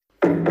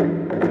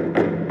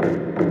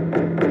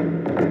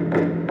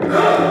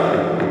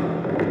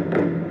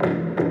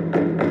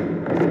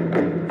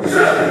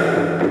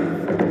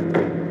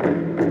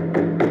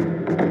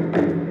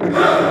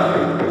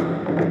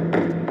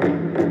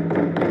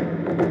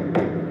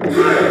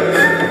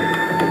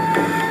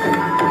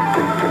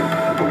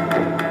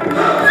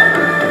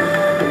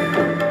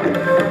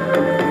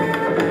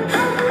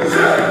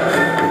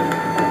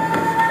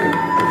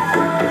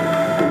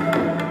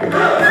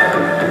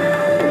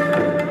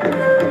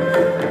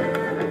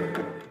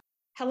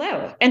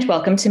Hello, and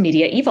welcome to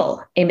Media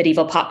Evil, a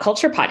medieval pop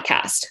culture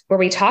podcast, where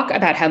we talk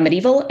about how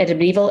medieval and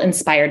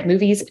medieval-inspired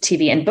movies,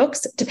 TV, and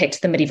books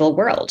depict the medieval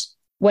world.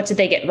 What did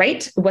they get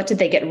right? What did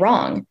they get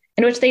wrong?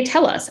 And what do they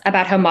tell us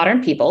about how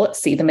modern people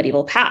see the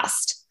medieval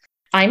past?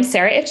 I'm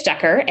Sarah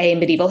Decker, a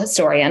medieval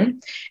historian,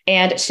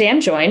 and today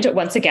I'm joined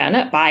once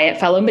again by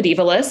fellow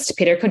medievalist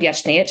Peter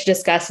Konieczny to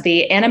discuss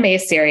the anime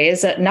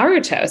series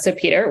Naruto. So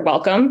Peter,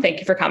 welcome. Thank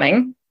you for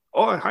coming.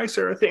 Oh, hi,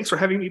 Sarah. Thanks for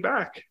having me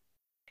back.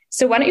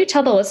 So why don't you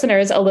tell the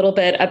listeners a little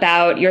bit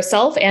about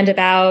yourself and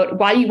about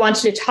why you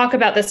wanted to talk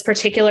about this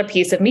particular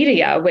piece of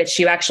media, which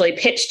you actually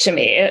pitched to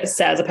me, as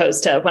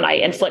opposed to when I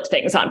inflict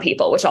things on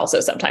people, which also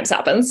sometimes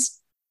happens.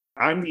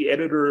 I'm the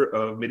editor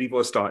of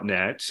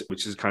medievalist.net,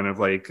 which is kind of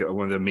like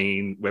one of the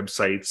main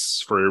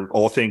websites for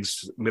all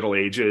things Middle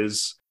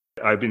Ages.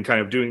 I've been kind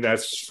of doing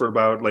that for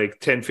about like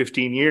 10,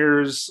 15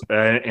 years,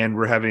 and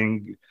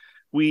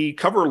we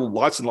cover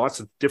lots and lots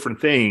of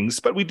different things,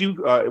 but we do,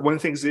 one of the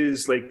things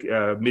is like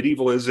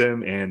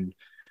medievalism and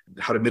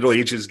how the Middle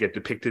Ages get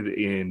depicted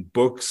in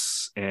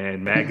books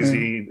and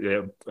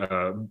magazine,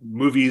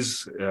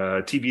 movies,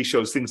 TV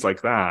shows, things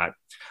like that.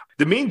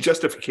 The main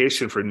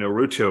justification for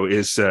Naruto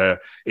is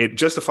it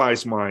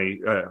justifies my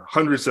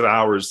hundreds of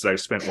hours that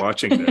I've spent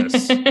watching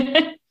this.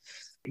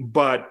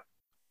 But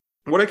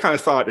what I kind of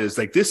thought is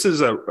like this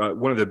is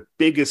one of the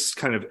biggest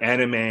kind of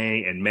anime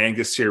and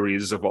manga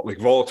series of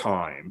all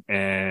time,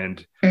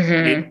 and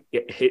it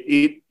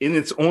in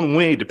its own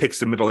way depicts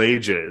the Middle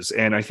Ages,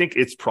 and I think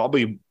it's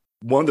probably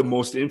one of the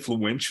most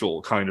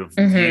influential kind of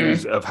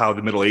views of how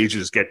the Middle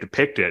Ages get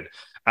depicted,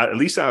 at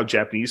least out of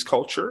Japanese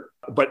culture.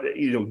 But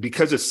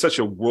because it's such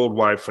a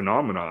worldwide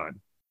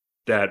phenomenon,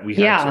 that we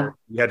had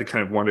to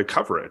kind of want to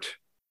cover it.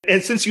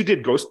 And since you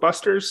did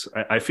Ghostbusters,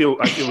 I feel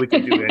we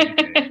can do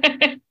anything.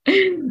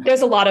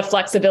 There's a lot of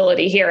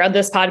flexibility here on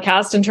this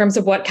podcast in terms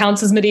of what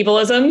counts as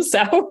medievalism.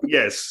 So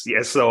yes.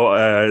 This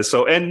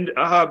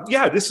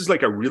is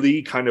like a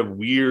really kind of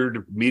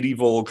weird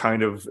medieval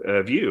kind of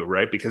view,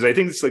 right? Because I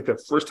think it's like the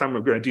first time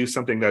we're going to do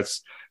something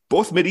that's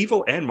both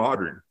medieval and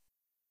modern.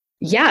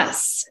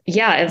 Yes.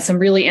 Yeah. In some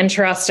really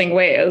interesting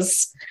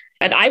ways.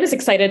 And I was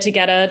excited to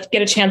get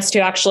a chance to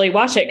actually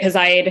watch it because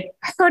I'd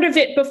heard of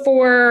it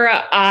before.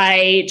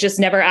 I just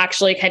never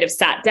actually kind of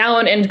sat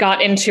down and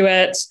got into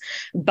it.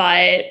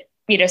 But,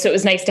 so it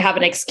was nice to have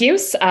an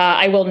excuse.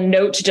 I will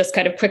note just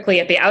kind of quickly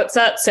at the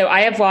outset. So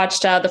I have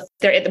watched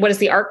what is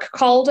the arc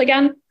called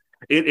again?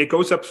 It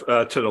goes up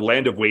to the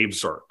Land of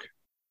Waves arc.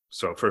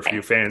 So for a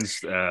few fans,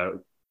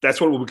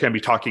 that's what we can be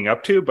talking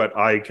up to. But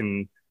I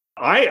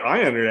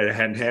on the other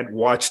hand,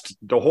 watched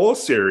the whole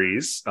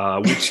series,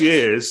 which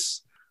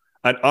is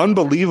an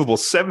unbelievable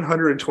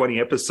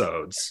 720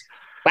 episodes.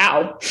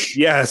 Wow.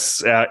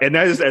 Yes. And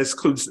that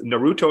includes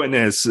Naruto and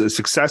his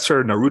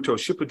successor, Naruto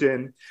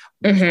Shippuden.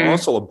 There's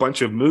also a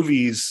bunch of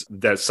movies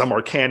that some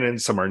are canon,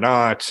 some are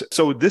not.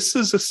 So this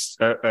is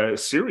a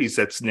series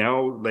that's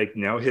now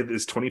hit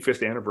its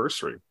 25th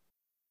anniversary.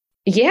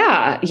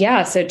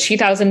 Yeah. So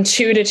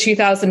 2002 to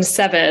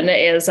 2007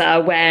 is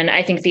when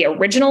I think the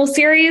original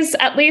series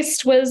at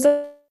least was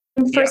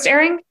first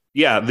airing.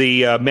 Yeah,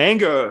 the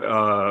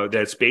manga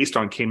that's based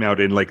on came out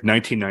in like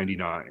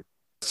 1999.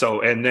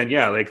 So, and then,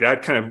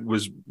 that kind of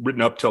was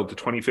written up till to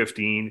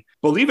 2015.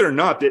 Believe it or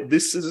not,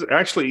 this is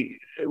actually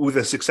with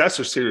a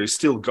successor series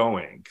still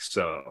going.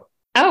 So.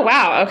 Oh,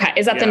 wow. Okay.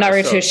 Is that the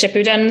Naruto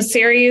Shippuden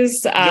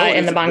series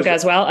in the manga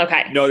as well?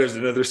 Okay. No, there's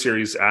another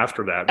series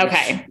after that.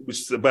 Okay.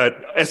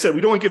 But as I said,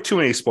 we don't want to give too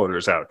many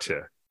spoilers out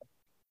to.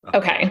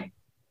 Okay.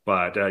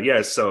 But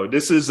so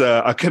this is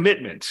a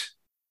commitment.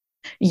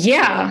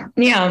 Yeah.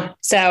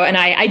 So, and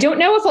I don't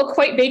know if I'll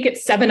quite make it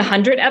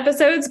 700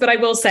 episodes, but I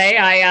will say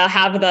I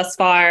have thus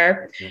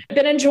far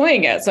been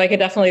enjoying it. So I could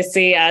definitely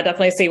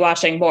see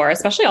watching more,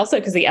 especially also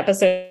because the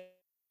episode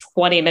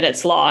 20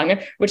 minutes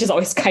long, which is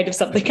always kind of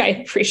something I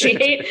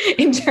appreciate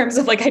in terms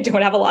of like, I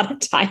don't have a lot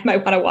of time. I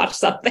want to watch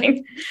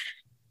something.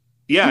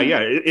 Yeah.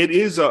 It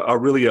is a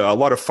really a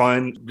lot of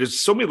fun. There's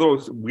so many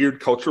little weird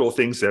cultural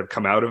things that have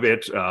come out of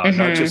it.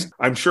 Not just,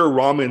 I'm sure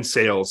ramen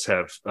sales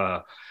have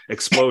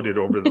exploded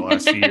over the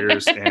last few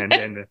years.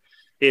 And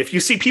if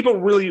you see people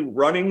really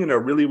running in a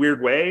really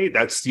weird way,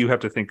 you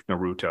have to think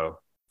Naruto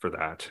for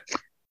that.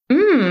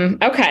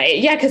 Okay.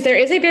 Yeah, because there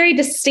is a very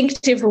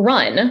distinctive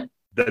run.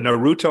 The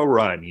Naruto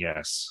run,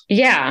 yes.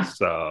 Yeah.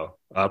 So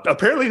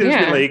apparently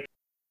there's been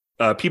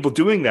like people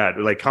doing that,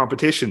 like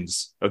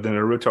competitions of the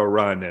Naruto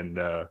run and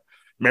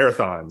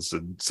marathons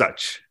and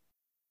such.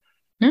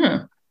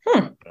 Hmm.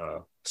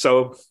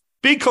 So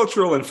big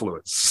cultural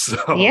influence.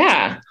 So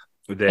Yeah.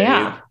 they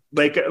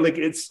like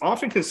it's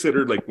often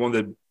considered like one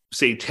of the,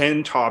 say,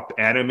 10 top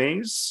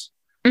animes.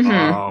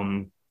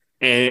 And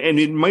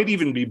it might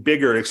even be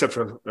bigger, except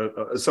for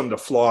some of the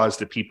flaws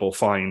that people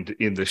find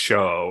in the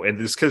show. And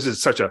this because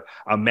it's such a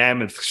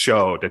mammoth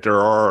show that there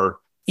are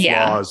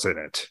flaws in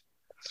it.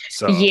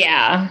 So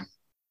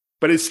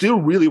but it's still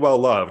really well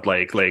loved.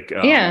 If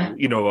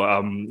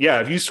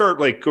you start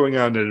like going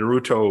on to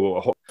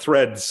Naruto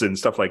threads and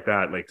stuff like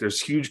that, like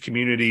there's huge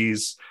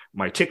communities.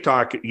 My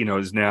TikTok,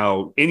 is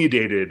now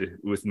inundated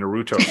with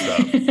Naruto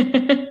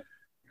stuff.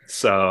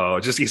 So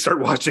just you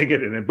start watching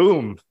it and then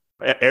boom,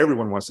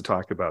 everyone wants to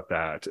talk about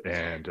that.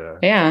 And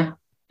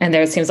and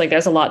there seems like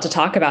there's a lot to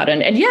talk about.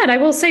 And I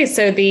will say,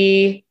 so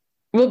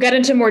we'll get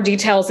into more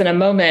details in a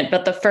moment,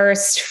 but the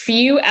first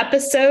few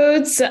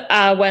episodes,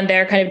 when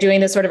they're kind of doing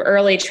this sort of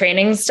early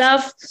training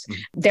stuff,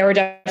 there were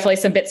definitely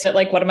some bits that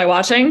like, what am I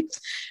watching?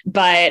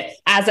 But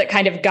as you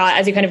kind of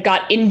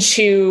got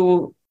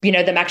into,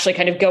 them actually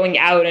kind of going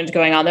out and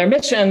going on their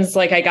missions,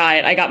 like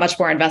I got much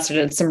more invested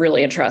in some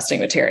really interesting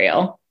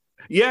material.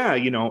 Yeah,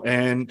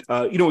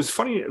 it's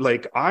funny,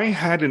 like I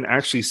hadn't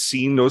actually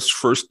seen those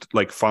first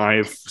like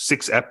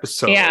 5-6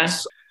 episodes. Yeah.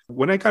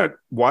 When I got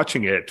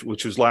watching it,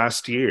 which was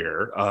last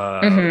year,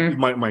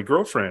 my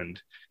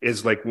girlfriend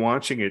is like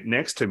watching it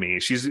next to me.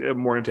 She's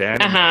more into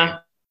anime.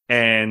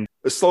 And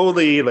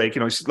slowly, like,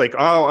 she's like,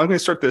 oh, I'm going to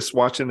start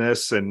watching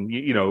this. And,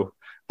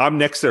 I'm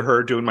next to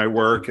her doing my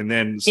work. And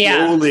then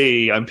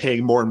slowly I'm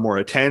paying more and more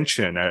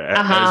attention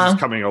as it's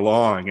coming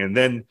along. And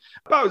then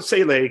I would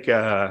say like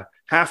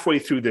halfway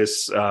through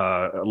this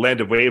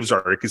Land of Waves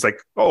arc, he's like,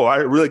 oh, I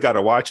really got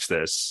to watch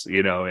this,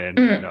 and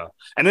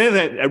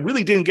then I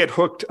really didn't get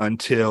hooked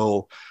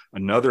until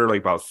another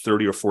like about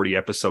 30 or 40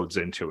 episodes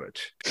into it.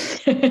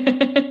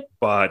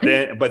 But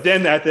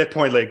then at that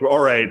point, like, all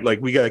right, like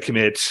we got to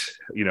commit,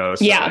 like,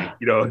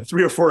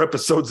 3 or 4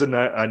 episodes a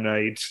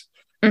night.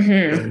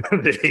 And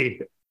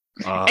 3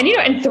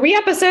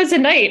 episodes a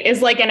night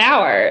is like an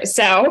hour.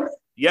 So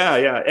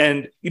yeah.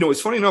 And, it's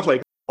funny enough,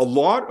 like, a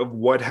lot of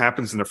what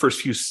happens in the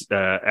first few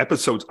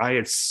episodes I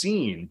had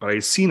seen, but I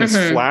had seen as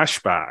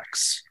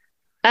flashbacks.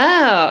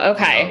 Oh,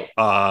 okay.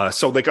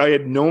 So like I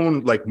had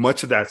known like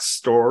much of that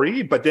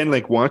story, but then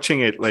like watching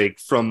it like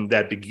from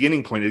that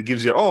beginning point, it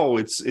gives you,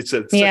 it's such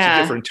a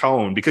different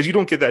tone because you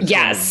don't get that tone.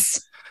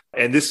 Yes.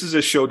 And this is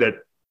a show that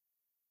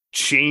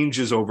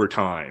changes over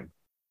time.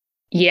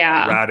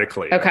 Yeah.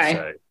 Radically.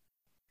 Okay.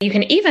 You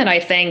can even,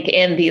 I think,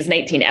 in these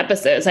 19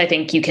 episodes, I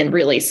think you can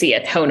really see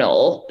a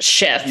tonal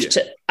shift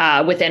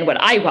within what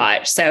I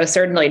watch. So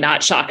certainly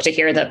not shocked to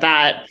hear that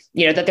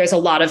there's a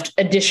lot of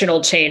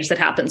additional change that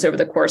happens over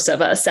the course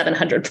of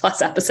 700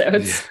 plus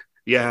episodes.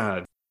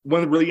 Yeah.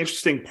 One of the really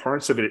interesting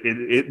parts of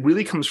it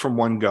really comes from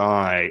one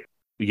guy.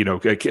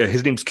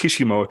 His name's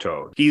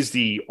Kishimoto. He's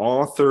the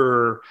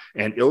author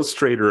and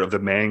illustrator of the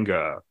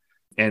manga.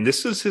 And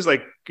this is his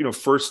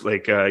first,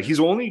 he's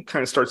only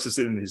kind of starts this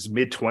in his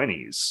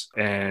mid-20s.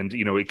 And,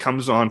 it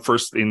comes on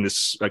first in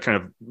this kind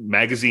of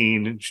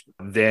magazine.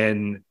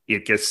 Then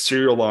it gets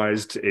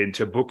serialized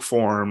into book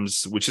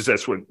forms,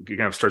 that's what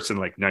kind of starts in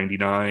like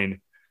 99.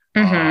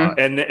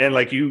 And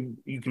like you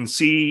can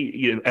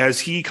see as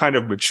he kind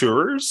of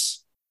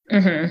matures,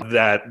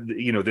 that,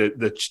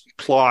 the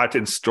plot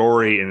and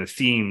story and the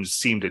themes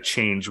seem to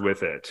change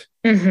with it.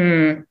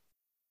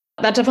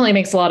 That definitely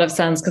makes a lot of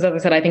sense because, as I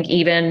said, I think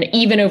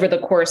even over the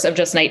course of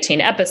just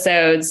 19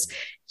 episodes,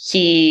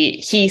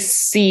 he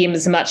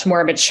seems much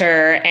more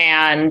mature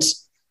and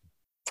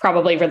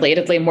probably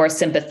relatedly more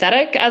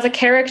sympathetic as a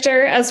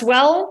character as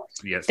well.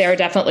 Yes, there are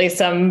definitely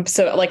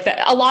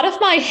a lot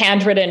of my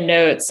handwritten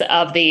notes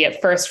of the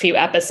first few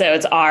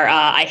episodes are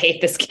I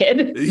hate this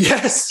kid.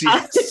 Yes.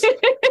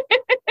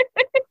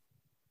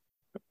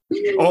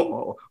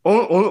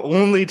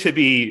 Only to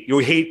be you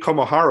hate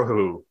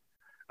Komoharu.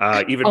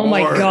 Even more. Oh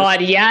my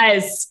God!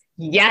 Yes,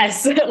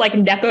 like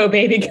Nepo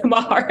baby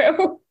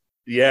Komoharu.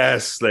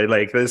 Yes,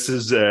 this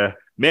is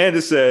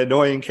this is an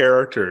annoying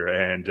character,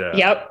 and I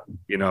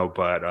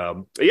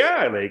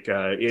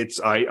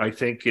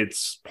think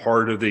it's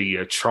part of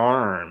the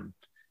charm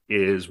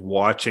is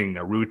watching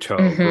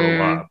Naruto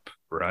grow up,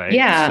 right?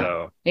 Yeah,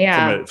 so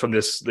from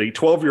the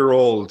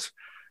 12-year-old,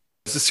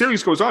 as the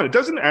series goes on, it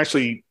doesn't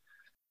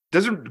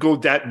go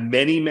that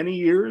many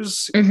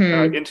years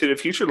into the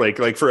future.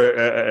 Like for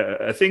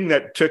a thing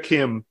that took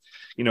him,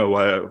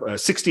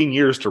 16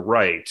 years to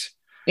write.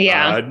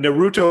 Yeah,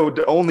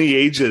 Naruto only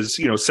ages,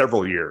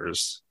 several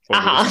years.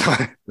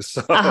 Time,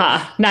 so.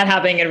 Not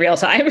happening in real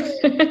time.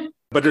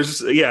 But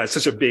there's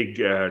such a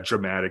big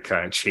dramatic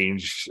kind of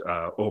change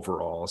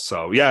overall.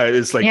 So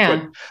it's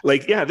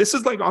this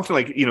is like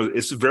often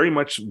it's very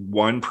much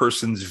one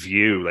person's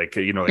view.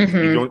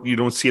 You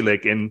don't see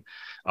like in.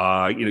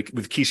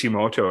 With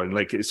Kishimoto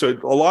and so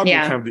a lot of the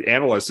kind of the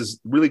analyst is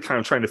really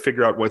kind of trying to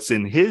figure out what's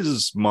in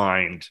his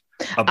mind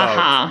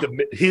about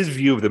his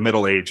view of the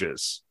Middle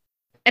Ages.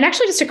 And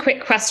actually, just a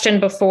quick question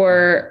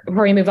before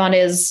we move on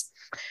is,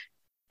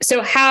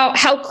 So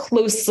how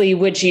closely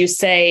would you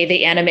say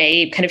the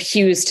anime kind of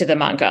hews to the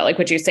manga? Like,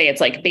 would you say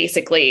it's like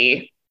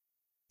basically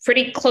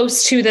pretty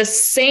close to the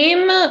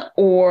same,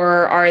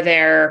 or are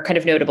there kind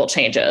of notable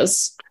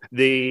changes?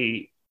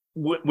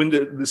 When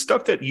the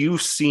stuff that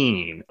you've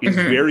seen is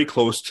very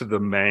close to the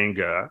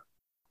manga,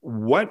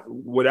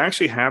 what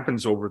actually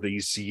happens over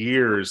these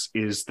years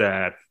is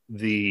that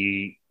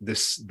the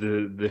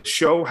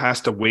show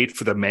has to wait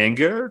for the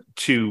manga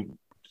to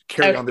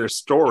carry on their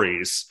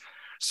stories.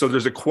 So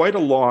there's quite a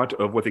lot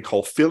of what they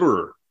call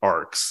filler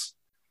arcs.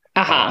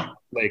 And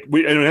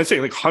I'm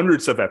saying like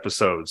hundreds of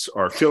episodes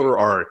are filler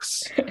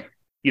arcs.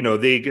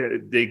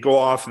 They go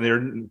off and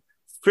they're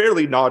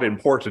fairly not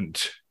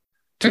important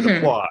to the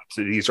plot.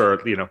 So these are,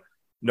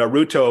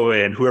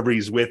 Naruto and whoever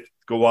he's with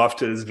go off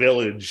to this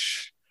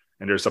village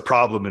and there's a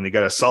problem and they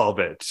got to solve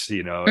it,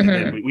 and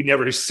then we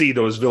never see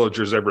those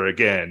villagers ever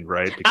again,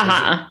 right?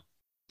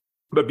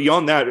 But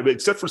beyond that,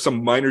 except for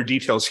some minor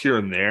details here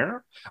and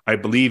there, I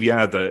believe,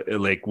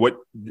 what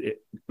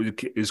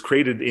is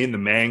created in the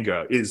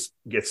manga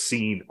gets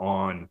seen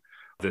on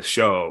the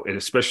show, and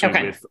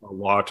especially with a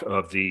lot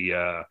of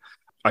the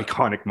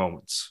iconic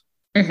moments.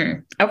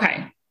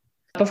 Okay.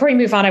 Before we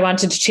move on, I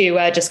wanted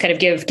to just kind of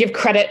give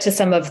credit to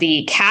some of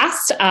the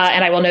cast.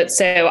 And I will note,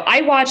 so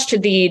I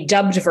watched the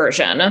dubbed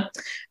version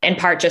in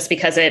part just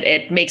because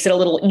it makes it a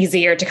little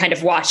easier to kind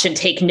of watch and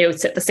take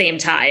notes at the same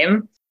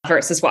time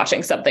versus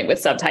watching something with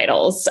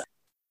subtitles.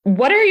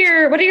 What are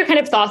your kind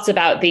of thoughts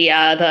about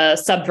the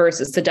sub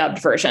versus the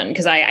dubbed version?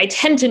 Because I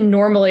tend to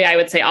normally, I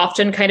would say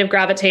often kind of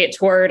gravitate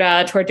toward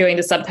doing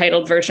the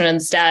subtitled version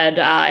instead.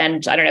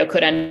 And I don't know,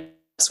 could end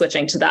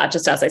switching to that,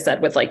 just as I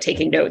said, with like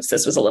taking notes,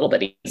 this was a little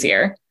bit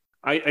easier.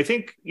 I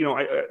think,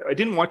 I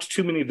didn't watch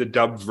too many of the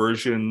dubbed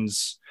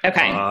versions.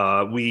 Okay.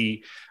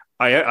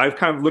 I've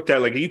kind of looked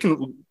at, like, you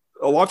can,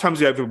 a lot of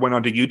times I've went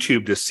onto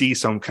YouTube to see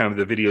some kind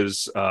of the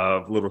videos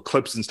of little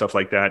clips and stuff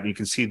like that. And you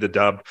can see the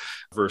dubbed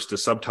versus the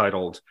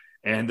subtitled.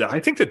 And I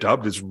think the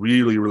dubbed is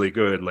really, really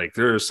good. Like,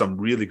 there's some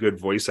really good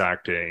voice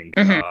acting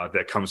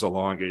that comes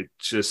along. It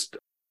just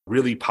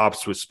really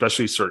pops with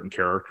especially certain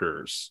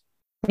characters.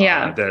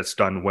 That's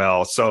done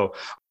well. So,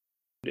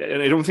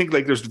 and I don't think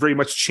like there's very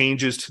much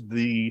changes to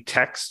the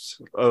text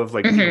of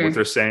like what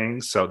they're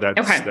saying. So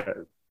that's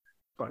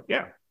but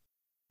yeah.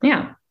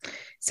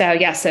 So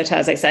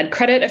as I said,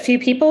 credit a few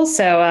people.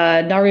 So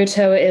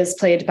Naruto is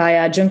played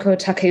by Junko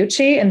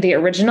Takeuchi in the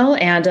original,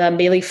 and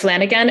Maylee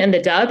Flanagan in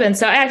the dub. And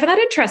so I find that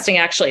interesting,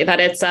 actually, that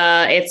it's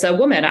a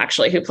woman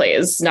actually who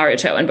plays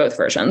Naruto in both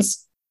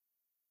versions.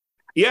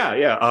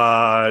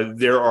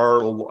 There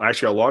are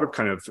actually a lot of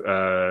kind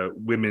of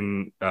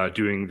women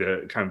doing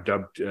the kind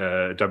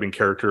of dubbing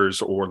characters,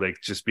 or like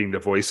just being the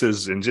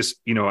voices, and just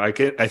I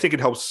think it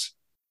helps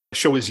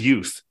show his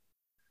youth.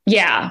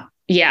 So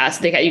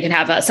you can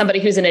have somebody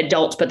who's an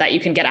adult, but that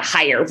you can get a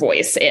higher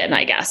voice in,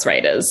 I guess,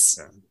 right,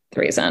 is the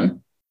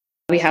reason.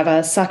 We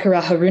have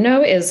Sakura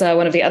Haruno is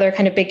one of the other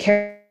kind of big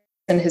characters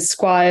in his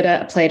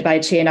squad, played by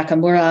Chie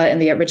Nakamura in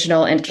the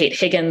original and Kate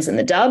Higgins in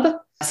the dub.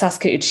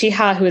 Sasuke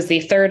Uchiha, who is the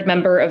third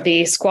member of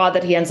the squad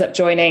that he ends up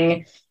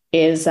joining,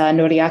 is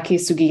Noriaki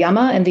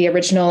Sugiyama in the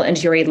original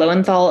and Yuri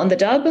Lowenthal in the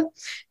dub.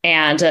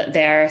 And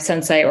their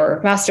sensei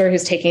or master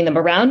who's taking them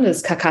around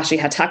is Kakashi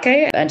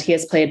Hatake, and he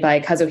is played by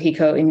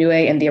Kazuhiko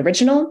Inoue in the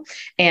original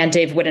and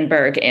Dave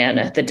Wittenberg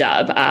in the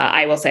dub.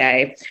 I will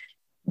say I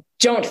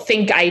don't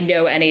think I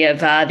know any of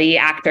the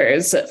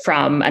actors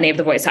from any of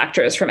the voice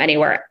actors from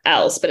anywhere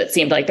else, but it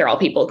seemed like they're all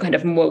people who kind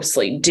of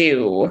mostly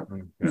do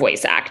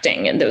voice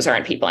acting, and those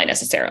aren't people I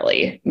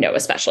necessarily know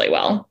especially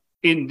well.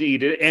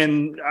 Indeed.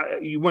 And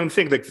you wouldn't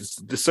think like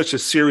such a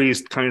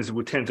series kind of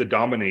would tend to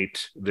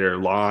dominate their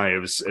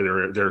lives,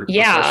 their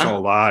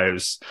professional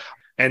lives,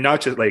 and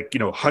not just like,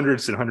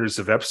 hundreds and hundreds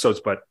of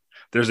episodes, but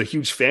there's a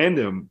huge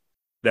fandom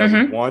that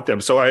would want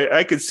them. So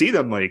I could see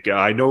them, like,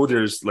 I know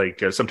there's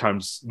like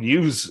sometimes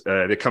news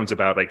that comes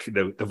about like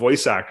the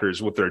voice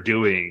actors, what they're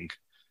doing,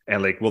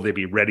 and like, will they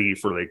be ready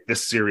for like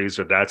this series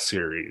or that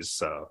series?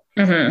 So,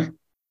 With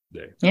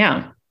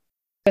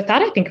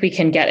that, I think we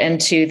can get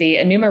into the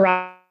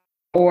enumeration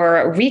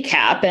or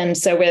recap. And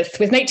so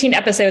with 19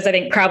 episodes, I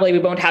think probably we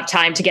won't have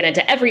time to get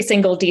into every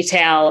single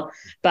detail,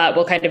 but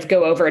we'll kind of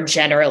go over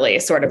generally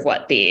sort of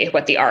what the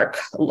arc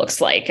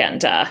looks like,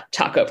 and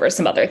talk over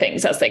some other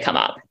things as they come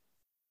up.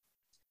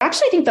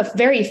 Actually, I think the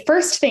very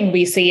first thing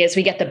we see is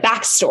we get the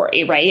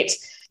backstory, right?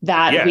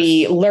 That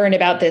we learn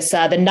about this,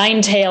 the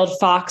nine-tailed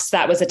fox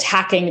that was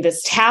attacking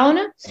this town.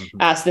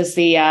 So this is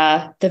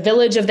the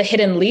village of the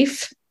Hidden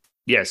Leaf.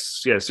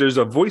 Yes. There's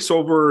a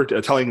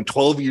voiceover telling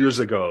 12 years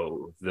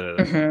ago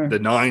the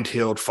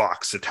nine-tailed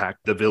fox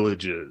attacked the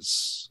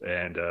villages,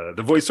 and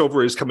the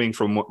voiceover is coming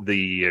from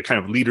the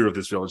kind of leader of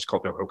this village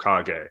called the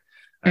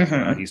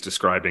Hokage. He's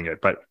describing it,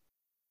 but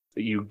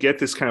you get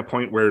this kind of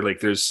point where like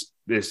there's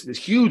this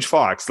huge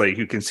fox, like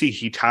you can see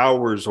he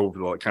towers over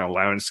the kind of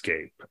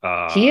landscape.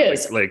 He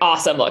is like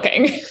awesome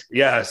looking.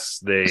 Yes,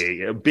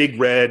 the big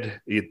red.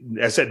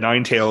 I said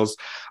nine tails,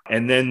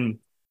 and then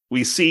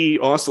we see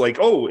also like,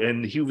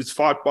 and he was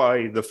fought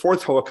by the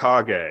fourth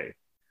Hokage,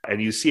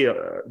 and you see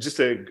just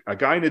a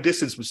guy in the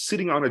distance was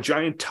sitting on a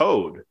giant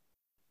toad.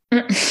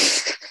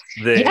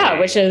 Yeah,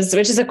 which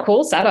is a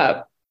cool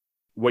setup.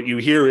 What you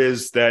hear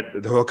is that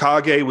the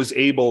Hokage was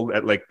able,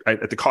 at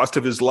the cost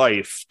of his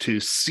life, to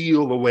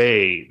seal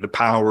away the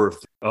power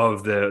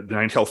of the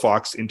nine-tailed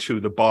fox into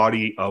the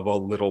body of a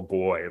little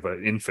boy, of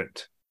an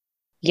infant.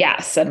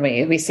 Yes, and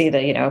we see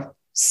the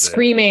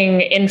screaming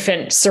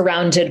infant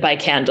surrounded by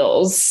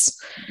candles.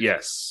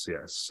 Yes.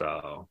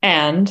 So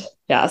and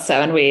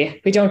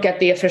we don't get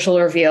the official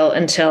reveal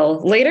until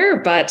later,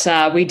 but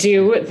we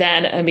do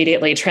then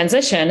immediately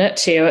transition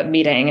to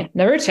meeting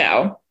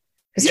Naruto,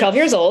 who's 12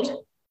 years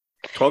old.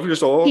 12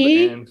 years old.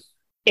 He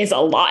is a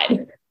lot.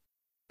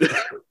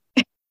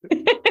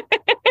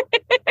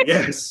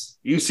 Yes.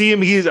 You see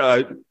him. He's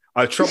a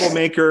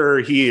troublemaker.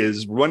 He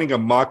is running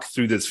amok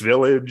through this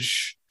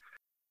village.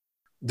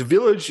 The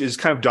village is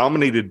kind of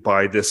dominated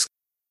by this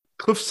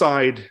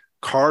cliffside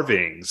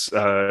carvings,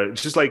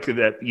 just like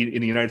that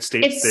in the United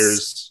States.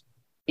 There's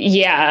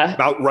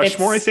Mount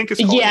Rushmore, I think it's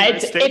called.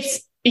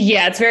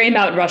 It's very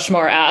Mount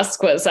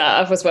Rushmore-esque was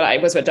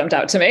what jumped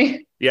out to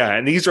me. Yeah,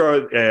 and these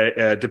are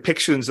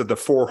depictions of the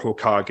 4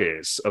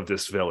 Hokages of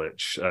this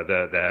village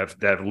that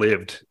have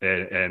lived,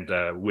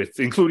 and with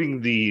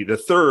including the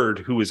third,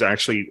 who is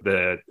actually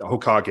the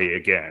Hokage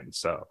again.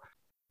 So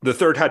the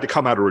third had to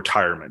come out of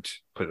retirement,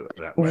 put it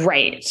that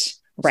way.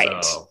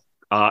 Right. So,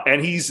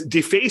 and he's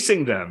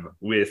defacing them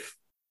with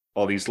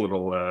all these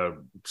little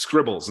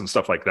scribbles and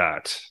stuff like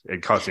that,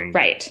 and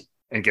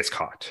and gets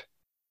caught.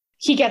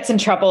 He gets in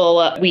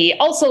trouble. We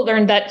also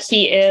learned that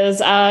he is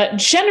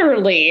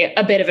generally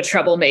a bit of a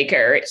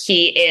troublemaker.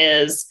 He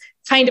is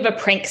kind of a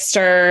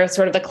prankster,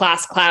 sort of the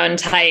class clown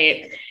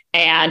type,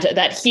 and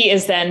that he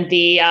is then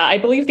I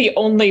believe the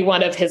only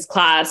one of his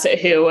class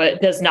who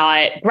does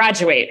not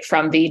graduate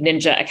from the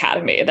ninja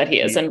academy that he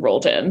is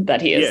enrolled in,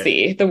 that he is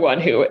the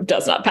one who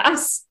does not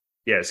pass.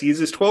 Yes, he's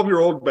this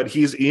 12-year-old, but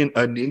he's in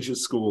a ninja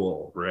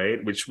school,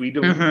 right? Which we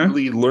don't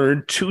really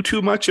learn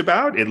too much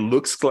about. It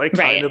looks like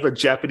kind of a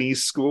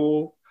Japanese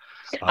school.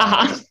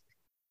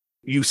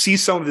 You see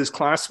some of his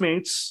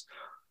classmates,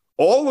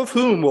 all of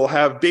whom will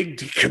have big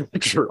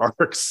character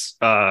arcs.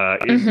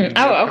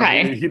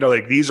 Okay.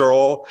 These are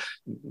all,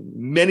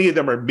 many of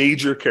them are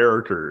major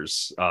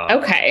characters.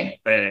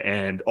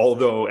 And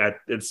although at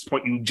this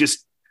point you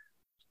just,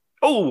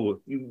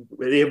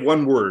 they have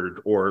one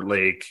word, or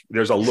like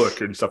there's a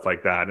look and stuff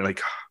like that, and like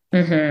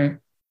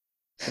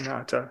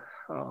Hinata,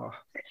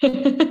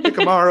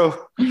 Hikamaru.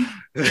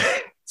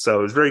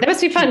 So it's That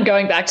must be fun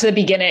going back to the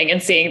beginning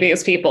and seeing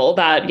these people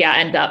that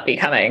end up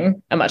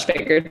becoming a much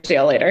bigger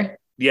deal later.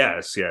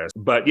 Yes.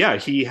 But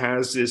he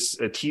has this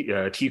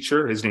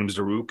teacher. His name's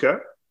Ruka.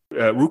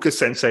 Ruka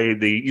Sensei.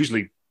 They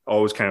usually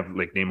always kind of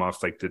like name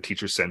off like the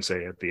teacher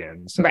sensei at the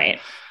end. So. Right.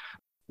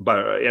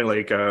 But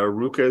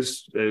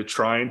Ruka's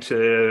trying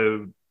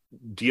to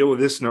deal with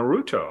this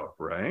Naruto,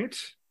 right?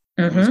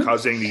 Who's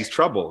causing these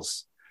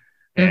troubles.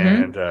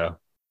 And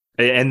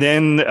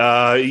then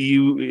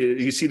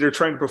you see they're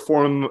trying to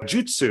perform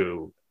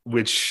jutsu,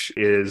 which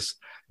is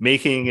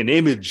making an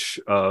image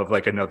of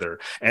like another.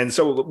 And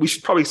so we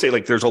should probably say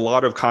like there's a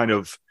lot of kind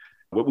of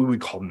what we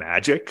would call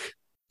magic.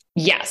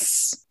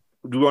 Yes.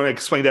 Do we want to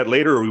explain that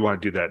later, or we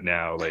want to do that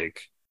now?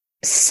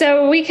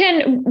 So why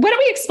don't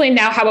we explain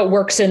now how it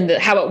works in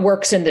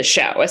the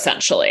show,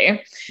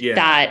 essentially.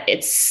 That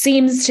it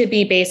seems to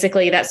be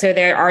basically that, so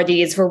there are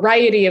these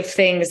variety of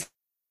things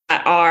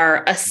that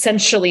are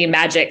essentially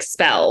magic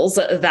spells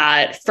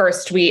that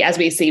first we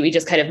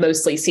just kind of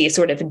mostly see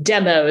sort of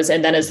demos,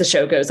 and then as the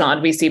show goes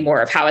on we see more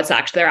of how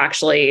they're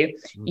actually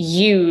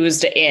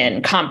used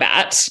in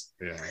combat.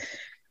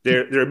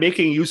 They're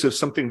making use of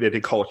something that they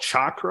call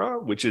chakra,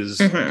 which is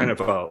kind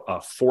of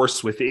a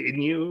force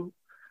within you.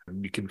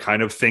 You can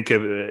kind of think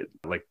of it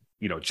like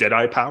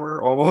Jedi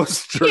power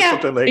almost, or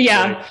something like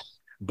that.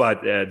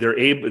 But they're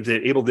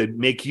able to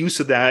make use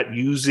of that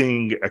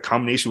using a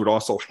combination with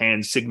also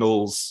hand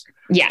signals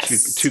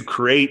to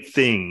create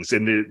things.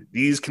 And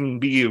these can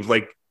be of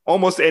like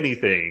almost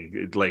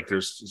anything. Like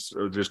there's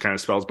kind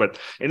of spells, but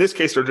in this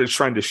case, they're just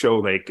trying to show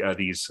like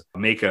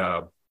make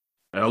an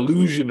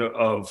illusion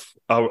of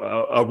a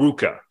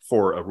Ruka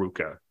for a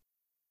Ruka.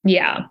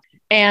 Yeah.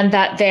 And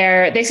that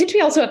they seem to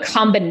be also a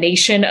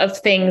combination of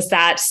things,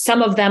 that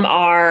some of them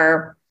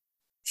are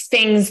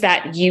things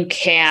that you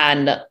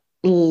can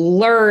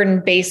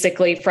learn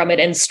basically from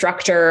an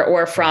instructor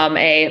or from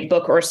a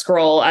book or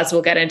scroll, as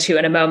we'll get into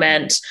in a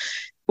moment,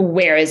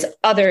 whereas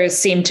others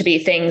seem to be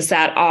things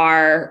that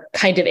are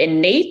kind of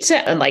innate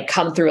and like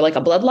come through like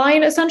a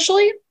bloodline,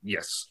 essentially.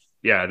 Yes.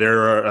 Yeah,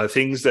 there are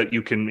things that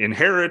you can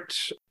inherit.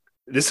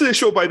 This is a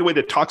show, by the way,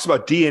 that talks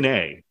about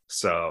DNA.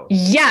 So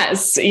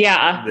yes, you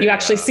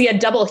actually see a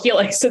double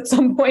helix at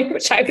some point,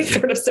 which I was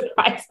sort of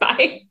surprised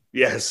by.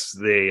 Yes,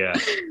 we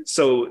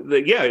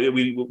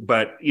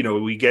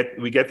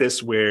get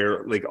this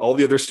where like all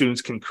the other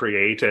students can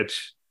create it,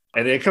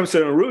 and then it comes to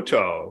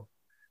Naruto,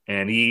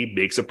 and he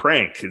makes a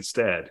prank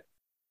instead.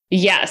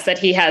 Yes, that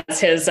he has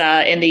his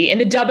in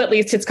the dub, at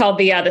least it's called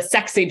the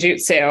sexy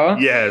jutsu.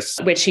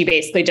 Yes. Which he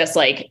basically just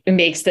like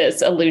makes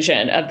this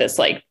illusion of this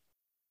like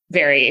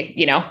very,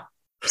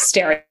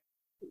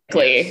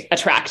 hysterically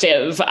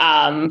attractive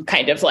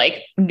kind of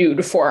like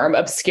nude form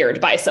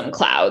obscured by some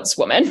clouds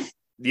woman.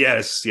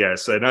 Yes.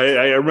 And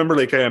I remember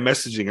like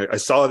messaging.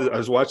 I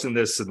was watching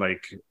this and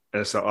like,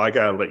 so I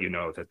gotta let you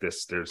know that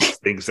there's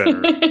things that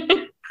are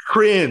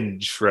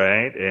cringe,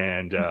 right?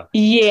 And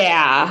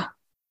yeah.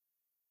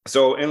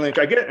 So, and like,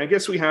 I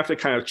guess we have to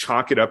kind of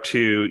chalk it up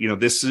to,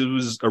 this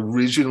was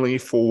originally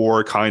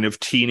for kind of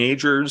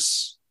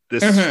teenagers,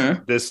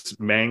 this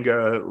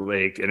manga,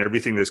 like, and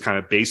everything that's kind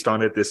of based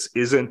on it. This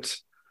isn't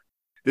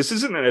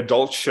an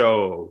adult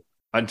show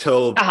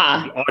until the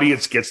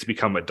audience gets to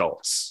become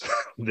adults.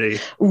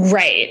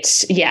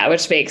 Right. Yeah,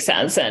 which makes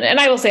sense.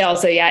 And I will say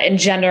also, in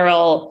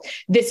general,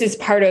 this is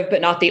part of, but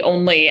not the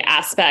only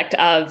aspect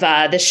of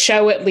the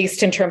show, at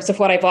least in terms of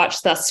what I've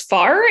watched thus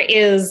far,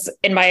 is,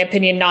 in my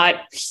opinion, not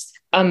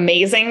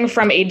amazing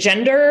from a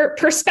gender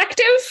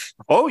perspective.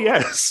 Oh,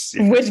 yes.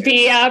 Would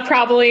be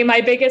probably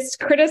my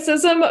biggest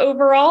criticism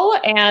overall.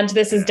 And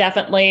this is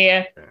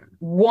definitely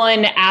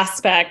one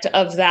aspect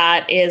of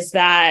that, is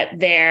that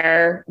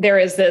there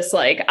is this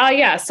like,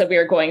 so we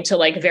are going to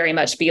like very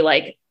much be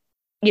like,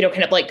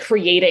 kind of like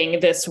creating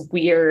this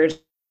weird,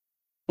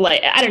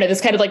 like, I don't know,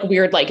 this kind of like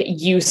weird, like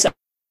use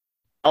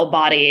of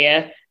body,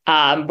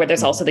 where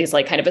there's also these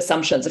like kind of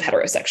assumptions of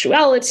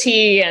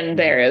heterosexuality, and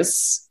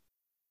there's,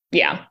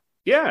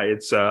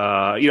 it's like,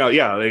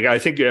 I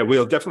think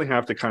we'll definitely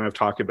have to kind of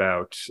talk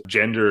about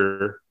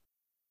gender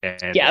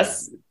and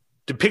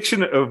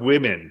depiction of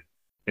women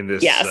in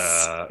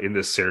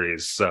this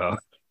series.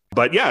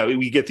 But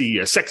we get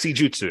the sexy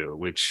jutsu,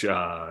 which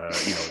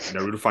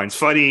Naruto finds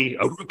funny.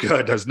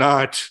 Aruka does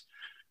not.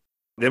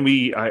 Then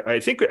I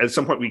think at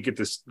some point we get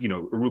this,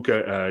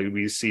 Aruka.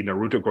 We see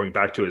Naruto going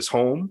back to his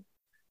home,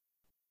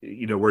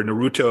 where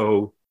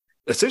Naruto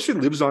essentially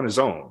lives on his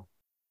own.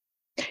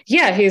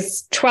 Yeah,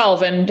 he's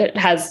 12 and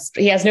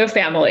he has no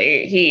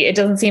family. It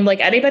doesn't seem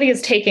like anybody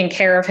is taking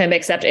care of him,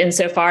 except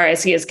insofar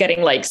as he is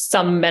getting like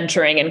some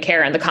mentoring and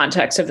care in the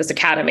context of this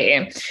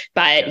academy.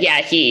 But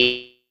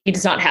he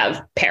does not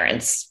have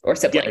parents or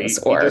siblings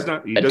or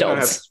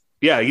adults.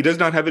 He does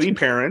not have any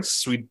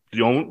parents. We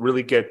don't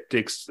really get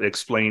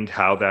explained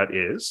how that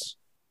is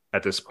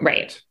at this point.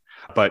 Right.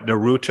 But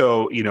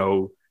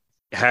Naruto,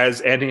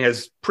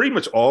 has pretty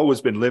much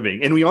always been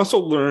living. And we also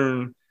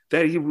learn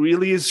that he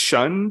really is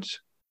shunned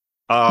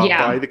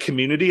by the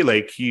community.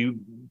 Like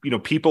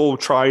people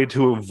try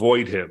to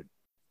avoid him.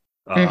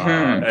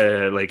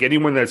 Like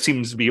anyone that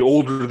seems to be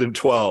older than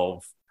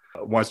 12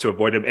 wants to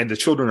avoid him, and the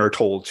children are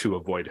told to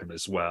avoid him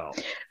as well.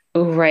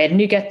 Right. And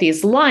you get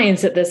these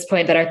lines at this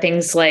point that are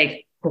things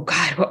like, oh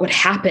God, what would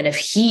happen if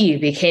he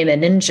became a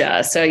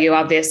ninja? So you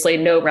obviously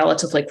know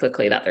relatively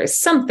quickly that there's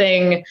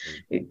something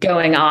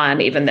going on,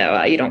 even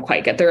though you don't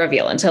quite get the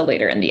reveal until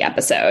later in the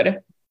episode.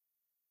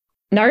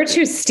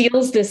 Naruto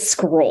steals this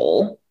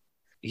scroll.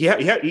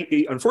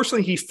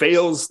 Unfortunately, he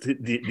fails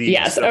the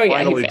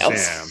final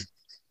exam.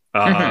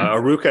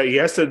 Aruka, he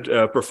has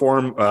to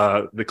perform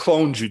the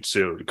clone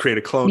jutsu to create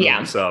a clone of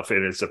himself,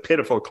 and it's a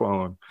pitiful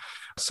clone.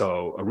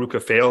 So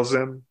Aruka fails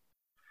him.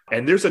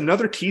 And there's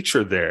another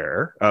teacher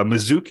there,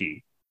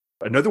 Mizuki,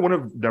 another one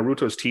of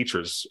Naruto's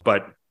teachers,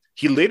 but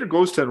he later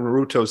goes to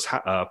Naruto's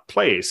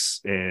place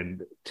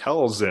and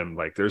tells him,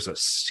 like, there's a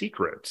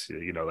secret,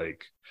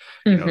 like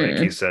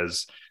he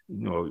says,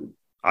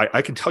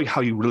 I can tell you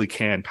how you really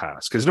can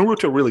pass, because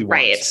Naruto really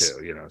wants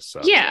to,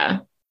 so. Yeah.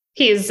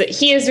 He is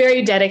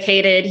very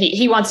dedicated.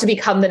 He wants to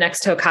become the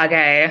next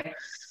Hokage.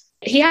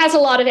 He has a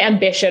lot of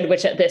ambition,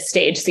 which at this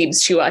stage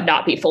seems to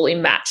not be fully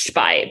matched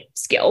by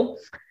skill.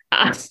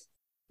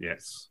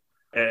 Yes.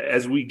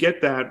 As we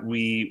get that,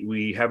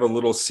 we have a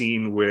little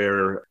scene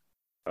where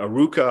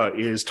Aruka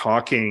is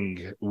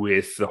talking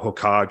with the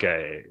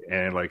Hokage,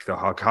 and like the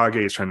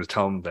Hokage is trying to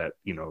tell him that,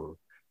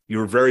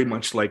 you're very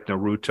much like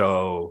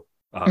Naruto,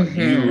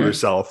 you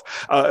yourself.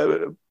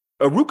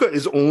 Aruka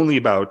is only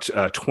about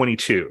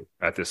 22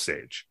 at this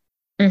stage.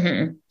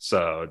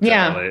 So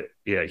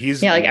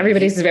he's like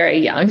everybody's very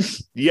young.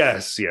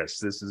 Yes.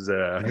 This is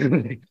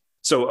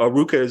so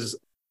Aruka's,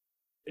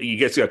 he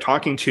gets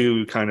talking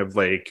to kind of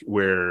like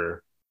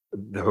where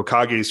the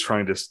Hokage is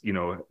trying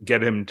to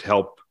get him to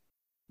help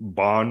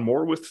bond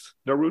more with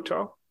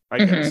Naruto,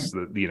 I guess.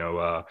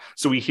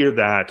 So we hear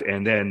that,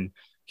 and then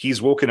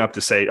he's woken up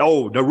to say,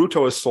 oh,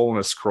 Naruto has stolen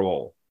a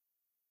scroll.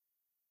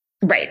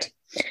 Right.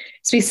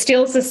 So he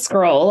steals the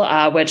scroll,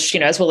 which,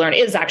 as we'll learn,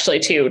 is actually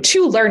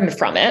to learn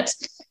from it.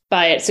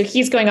 But so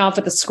he's going off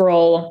with the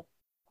scroll,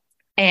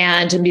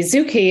 and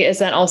Mizuki is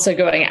then also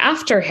going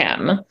after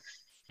him.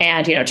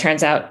 And,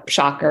 turns out,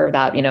 shocker,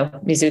 that,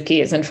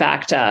 Mizuki is in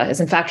fact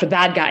the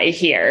bad guy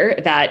here,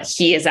 that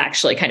he is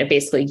actually kind of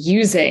basically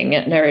using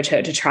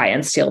Naruto to try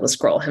and steal the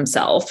scroll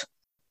himself.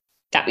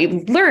 that we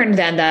learned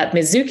then that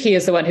Mizuki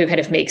is the one who kind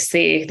of makes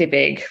the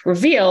big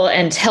reveal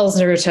and tells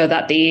Naruto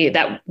that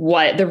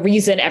the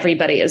reason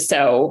everybody is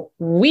so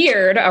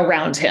weird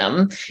around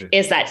him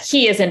is that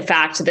he is in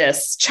fact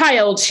this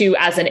child who,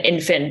 as an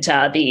infant,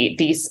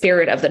 the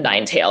spirit of the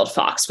nine-tailed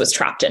fox was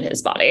trapped in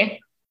his body.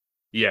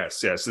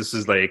 Yes. This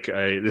is like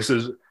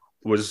the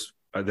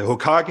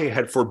Hokage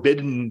had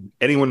forbidden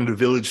anyone in the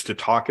village to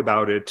talk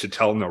about it, to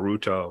tell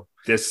Naruto.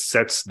 This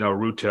sets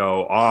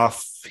Naruto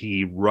off.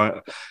 He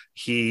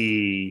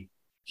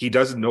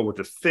doesn't know what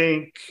to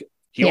think.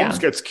 He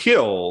almost gets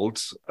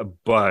killed,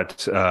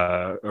 but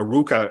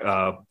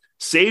Iruka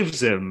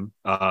saves him,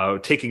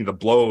 taking the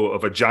blow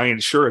of a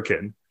giant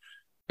shuriken.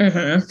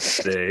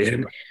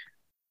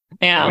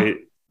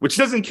 Which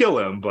doesn't kill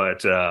him,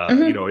 but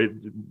it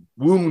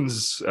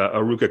wounds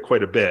Iruka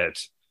quite a bit.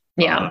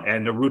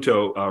 And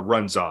Naruto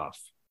runs off.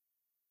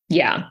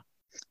 Yeah.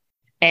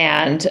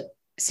 And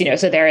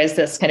so there is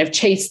this kind of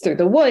chase through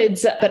the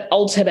woods, but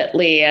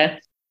ultimately,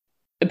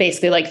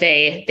 basically, like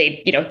they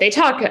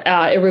talk.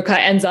 Iruka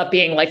ends up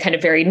being like kind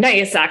of very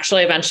nice,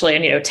 actually, eventually,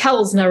 and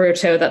tells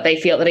Naruto that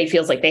he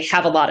feels like they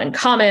have a lot in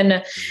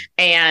common.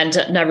 And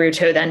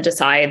Naruto then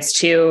decides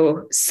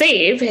to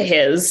save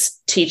his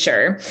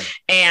teacher,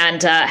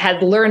 and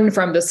had learned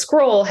from the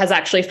scroll, has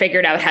actually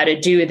figured out how to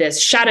do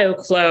this shadow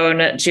clone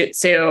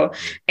jutsu,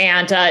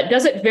 and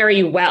does it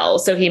very well.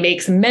 So he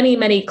makes many,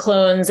 many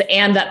clones,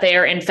 and that they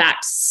are in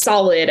fact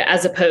solid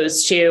as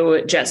opposed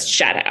to just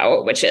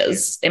shadow, which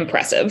is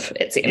impressive,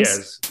 it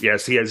seems.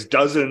 Yes, he has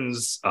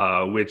dozens,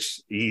 which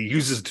he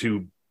uses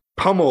to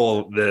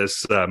pummel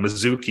this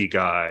Mizuki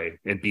guy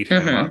and beat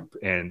him up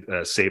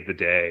and save the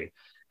day.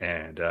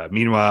 And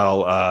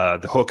meanwhile,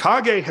 the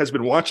Hokage has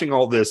been watching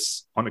all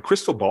this on a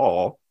crystal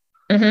ball.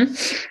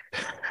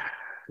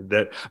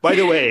 That, by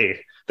the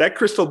way, that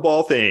crystal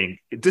ball thing,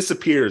 it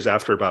disappears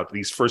after about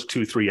these first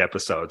 2-3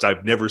 episodes.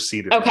 I've never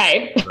seen it.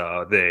 Okay.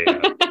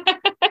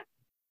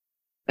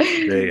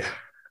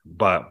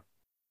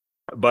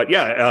 But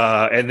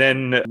yeah, and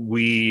then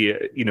we,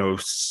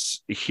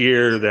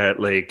 hear that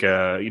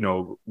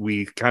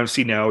we kind of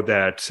see now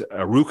that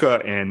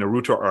Iruka and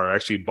Naruto are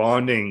actually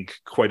bonding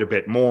quite a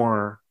bit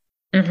more.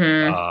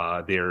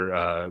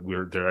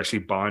 They're actually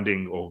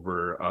bonding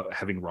over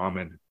having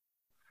ramen.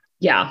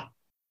 Yeah.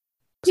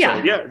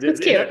 That's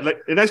cute.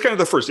 And that's kind of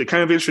the first. It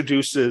kind of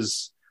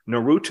introduces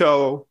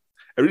Naruto.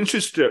 It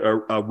introduces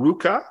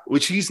Iruka,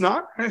 which he's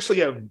not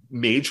actually a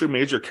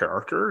major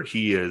character.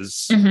 He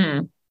is.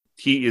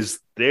 He is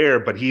there,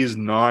 but he is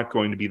not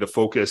going to be the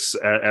focus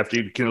after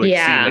you can see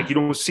him. You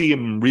don't see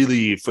him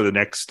really for the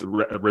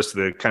rest of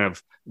the kind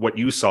of what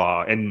you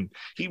saw. And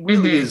he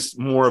really is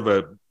more of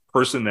a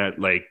person that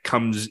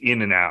comes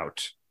in and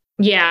out.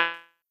 Yeah.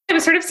 I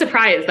was sort of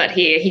surprised that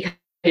he kind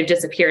of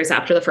disappears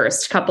after the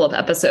first couple of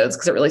episodes,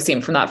 because it really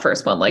seemed from that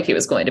first one like he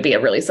was going to be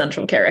a really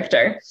central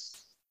character.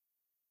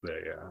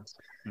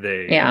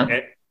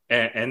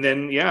 And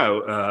then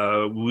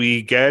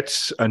we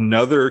get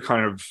another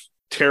kind of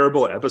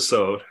terrible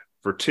episode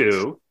for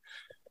 2.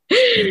 So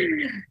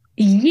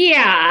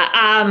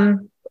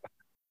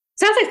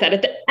as I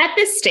said, at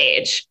this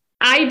stage,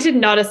 I did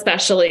not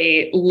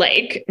especially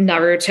like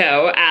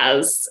Naruto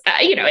as,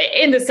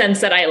 in the sense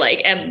that I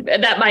like, and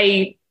that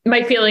my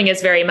feeling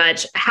is very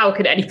much, how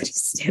could anybody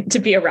stand to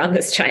be around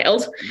this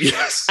child?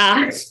 Yes.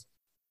 But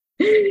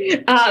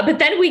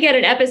then we get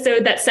an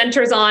episode that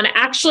centers on,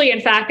 actually,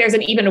 in fact, there's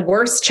an even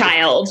worse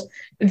child.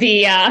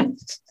 The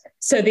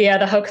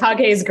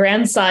Hokage's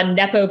grandson,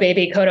 Nepo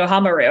baby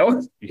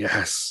Konohamaru.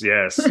 Yes. He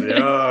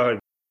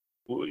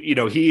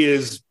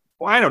is,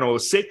 I don't know,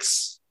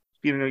 6,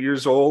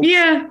 years old.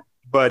 Yeah.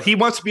 But he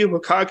wants to be a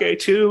Hokage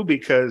too,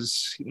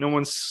 because no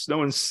one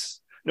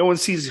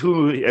sees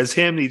who as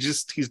him.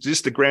 He's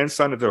just the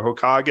grandson of the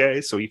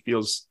Hokage, so he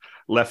feels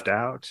left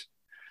out.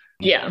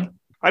 Yeah.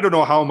 I don't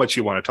know how much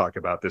you want to talk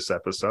about this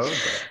episode.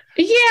 But.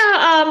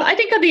 I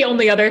think the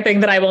only other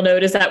thing that I will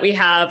note is that we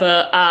have,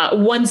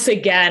 once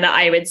again,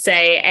 I would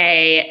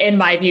say in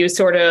my view,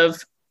 sort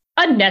of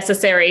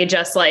unnecessary,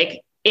 just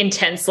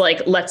intense,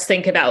 let's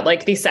think about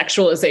the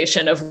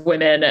sexualization of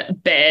women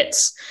bit,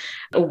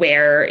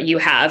 where you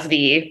have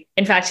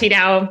in fact, he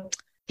now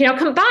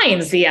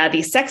combines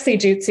the sexy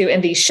jutsu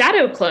and the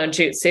shadow clone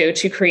jutsu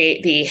to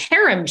create the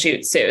harem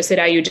jutsu. So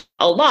now you do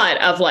a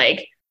lot of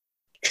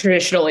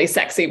traditionally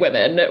sexy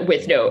women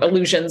with no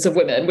illusions of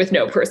women with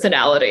no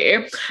personality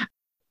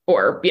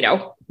or,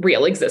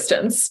 real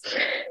existence.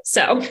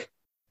 So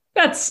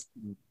that's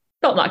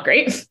felt not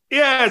great.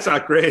 Yeah, it's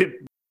not great.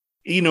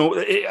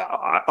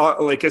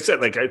 Like I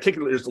said, I think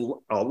there's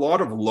a lot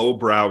of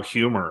lowbrow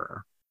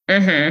humor.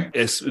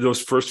 It's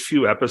those first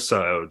few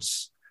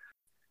episodes.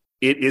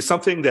 It is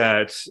something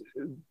that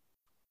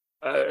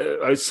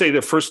I'd say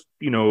the first,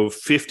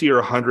 50 or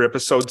 100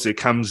 episodes, it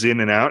comes in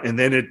and out, and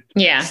then it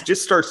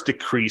just starts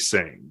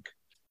decreasing.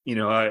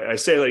 I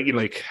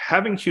say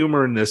having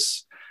humor in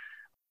this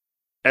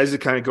as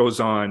it kind of goes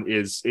on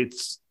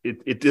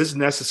it is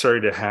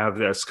necessary to have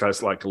this,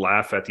 because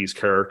laugh at these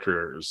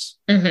characters,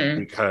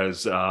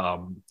 because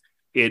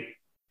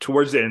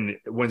towards the end,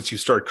 once you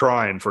start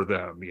crying for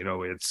them,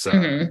 it's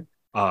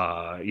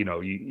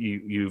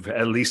you've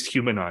at least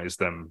humanized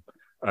them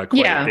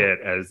quite a bit,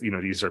 as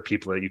these are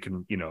people that you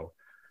can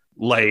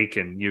like,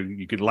 and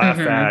you could laugh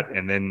at,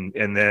 and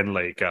then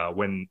like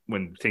when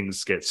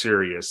things get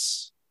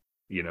serious,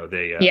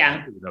 they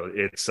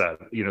it's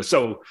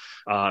so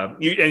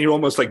you're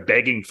almost like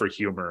begging for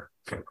humor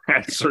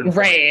at certain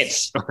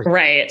points.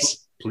 Right.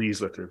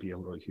 Please let there be a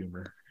little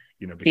humor,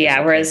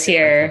 because whereas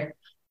here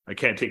I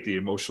can't take the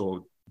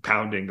emotional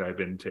pounding that I've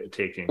been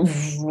taking.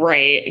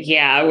 Right.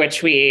 Yeah.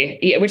 Which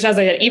as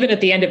I said, even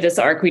at the end of this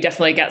arc, we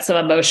definitely get some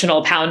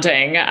emotional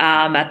pounding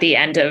at the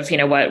end of,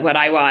 what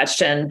I watched.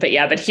 But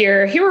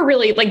here we're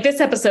really like, this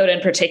episode in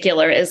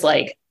particular is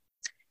like,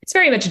 it's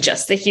very much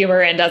just the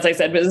humor. And as I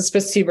said,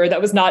 was humor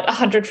that was not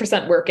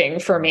 100% working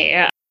for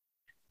me.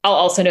 I'll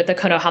also note that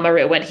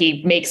Konohamaru, when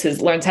he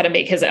learns how to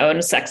make his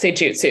own sexy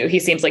jutsu, he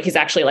seems like he's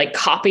actually like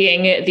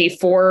copying the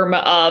form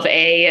of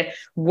a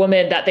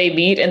woman that they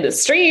meet in the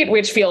street,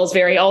 which feels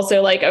very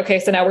also like, okay,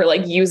 so now we're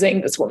like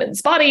using this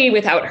woman's body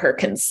without her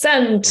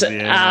consent. So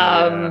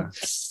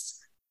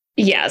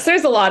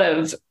there's a lot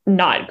of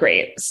not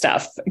great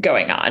stuff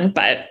going on,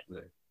 but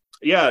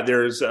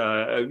there's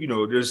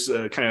there's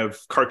kind of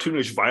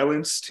cartoonish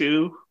violence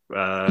too.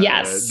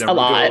 Naruto, a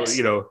lot.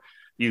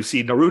 You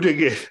see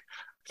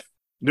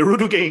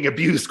Naruto getting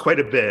abused quite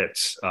a bit.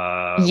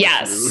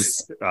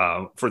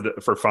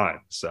 For fun.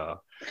 So.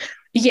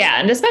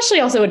 Yeah, and especially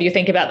also when you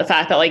think about the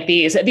fact that like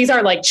these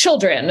are like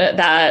children,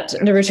 that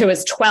Naruto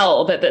is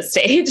 12 at this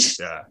stage.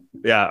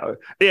 Yeah.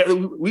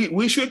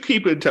 We should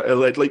keep it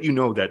let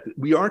that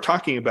we are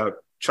talking about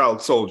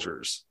child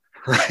soldiers,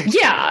 right?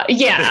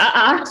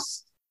 Yeah.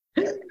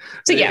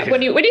 So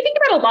when you think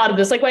about a lot of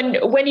this, like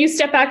when you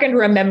step back and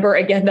remember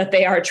again that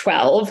they are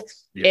 12,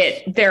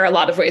 there are a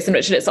lot of ways in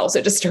which it is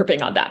also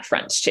disturbing on that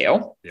front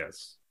too.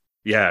 Yes.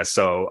 Yeah.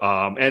 So,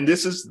 and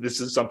this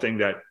is something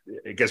that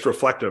it gets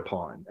reflected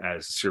upon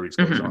as the series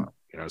goes on,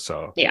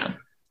 so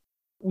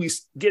we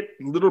get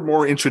little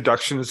more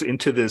introductions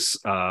into this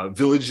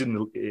village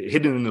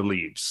hidden in the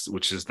leaves,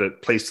 which is the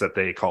place that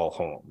they call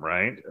home.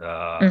 Right.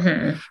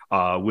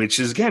 Which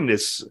is, again,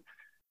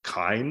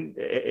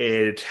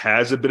 it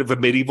has a bit of a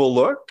medieval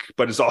look,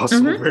 but it's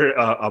also very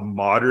a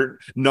modern,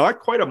 not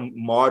quite a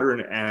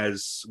modern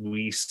as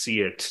we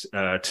see it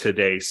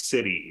today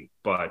city,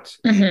 but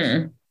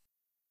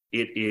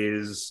it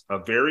is a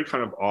very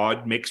kind of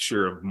odd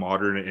mixture of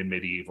modern and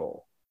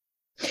medieval.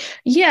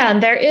 Yeah,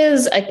 and there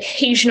is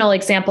occasional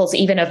examples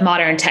even of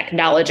modern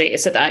technology,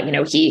 so that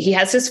he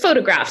has his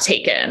photograph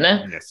taken.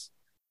 Yes.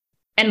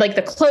 And like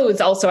the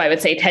clothes also, I would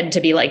say, tend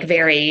to be like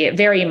very,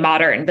 very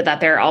modern, but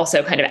that there are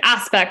also kind of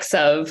aspects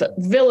of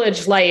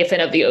village life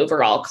and of the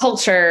overall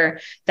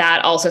culture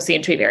that also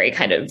seem to be very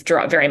kind of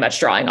very much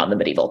drawing on the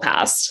medieval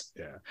past.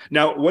 Yeah.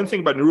 Now, one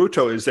thing about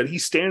Naruto is that he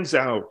stands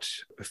out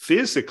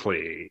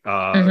physically,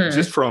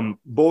 just from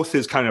both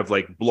his kind of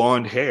like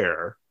blonde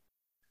hair,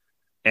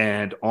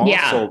 and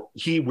also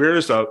he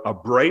wears a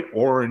bright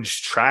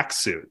orange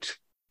tracksuit.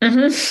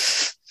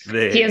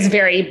 He is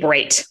very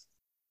bright.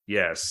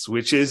 Yes,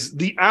 which is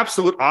the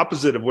absolute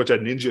opposite of what a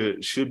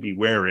ninja should be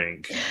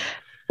wearing.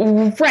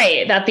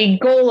 Right, that the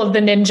goal of the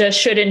ninja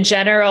should in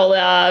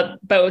general,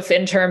 both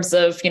in terms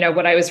of,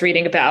 what I was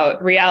reading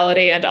about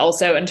reality and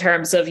also in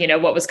terms of,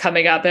 what was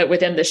coming up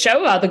within the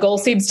show, the goal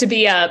seems to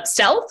be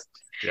stealth.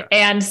 Yeah.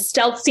 And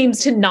stealth seems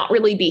to not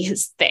really be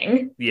his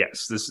thing.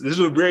 Yes, this is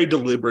a very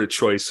deliberate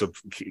choice of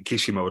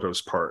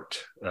Kishimoto's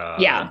part.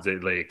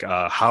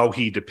 How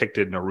he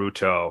depicted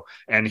Naruto,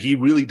 and he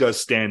really does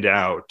stand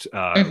out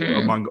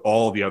among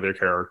all the other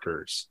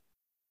characters.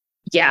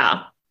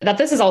 Yeah. That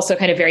this is also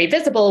kind of very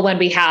visible when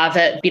we have,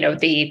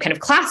 the kind of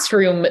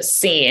classroom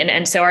scene.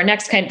 And so our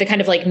next the kind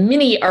of like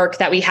mini arc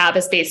that we have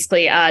is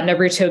basically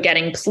Naruto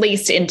getting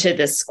placed into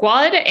the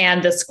squad,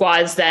 and the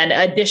squad's then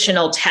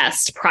additional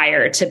test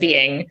prior to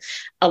being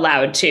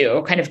allowed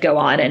to kind of go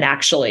on and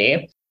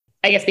actually,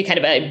 I guess, be kind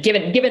of a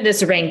given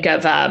this rank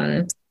of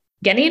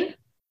Genin?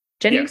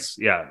 Yes,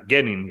 yeah,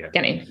 Genin, yeah.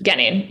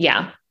 Genin,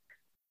 yeah.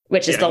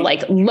 Which is the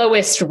like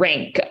lowest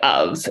rank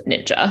of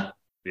ninja.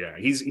 Yeah,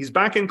 he's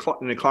back in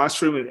the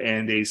classroom,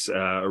 and they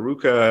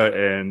Aruka,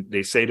 and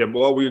they say to him,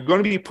 "Well, we're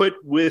going to be put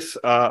with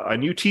a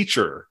new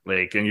teacher,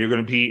 and you're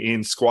going to be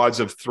in squads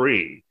of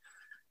 3,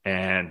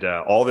 and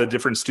all the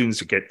different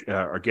students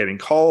are getting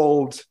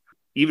called."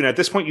 Even at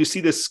this point, you see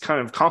this kind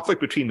of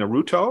conflict between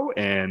Naruto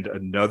and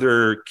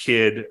another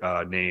kid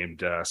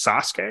named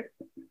Sasuke,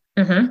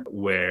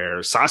 where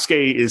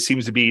Sasuke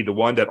seems to be the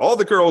one that all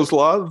the girls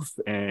love,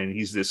 and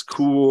he's this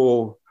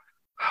cool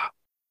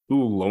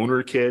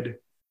loner kid.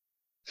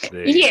 And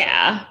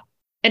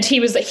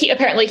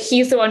apparently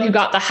he's the one who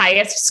got the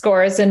highest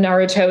scores, and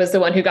Naruto is the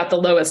one who got the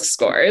lowest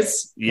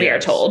scores. Yes. We are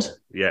told.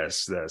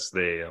 Yes,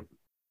 they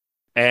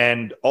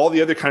and all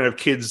the other kind of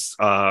kids.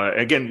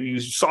 Again, you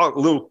saw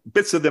little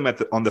bits of them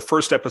on the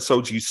first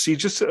episodes. You see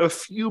just a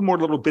few more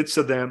little bits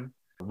of them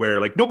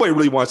where like nobody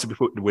really wants to be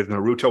put with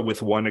Naruto,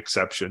 with one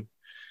exception.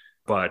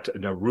 but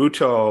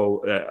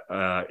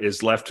Naruto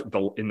is left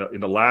in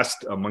the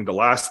last among the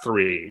last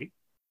three.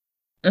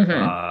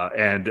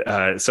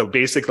 So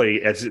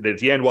basically, at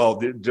the end, well,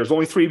 there's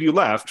only three of you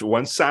left.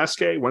 One's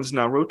Sasuke, one's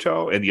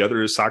Naruto, and the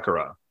other is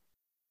Sakura.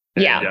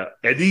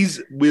 And these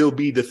will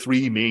be the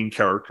three main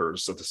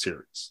characters of the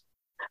series.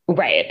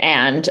 Right.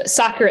 And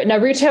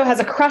Naruto has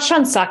a crush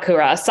on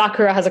Sakura.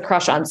 Sakura has a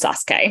crush on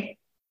Sasuke.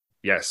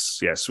 Yes.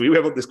 We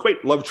have this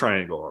quite love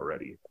triangle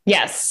already.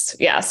 Yes.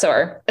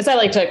 Or as I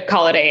like to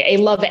call it, a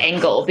love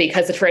angle,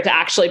 because for it to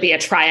actually be a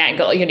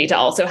triangle, you need to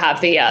also have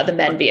the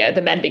men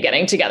be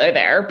getting together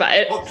there.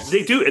 But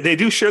they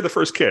do share the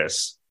first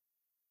kiss.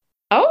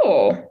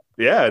 Oh.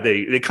 Yeah,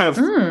 they kind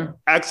of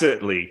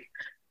accidentally.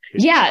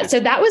 Yeah, so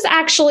that was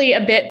actually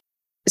a bit.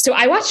 So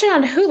I watched it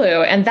on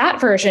Hulu, and that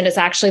version is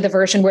actually the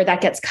version where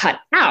that gets cut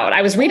out.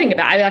 I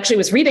actually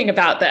was reading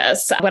about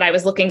this when I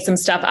was looking some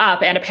stuff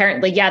up, and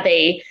apparently,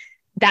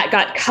 that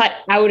got cut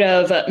out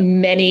of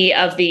many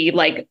of the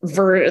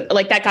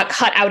that got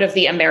cut out of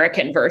the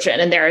American version,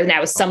 and there are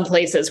now some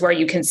places where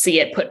you can see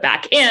it put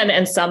back in,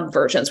 and some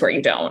versions where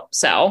you don't.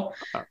 So,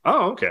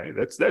 okay,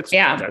 that's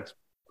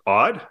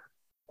odd.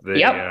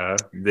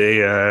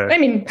 I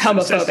mean,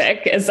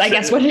 homophobic is, I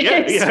guess, what it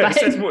is. Yeah,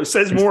 it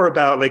says more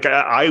about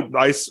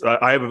I see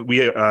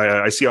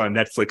on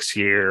Netflix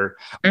here.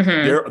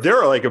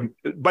 There are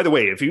by the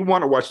way, if you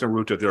want to watch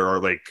Naruto, there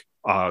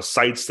are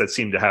sites that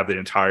seem to have the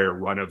entire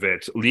run of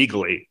it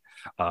legally.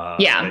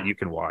 That you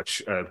can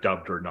watch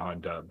dubbed or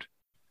non-dubbed.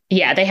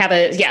 Yeah, they have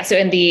so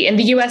in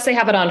the US they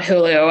have it on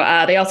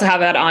Hulu. They also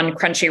have it on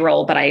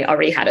Crunchyroll, but I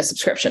already had a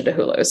subscription to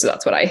Hulu, so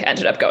that's what I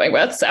ended up going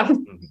with. So.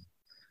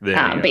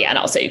 And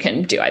also you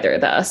can do either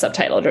the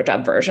subtitled or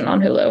dubbed version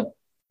on Hulu.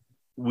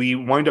 We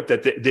wind up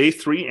at day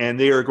 3, and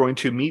they are going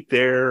to meet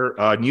their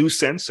new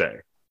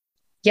sensei.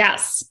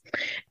 Yes.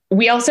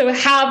 We also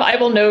have, I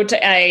will note,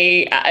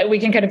 we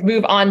can kind of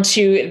move on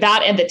to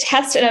that and the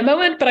test in a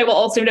moment, but I will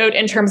also note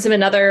in terms of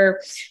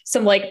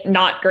some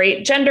not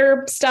great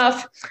gender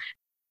stuff,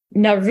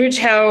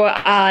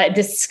 Naruto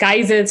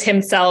disguises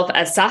himself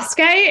as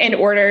Sasuke in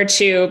order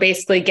to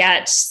basically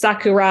get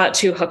Sakura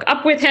to hook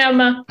up with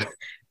him.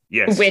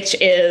 Yes. Which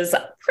is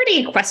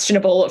pretty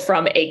questionable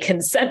from a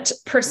consent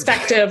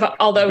perspective,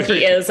 although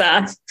he is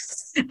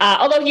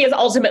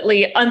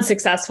ultimately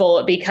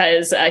unsuccessful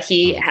because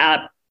he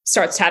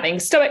starts having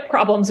stomach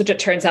problems, which it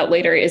turns out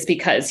later is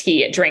because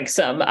he drank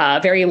some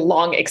very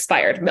long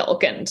expired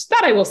milk. And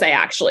that, I will say,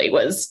 actually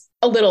was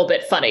a little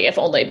bit funny, if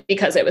only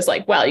because it was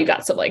well, you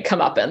got some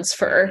comeuppance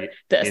for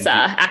this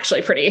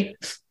actually pretty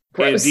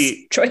gross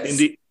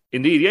choice.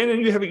 Indeed, yeah,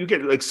 and you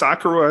get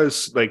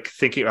Sakura's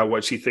thinking about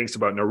what she thinks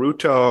about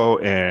Naruto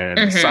and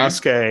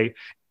Sasuke,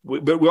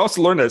 but we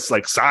also learn that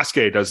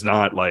Sasuke does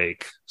not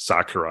like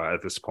Sakura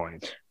at this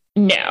point.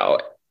 No,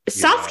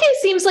 Sasuke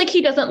seems like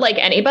he doesn't like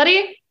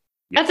anybody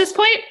at this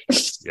point.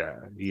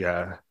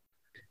 Yeah.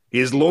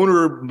 His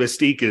loner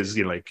mystique is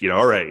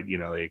all right,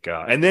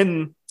 and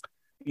then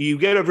you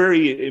get a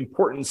very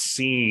important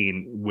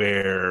scene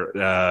where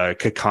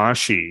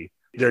Kakashi,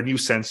 their new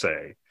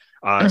sensei,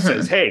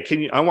 says, "Hey,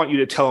 I want you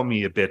to tell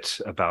me a bit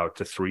about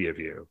the three of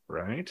you,"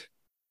 right?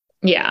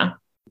 Yeah.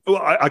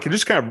 Well, I can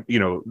just kind of,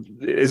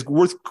 it's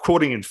worth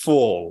quoting in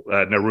full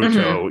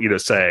Naruto,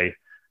 say,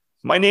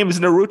 "My name is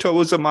Naruto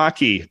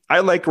Uzumaki.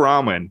 I like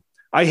ramen.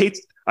 I hate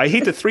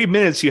the 3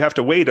 minutes you have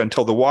to wait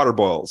until the water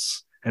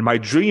boils. And my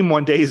dream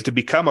one day is to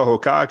become a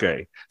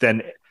Hokage.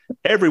 Then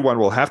everyone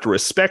will have to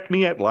respect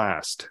me at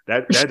last."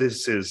 That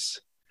is his.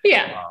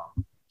 Yeah.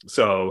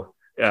 So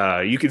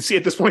you can see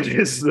at this point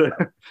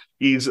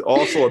he's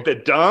also a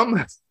bit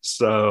dumb.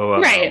 So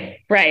right.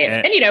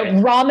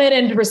 And ramen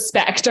and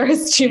respect are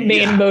his two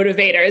main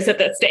motivators at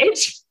this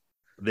stage.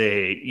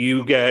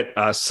 You get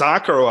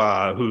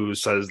Sakura, who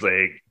says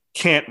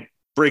can't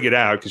bring it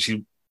out because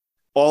she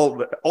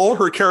all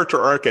her character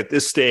arc at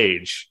this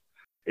stage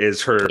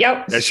is her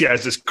that she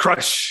has this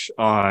crush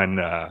on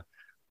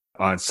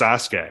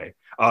Sasuke.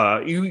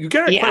 You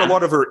get quite a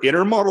lot of her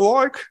inner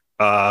monologue.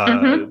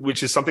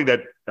 Which is something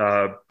that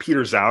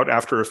peters out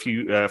after a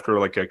few after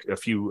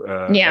 50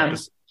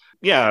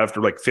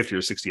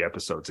 or 60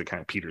 episodes. It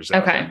kind of peters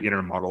out, the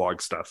inner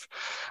monologue stuff.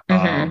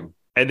 And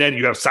then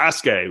you have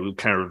Sasuke, who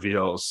kind of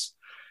reveals,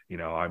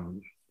 I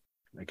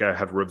gotta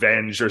have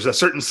revenge. There's a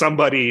certain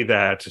somebody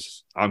that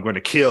I'm going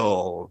to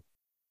kill,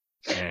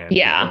 and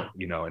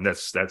and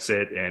that's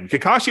it. And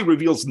Kakashi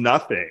reveals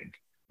nothing.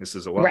 This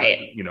is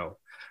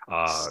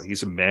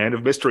he's a man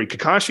of mystery.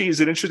 Kakashi is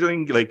an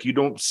interesting, you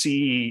don't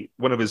see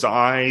one of his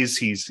eyes.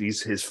 His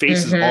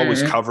face is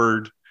always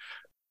covered.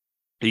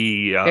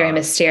 Very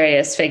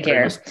mysterious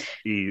figure.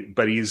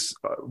 But he's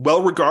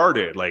well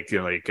regarded.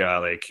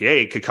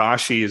 Hey,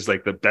 Kakashi is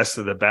the best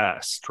of the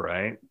best,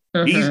 right?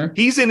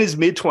 He's in his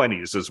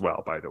mid-20s as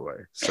well, by the way.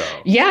 So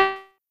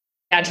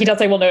and he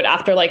does, I will note,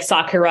 after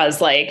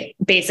Sakura's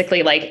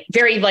basically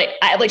very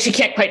she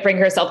can't quite bring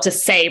herself to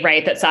say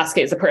that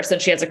Sasuke is the person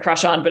she has a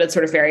crush on, but it's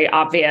sort of very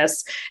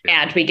obvious.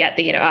 And we get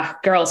the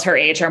girls her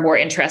age are more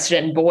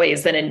interested in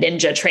boys than in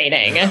ninja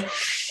training.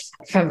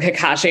 from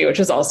Kakashi, which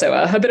was also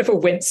a bit of a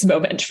wince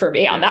moment for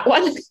me on that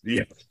one.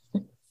 Yeah.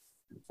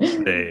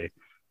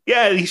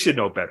 He should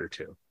know better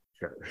too.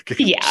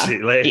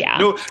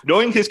 Yeah.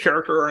 Knowing his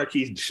character arc,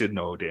 he should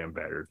know damn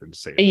better than to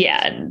say it.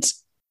 Yeah.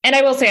 And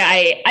I will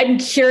say, I'm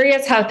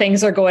curious how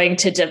things are going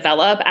to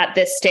develop at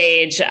this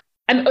stage.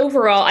 I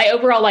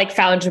overall like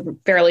found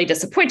fairly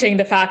disappointing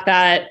the fact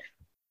that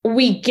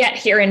we get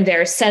here and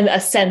there a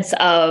sense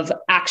of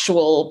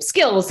actual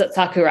skills that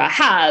Sakura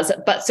has,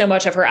 but so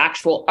much of her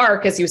actual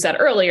arc, as you said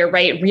earlier,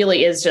 right,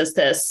 really is just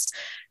this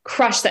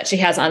crush that she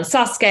has on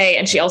Sasuke.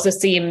 And she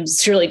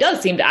really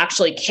does seem to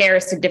actually care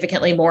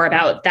significantly more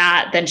about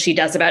that than she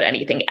does about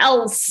anything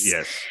else.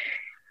 Yes.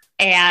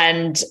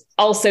 And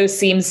also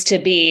seems to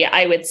be,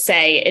 I would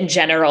say, in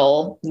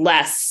general,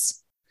 less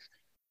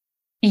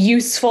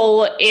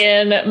useful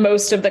in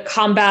most of the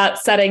combat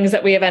settings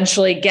that we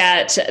eventually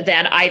get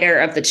than either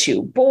of the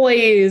two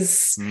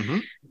boys. Mm-hmm.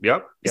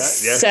 Yep. Yeah.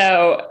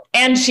 So,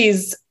 and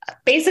she's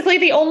basically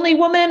the only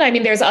woman. I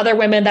mean, there's other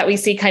women that we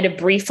see kind of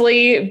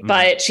briefly,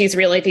 but she's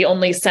really the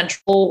only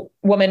central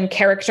woman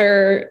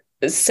character.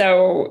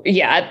 So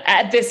yeah,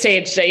 at this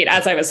stage,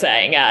 as I was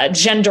saying,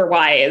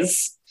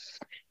 gender-wise,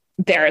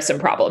 there are some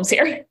problems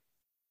here.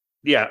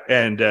 Yeah,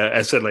 and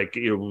as I said,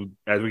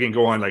 as we can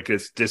go on,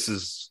 this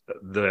is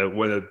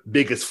one of the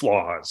biggest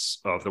flaws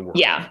of the work.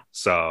 Yeah.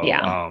 So,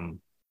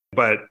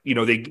 but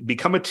they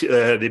become a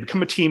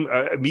team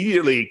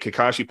immediately.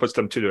 Kakashi puts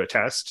them to a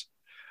test.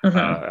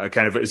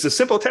 Mm-hmm. It's a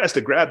simple test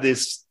to grab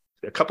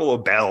a couple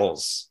of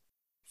bells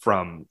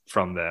from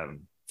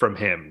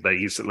him that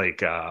he's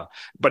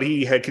but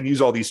he can use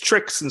all these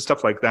tricks and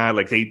stuff like that.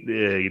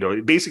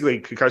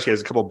 Basically Kakashi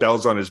has a couple of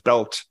bells on his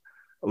belt,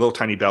 little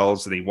tiny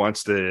bells, and he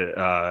wants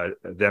them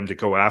to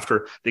go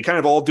after. They kind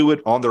of all do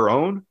it on their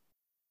own,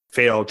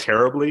 fail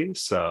terribly.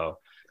 So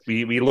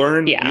we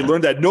learn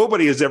that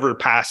nobody has ever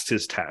passed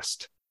his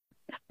test.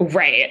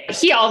 Right.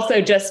 He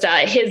also just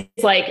his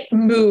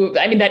move.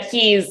 I mean, that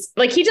he's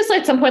he just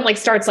at some point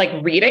starts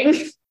reading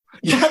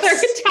while they're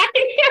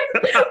attacking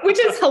him, which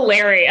is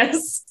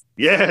hilarious.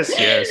 Yes.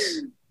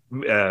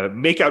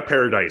 Make Out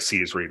Paradise he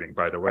is reading,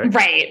 by the way.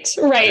 Right.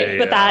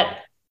 But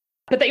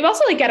that you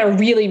also get a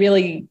really,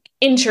 really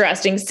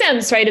interesting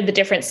sense, right, of the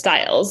different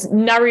styles.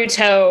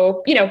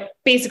 Naruto,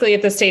 basically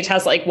at this stage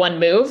has one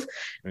move,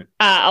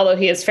 although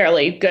he is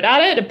fairly good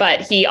at it, but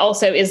he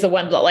also is the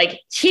one that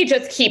he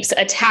just keeps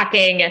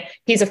attacking.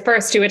 He's the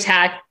first to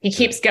attack. He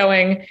keeps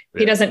going.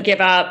 He doesn't give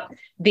up.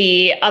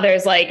 The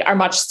others are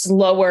much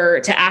slower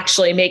to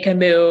actually make a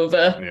move,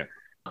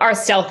 are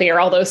stealthier,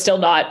 although still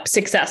not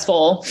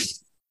successful.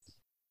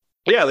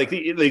 Yeah,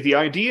 the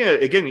idea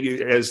again,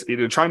 as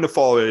trying to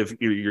follow if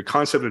your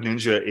concept of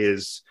ninja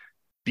is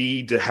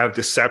to have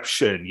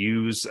deception,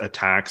 use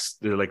attacks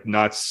to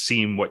not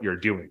seem what you're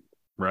doing,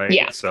 right?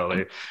 Yeah.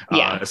 So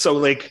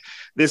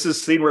this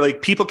is thing where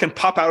people can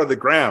pop out of the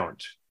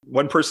ground.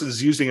 One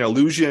person's using an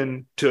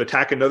illusion to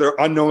attack another,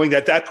 unknowing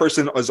that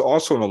person is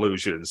also an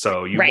illusion.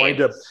 So you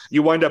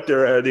wind up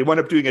there. They wind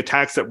up doing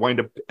attacks that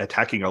wind up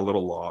attacking a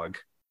little log.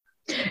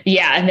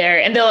 Yeah,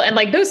 and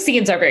those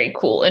scenes are very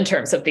cool in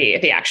terms of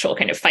the actual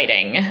kind of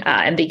fighting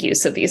and the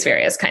use of these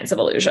various kinds of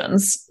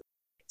illusions.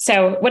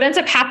 So what ends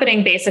up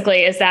happening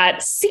basically is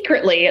that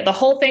secretly the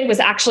whole thing was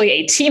actually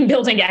a team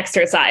building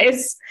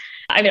exercise.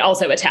 I mean,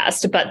 also a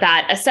test, but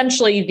that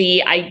essentially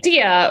the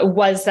idea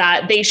was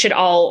that they should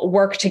all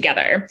work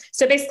together.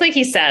 So basically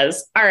he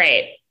says, all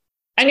right,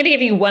 I'm going to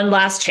give you one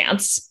last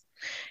chance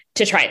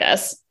to try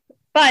this,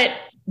 but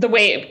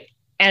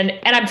and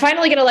I'm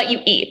finally going to let you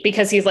eat,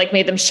 because he's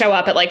made them show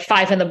up at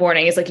 5 a.m.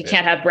 He's you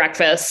can't have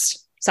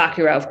breakfast.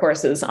 Sakura, of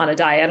course, is on a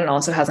diet and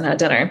also hasn't had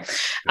dinner.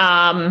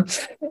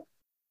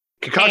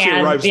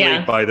 Kakashi arrives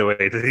late, by the way.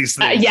 He's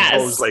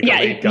always a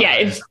late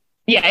guy.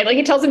 Yeah.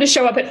 He tells him to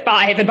show up at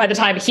 5, and by the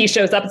time he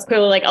shows up, it's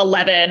clearly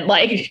 11.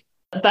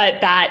 But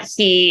that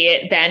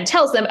he then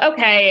tells them,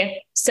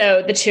 okay,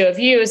 so the two of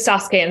you,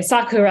 Sasuke and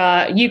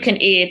Sakura, you can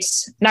eat.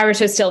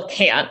 Naruto still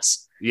can't.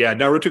 Yeah,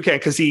 Naruto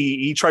can't because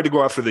he tried to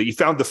go after he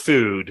found the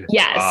food.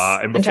 Yes,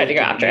 and tried to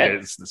go after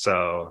it.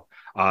 So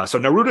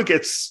Naruto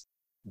gets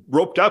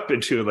roped up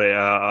into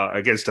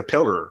against a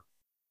pillar.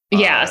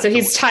 Yeah, so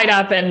he's tied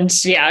up and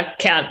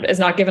is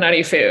not given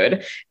any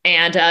food,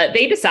 and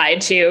they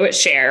decide to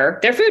share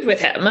their food with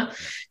him.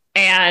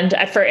 And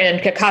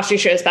Kakashi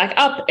shows back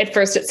up. At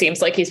first, it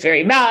seems like he's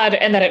very mad.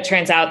 And then it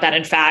turns out that,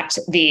 in fact,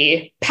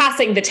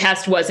 passing the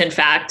test was, in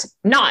fact,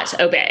 not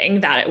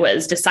obeying, that it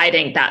was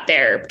deciding that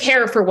their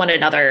care for one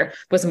another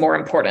was more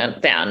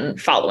important than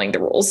following the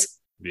rules.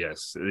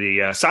 Yes.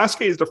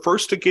 Sasuke is the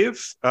first to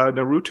give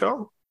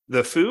Naruto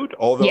the food,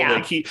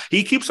 although he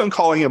keeps on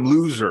calling him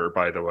loser,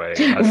 by the way.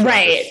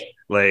 Right.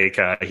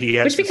 He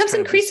has, which becomes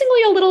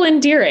increasingly a little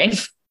endearing.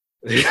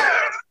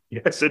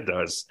 Yes, it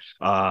does.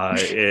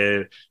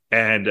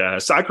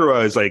 And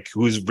Sakura is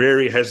who's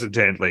very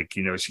hesitant.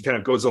 She kind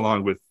of goes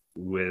along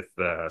with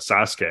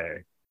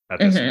Sasuke at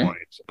this point.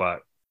 But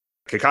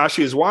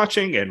Kakashi is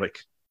watching, and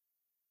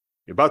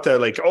you're about to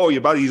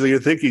you're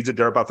thinking that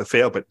they're about to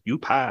fail, but you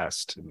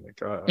passed. And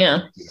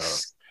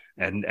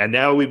And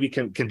now we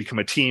can become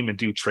a team and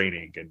do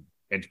training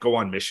and go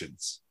on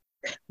missions.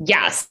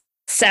 Yes.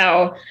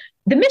 So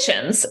the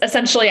missions,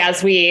 essentially,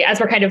 as we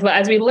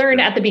learn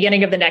at the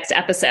beginning of the next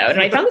episode,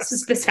 and I found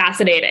this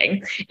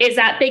fascinating, is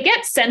that they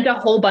get sent a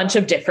whole bunch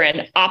of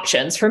different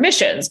options for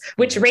missions,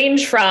 which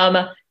range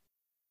from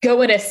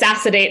go and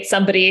assassinate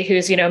somebody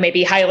who's,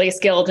 maybe highly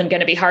skilled and going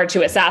to be hard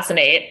to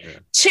assassinate,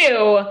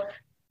 to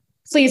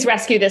please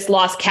rescue this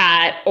lost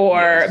cat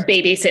or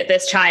babysit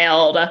this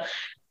child.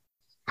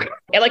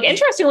 And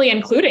interestingly,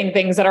 including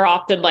things that are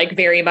often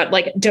very much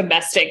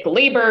domestic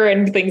labor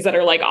and things that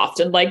are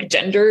often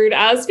gendered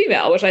as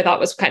female, which I thought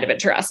was kind of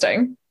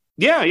interesting.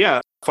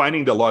 Yeah.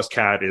 Finding the lost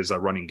cat is a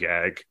running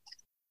gag,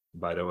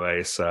 by the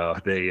way. So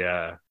they,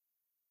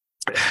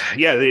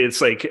 it's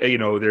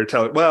they're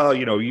telling, well,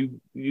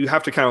 you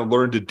have to kind of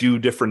learn to do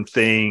different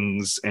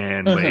things,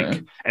 and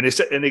they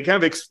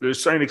kind of they're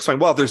starting to explain,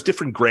 well, there's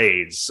different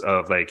grades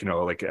of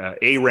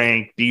A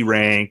rank, B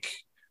rank,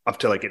 up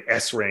to an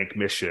S rank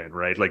mission,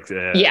 right?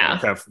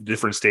 Have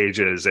different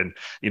stages, and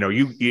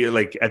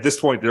you at this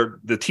point,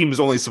 the team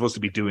is only supposed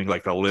to be doing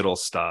the little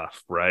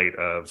stuff, right?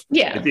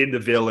 Within the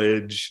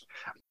village,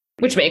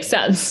 which makes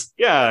sense.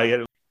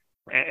 Yeah.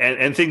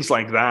 And things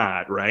like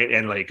that, right?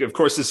 And of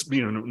course, this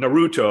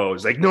Naruto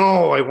is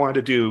no, I want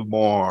to do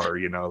more,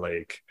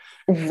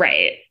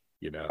 right.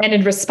 And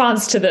in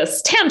response to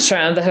this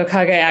tantrum, the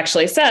Hokage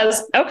actually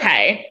says,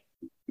 okay,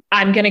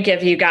 I'm going to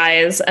give you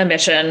guys a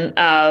mission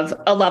of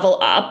a level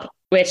up,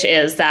 which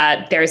is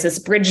that there's this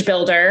bridge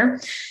builder,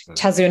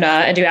 Tazuna,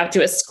 and you have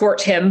to escort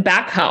him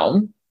back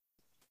home.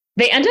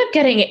 They end up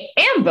getting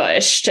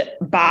ambushed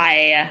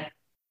by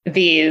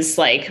these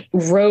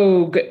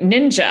rogue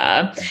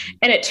ninja.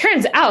 And it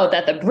turns out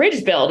that the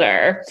bridge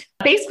builder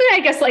basically,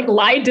 I guess,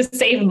 lied to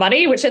save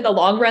money, which in the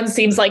long run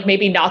seems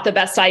maybe not the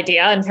best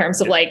idea in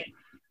terms of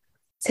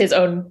his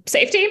own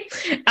safety.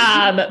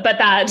 But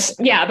that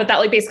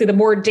basically the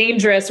more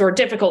dangerous or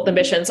difficult the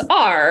missions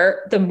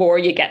are, the more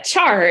you get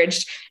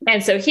charged.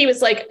 And so he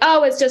was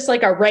oh, it's just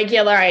a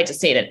regular, I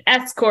just need an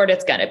escort.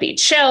 It's going to be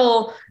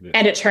chill. Yeah.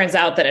 And it turns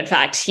out that in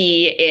fact,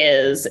 he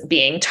is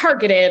being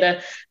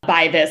targeted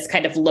by this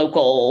kind of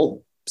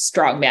local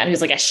strongman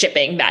who's a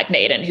shipping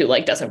magnate and who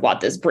doesn't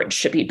want this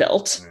bridge to be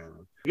built. Yeah.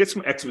 We get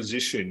some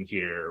exposition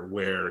here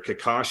where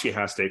Kakashi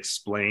has to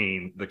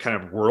explain the kind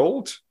of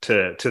world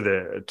to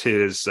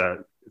his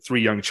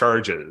three young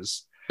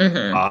charges.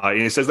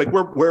 And he says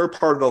we're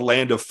part of the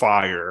land of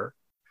fire.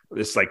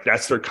 It's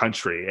that's their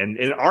country, and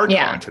in our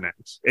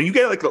continent, and you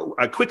get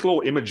a quick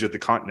little image of the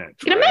continent.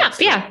 Get a map,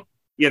 yeah.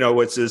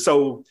 It's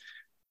so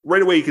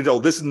right away you can tell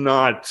this is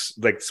not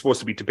supposed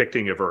to be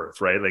depicting of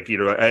Earth, right? When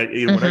I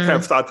kind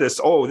of thought this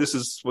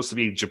is supposed to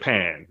be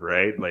Japan,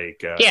 right?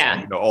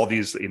 All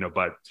these,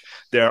 but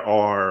there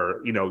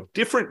are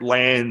different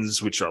lands,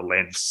 which are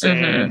land of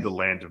sand, the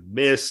land of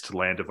mist,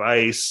 land of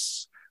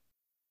ice,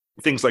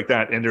 things like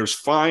that. And there's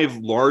 5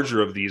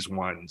 larger of these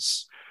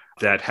ones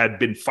that had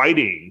been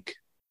fighting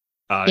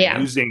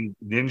using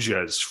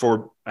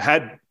ninjas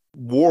had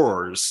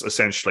wars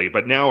essentially,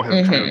 but now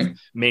have kind of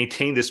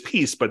maintained this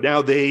peace. But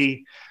now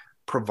they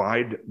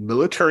provide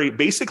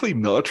basically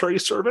military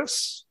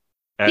service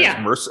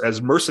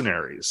as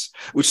mercenaries,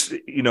 which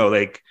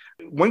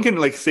one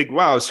can think,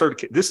 wow,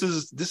 this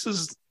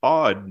is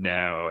odd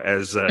now.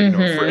 As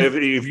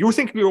if you were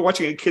thinking you were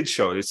watching a kid's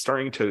show, it's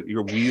starting to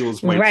your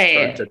wheels might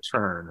start to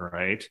turn,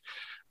 right?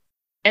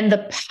 And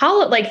the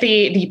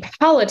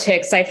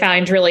politics I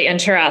find really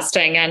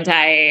interesting. And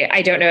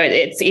I don't know,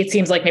 it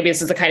seems like maybe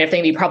this is the kind of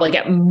thing you probably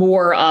get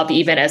more of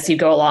even as you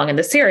go along in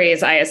the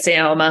series, I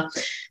assume.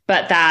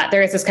 But that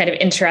there is this kind of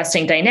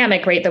interesting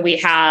dynamic, right? That we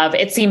have,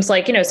 it seems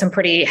some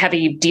pretty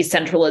heavy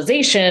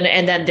decentralization.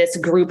 And then this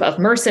group of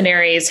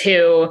mercenaries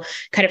who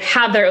kind of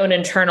have their own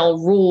internal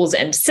rules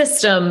and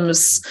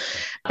systems,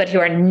 but who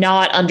are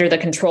not under the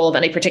control of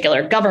any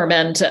particular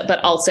government, but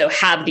also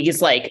have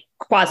these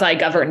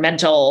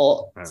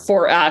quasi-governmental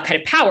kind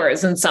of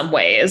powers in some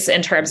ways,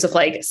 in terms of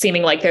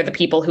seeming they're the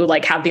people who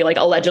have the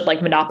alleged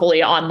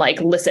monopoly on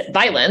illicit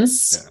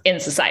violence in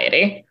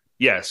society.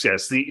 Yes.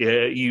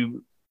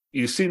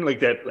 You seem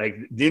that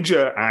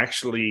ninja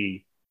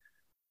actually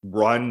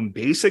run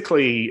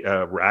basically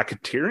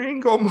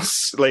racketeering,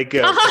 almost a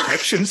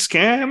protection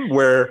scam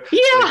where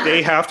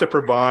they have to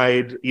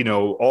provide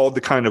all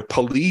the kind of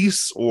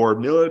police or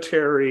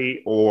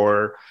military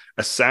or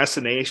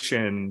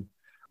assassination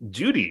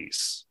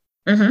duties,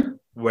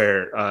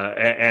 where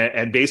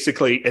and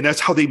basically, and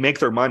that's how they make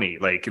their money.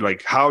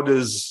 How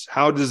does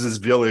this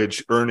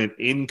village earn an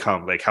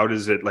income? How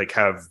does it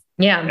have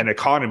an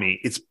economy?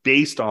 It's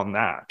based on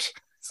that.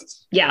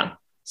 Yeah.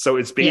 So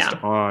it's based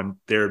on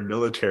their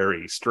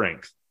military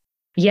strength.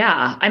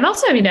 Yeah. I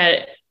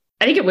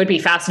think it would be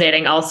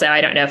fascinating also.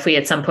 I don't know if we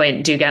at some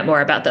point do get more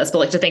about this,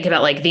 but to think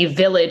about the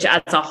village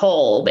as a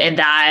whole, and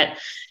that,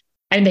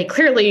 they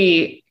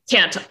clearly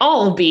can't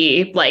all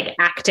be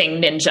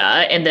acting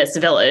ninja in this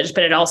village,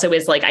 but it also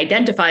is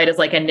identified as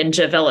a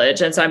ninja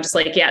village. And so I'm just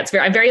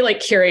I'm very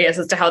curious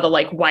as to how the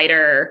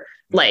wider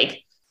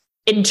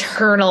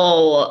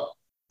internal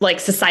like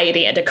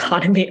society and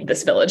economy of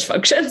this village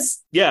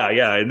functions. Yeah,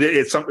 and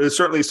it's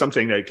certainly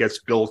something that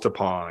gets built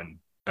upon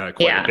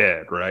quite a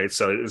bit, right?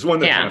 So it's one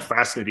of the kind of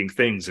fascinating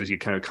things as you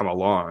kind of come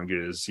along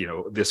is,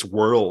 this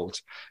world.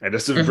 And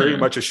this is very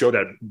much a show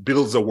that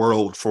builds a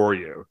world for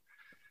you.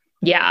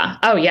 Yeah.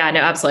 Oh, yeah.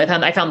 No, absolutely.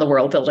 I found the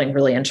world building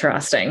really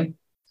interesting.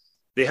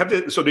 They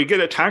get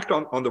attacked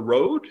on the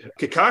road.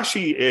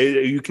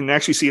 Kakashi, you can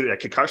actually see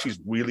that Kakashi's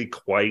really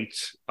quite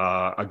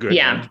a good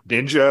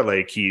ninja.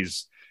 Like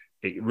he's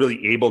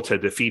really able to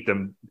defeat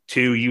them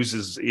too.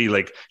 He's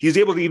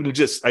able to even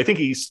I think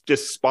he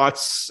just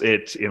spots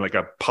it in like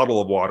a puddle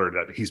of water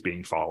that he's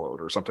being followed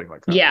or something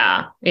like that.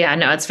 Yeah,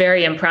 no, it's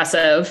very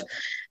impressive.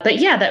 But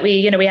yeah, that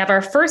we have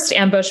our first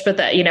ambush, but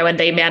that, and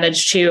they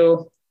manage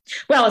to,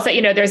 well, it's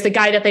that, there's the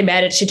guy that they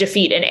managed to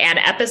defeat in an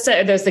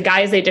episode. There's the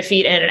guys they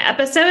defeat in an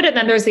episode. And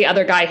then there's the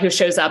other guy who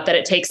shows up that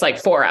it takes like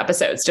 4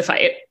 episodes to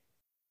fight.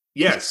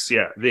 Yes.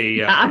 Yeah.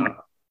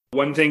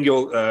 One thing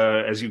you'll,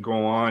 as you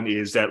go on,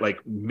 is that like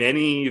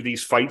many of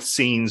these fights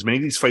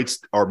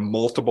are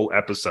multiple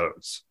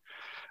episodes.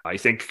 I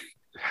think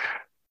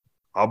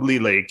probably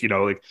maybe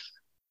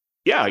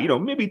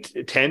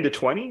 10 to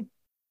 20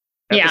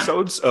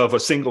 episodes of a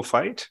single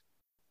fight.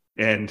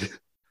 And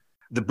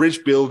the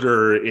bridge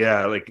builder,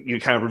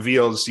 kind of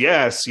reveals,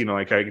 yes, I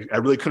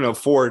really couldn't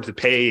afford to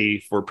pay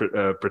for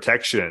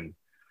protection.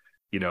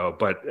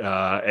 But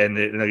and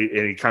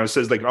it kind of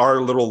says like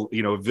our little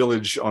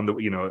village on the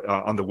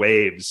on the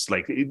waves,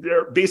 like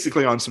they're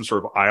basically on some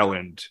sort of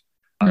island.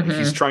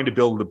 He's trying to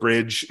build the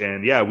bridge,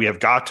 and we have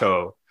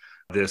Gato,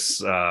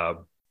 this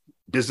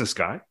business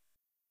guy,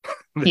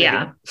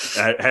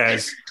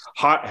 has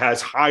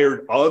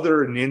hired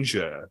other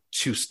ninja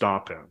to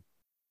stop him.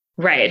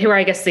 Right. Who are,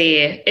 I guess,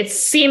 it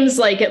seems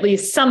like at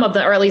least some of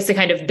the, or at least the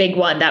kind of big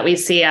one that we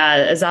see,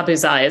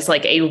 Zabuza is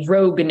like a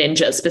rogue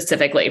ninja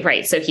specifically.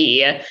 Right. So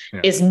he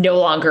is no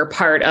longer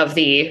part of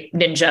the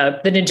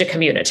ninja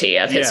community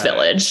of his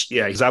village.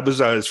 Yeah.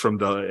 Zabuza is from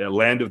the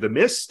land of the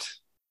mist.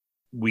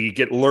 We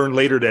learn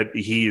later that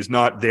he is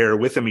not there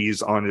with him.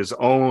 He's on his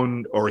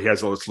own, or he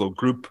has a little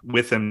group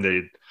with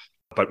him.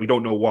 But we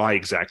don't know why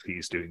exactly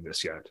he's doing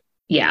this yet.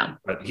 Yeah.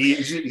 But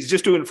he's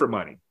just doing it for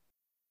money.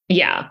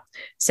 Yeah.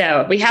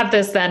 So we have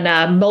this then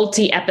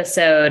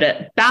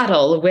multi-episode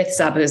battle with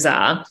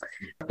Zabuza.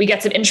 We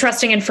get some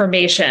interesting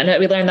information.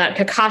 We learn that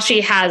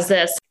Kakashi has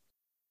this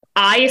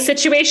eye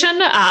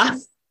situation.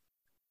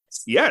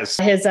 Yes.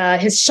 His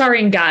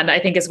Sharingan, I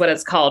think is what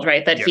it's called,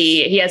 right? That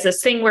he has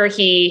this thing where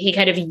he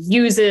kind of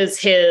uses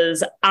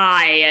his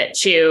eye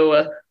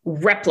to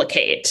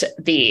replicate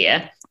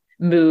the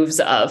moves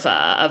of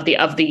the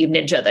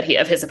ninja that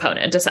of his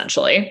opponent,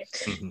 essentially.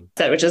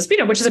 So which is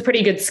a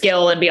pretty good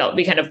skill, and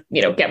we kind of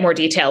get more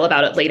detail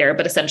about it later,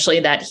 but essentially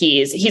that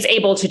he's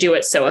able to do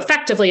it so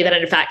effectively that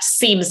it in fact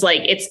seems like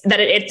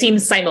it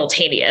seems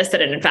simultaneous, that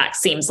it in fact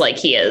seems like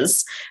he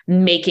is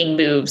making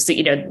moves,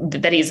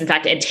 that he's in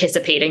fact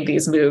anticipating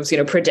these moves,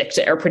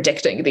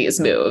 predicting these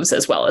moves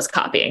as well as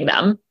copying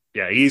them.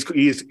 Yeah, he's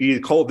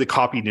called the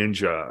copy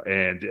ninja,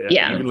 and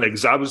even like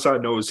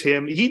Zabuza knows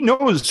him. He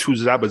knows who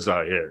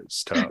Zabuza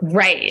is.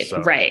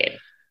 Right.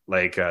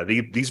 Like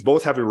these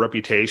both have a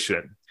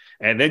reputation,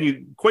 and then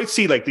you quite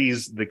see like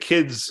the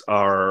kids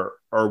are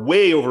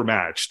way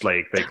overmatched.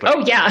 Like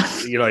oh yeah,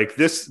 like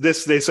this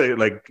they say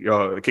like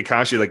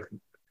Kakashi, like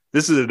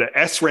this is an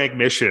S rank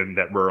mission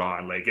that we're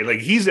on. Like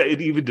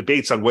it even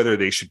debates on whether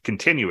they should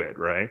continue it,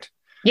 right?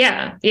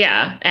 Yeah.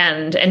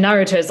 And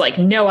Naruto is like,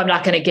 no, I'm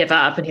not going to give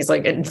up. And he's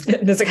like, and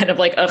this is kind of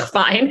like, ugh,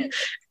 fine.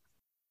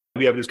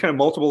 We have this kind of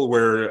multiple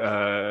where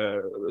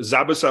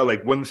Zabuza,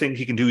 like one thing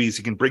he can do is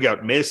he can bring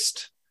out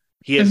mist.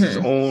 He has his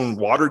own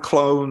water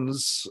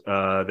clones.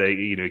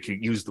 He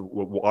can use the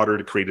water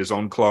to create his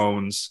own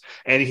clones.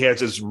 And he has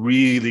this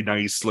really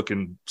nice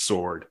looking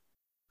sword.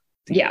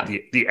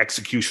 The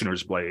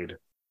Executioner's Blade.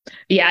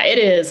 Yeah, it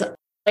is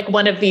like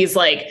one of these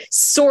like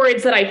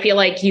swords that I feel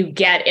like you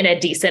get in a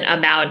decent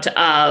amount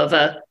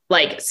of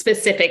like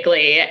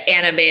specifically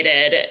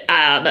animated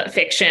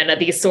fiction,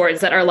 these swords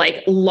that are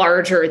like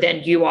larger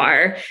than you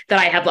are,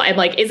 that I'm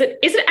like, is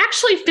it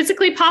actually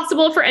physically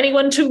possible for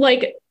anyone to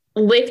like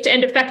lift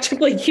and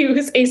effectively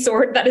use a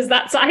sword that is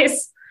that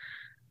size?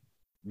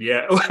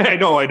 Yeah, I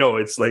know.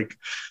 It's like,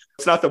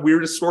 it's not the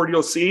weirdest sword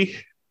you'll see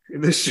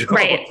in this show.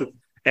 Right.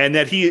 And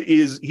that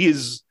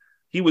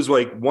he was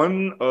like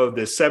one of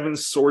the 7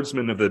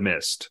 swordsmen of the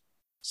mist.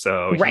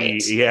 So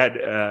he had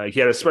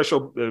a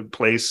special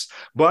place,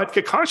 but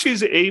Kakashi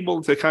is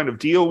able to kind of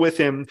deal with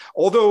him.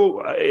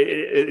 Although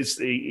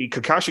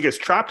Kakashi gets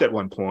trapped at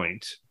one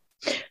point.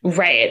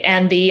 Right.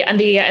 And they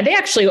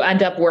actually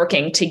end up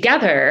working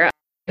together.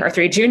 Our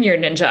 3 junior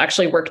ninja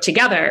actually work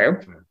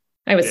together.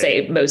 I would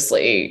say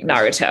mostly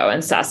Naruto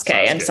and Sasuke,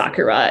 and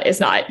Sakura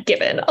is not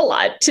given a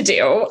lot to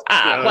do.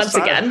 Once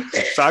again,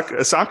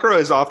 Sakura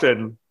is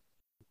often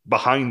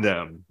behind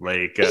them,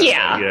 like she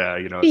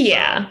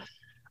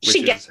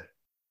gets a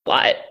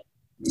lot.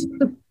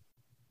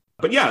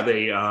 But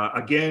they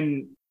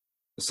again,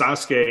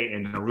 Sasuke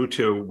and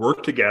Naruto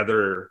work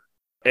together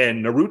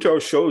And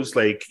Naruto shows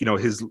like,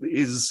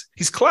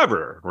 he's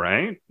clever,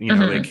 right?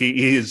 Like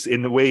he is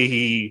in the way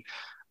he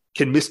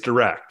can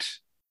misdirect.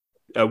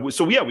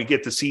 So yeah, we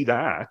get to see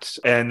that.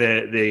 And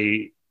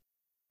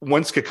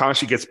once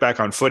Kakashi gets back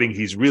on footing,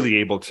 he's really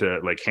able to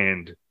like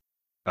hand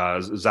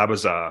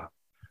Zabuza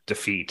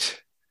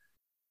defeat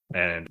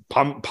and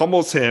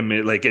pummels him.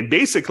 Like, and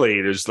basically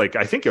there's like,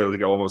 I think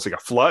like almost like a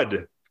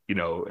flood,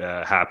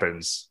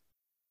 happens.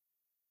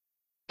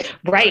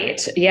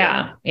 Right.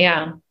 Yeah.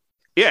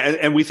 Yeah,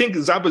 and we think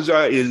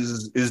Zabuza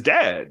is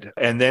dead,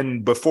 and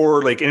then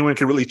before like anyone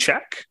can really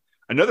check,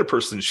 another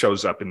person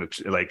shows up in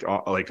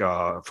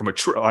the from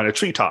on a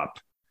treetop.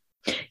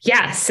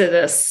 Yeah, so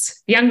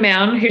this young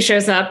man who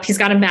shows up, he's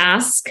got a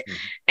mask,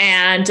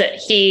 and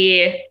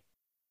he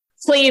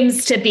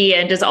claims to be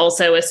and is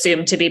also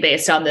assumed to be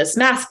based on this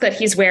mask that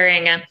he's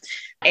wearing.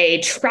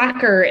 A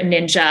tracker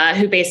ninja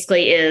who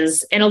basically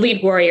is an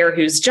elite warrior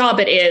whose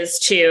job it is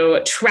to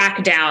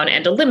track down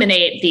and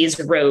eliminate these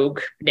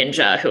rogue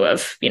ninja who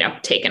have,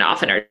 taken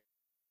off and are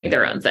doing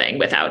their own thing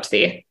without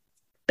the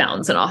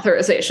bounds and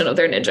authorization of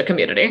their ninja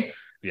community.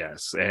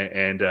 Yes.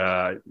 And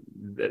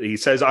he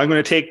says, I'm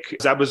going to take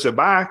Zabuza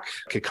back.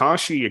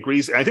 Kakashi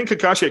agrees. I think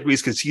Kakashi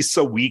agrees because he's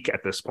so weak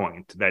at this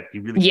point that he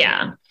really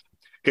can't.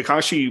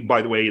 Kakashi,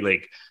 by the way,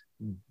 like,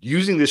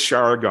 using this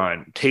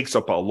Sharingan takes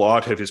up a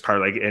lot of his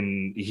power,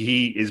 and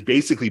he is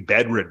basically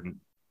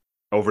bedridden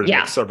over the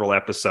next several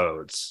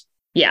episodes.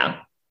 Yeah.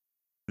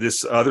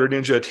 This other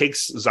ninja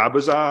takes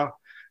Zabuza,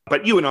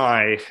 but you and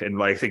I, and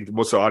I think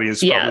most of the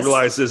audience probably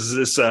realize this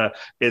is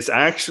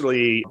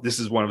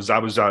one of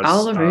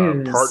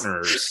Zabuza's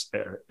partners,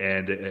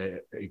 and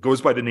it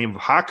goes by the name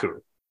of Haku.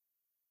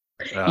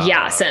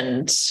 Yes,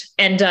 and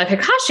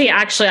Kakashi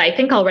actually, I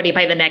think already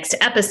by the next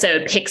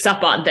episode, picks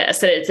up on this.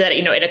 That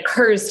it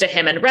occurs to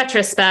him in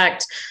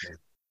retrospect,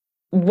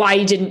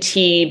 why didn't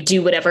he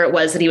do whatever it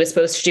was that he was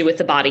supposed to do with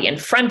the body in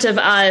front of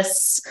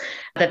us?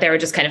 That there were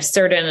just kind of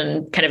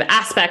certain kind of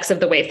aspects of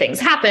the way things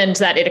happened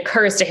that it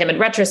occurs to him in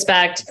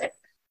retrospect.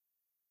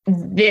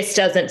 This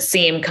doesn't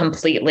seem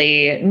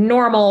completely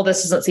normal.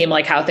 This doesn't seem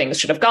like how things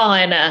should have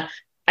gone.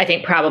 I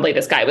think probably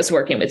this guy was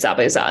working with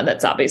Zabuza, and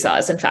that Zabuza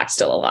is in fact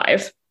still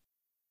alive.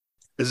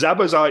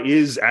 Zabuza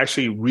is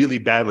actually really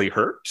badly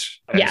hurt.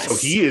 And so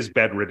he is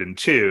bedridden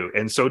too.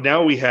 And so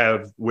now we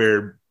have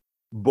where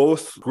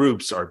both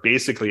groups are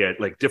basically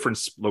at like different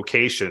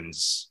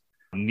locations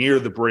near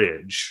the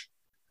bridge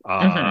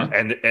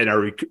and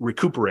are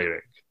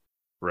recuperating,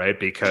 right?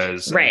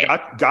 Because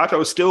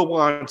Gato still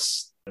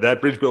wants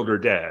that bridge builder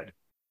dead.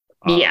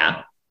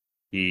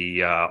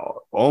 He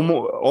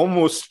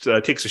almost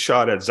takes a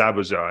shot at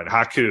Zabuza, and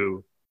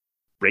Haku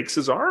breaks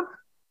his arm.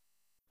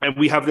 And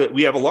we have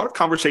a lot of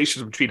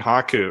conversations between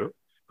Haku,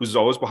 who's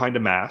always behind a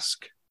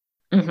mask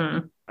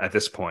at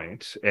this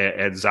point,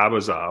 and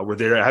Zabuza, where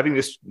they're having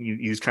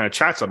these kind of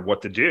chats on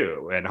what to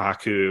do. And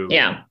Haku,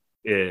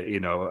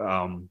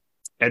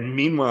 and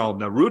meanwhile,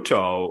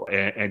 Naruto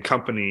and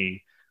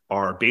company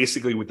are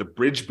basically with the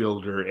bridge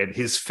builder and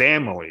his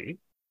family.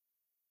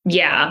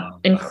 Yeah,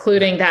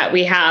 including that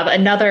we have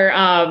another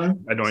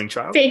annoying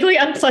child, vaguely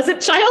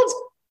unpleasant child.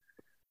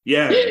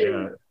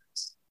 Yeah.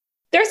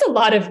 There's a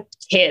lot of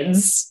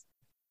kids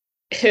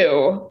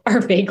who are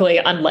vaguely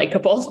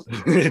unlikable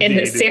in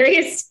this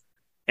series.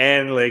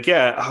 And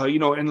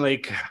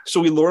so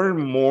we learn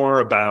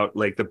more about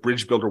like the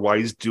bridge builder, why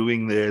he's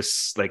doing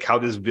this, like how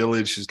this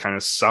village has kind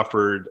of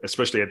suffered,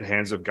 especially at the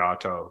hands of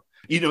Gato.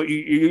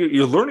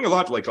 You're learning a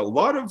lot, like a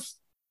lot of,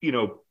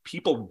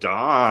 people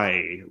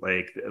die,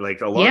 like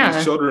a lot of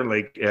these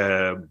children,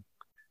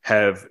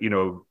 are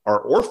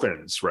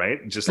orphans,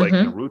 right? Just like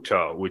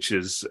Naruto, which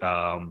is,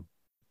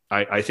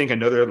 I think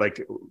another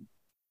like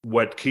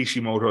what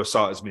Kishimoto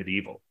saw as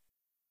medieval.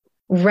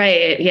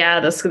 Right. Yeah.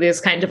 These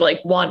kind of like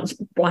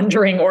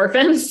wandering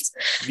orphans.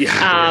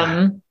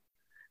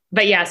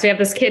 But so we have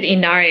this kid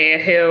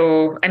Inari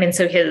who,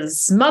 so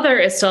his mother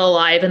is still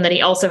alive. And then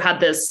he also had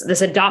this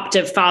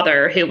adoptive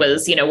father who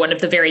was, one of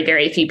the very,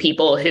 very few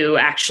people who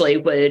actually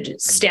would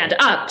stand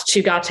up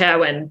to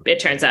Gato. And it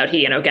turns out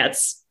he,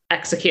 gets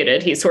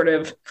executed. He's sort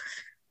of,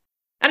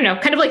 I don't know,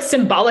 kind of like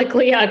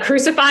symbolically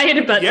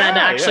crucified, but then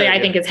actually I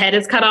think his head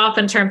is cut off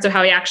in terms of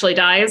how he actually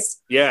dies.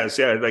 Yes,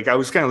 yeah. Like I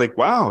was kind of like,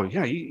 wow,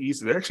 yeah,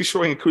 they're actually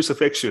showing a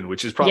crucifixion,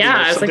 which is probably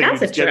I was like,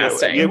 that's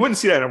interesting. You wouldn't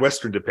see that in a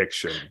Western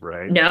depiction,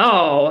 right?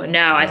 No,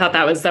 I thought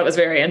that was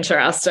very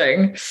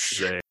interesting.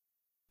 Right.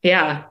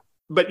 Yeah.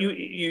 But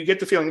you get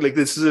the feeling like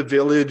this is a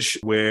village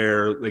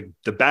where like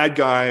the bad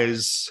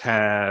guys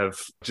have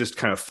just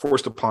kind of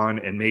forced upon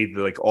and made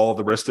like all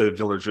the rest of the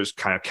villagers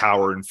kind of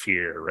cower in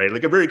fear, right?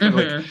 Like a very kind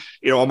of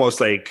like,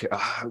 almost like,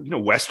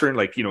 Western,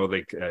 like,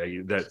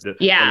 the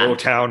little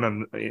town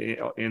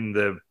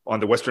on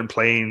the Western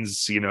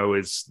Plains,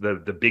 is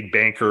the big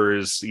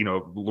bankers,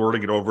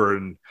 lording it over,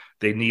 and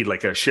they need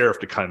like a sheriff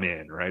to come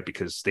in, right?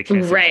 Because they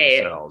can't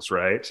feed themselves,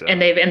 right?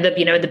 And they've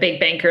the big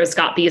bankers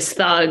got these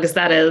thugs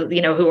that is,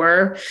 who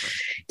are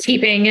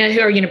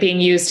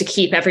being used to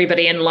keep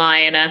everybody in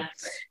line.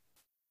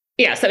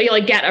 Yeah, so you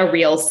like get a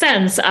real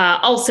sense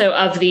also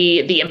of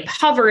the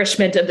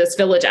impoverishment of this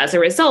village as a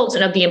result,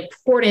 and of the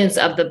importance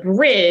of the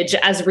bridge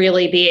as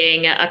really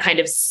being a kind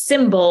of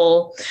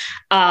symbol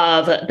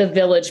of the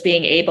village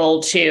being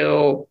able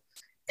to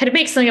kind of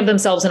make something of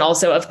themselves, and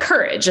also of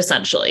courage,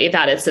 essentially,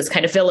 that it's this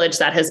kind of village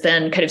that has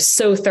been kind of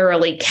so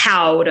thoroughly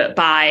cowed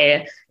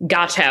by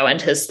Gato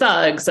and his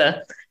thugs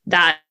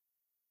that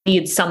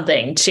needs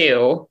something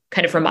to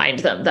kind of remind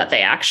them that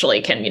they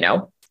actually can,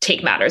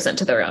 take matters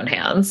into their own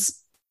hands.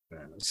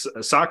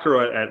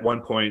 Sakura at one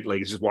point, like,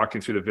 is just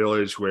walking through the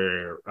village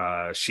where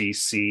she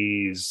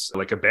sees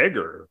like a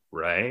beggar,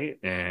 right?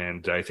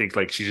 And I think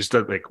like she just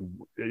like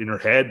in her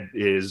head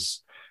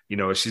is,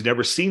 she's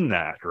never seen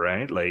that,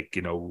 right? Like,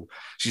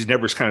 she's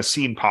never kind of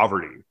seen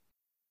poverty.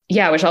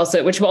 Yeah, which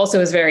also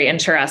is very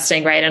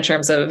interesting, right? In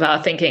terms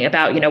of thinking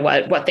about,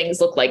 what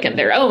things look like in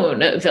their own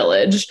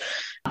village,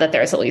 that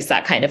there's at least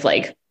that kind of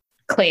like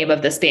claim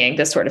of this being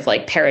this sort of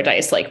like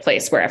paradise-like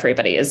place where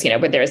everybody is,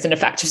 where there's an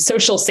effective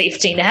social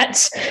safety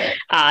net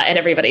and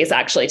everybody is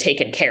actually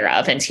taken care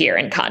of. And here,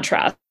 in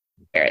contrast,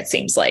 where it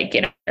seems like,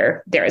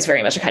 there is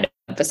very much a kind of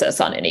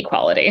emphasis on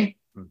inequality.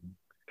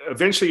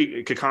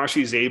 Eventually,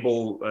 Kakashi is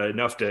able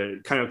enough to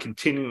kind of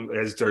continue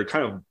as they're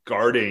kind of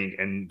guarding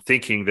and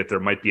thinking that there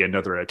might be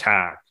another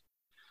attack.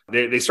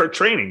 They start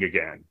training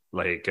again.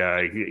 Like,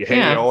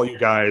 hey, all you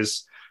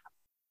guys,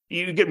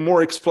 you get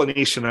more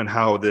explanation on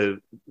how they're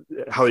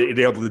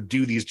able to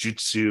do these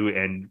jutsu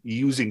and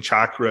using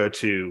chakra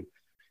to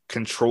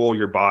control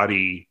your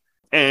body.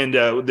 And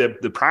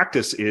the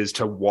practice is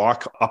to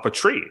walk up a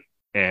tree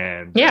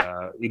and,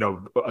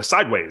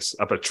 sideways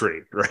up a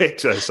tree,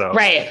 right?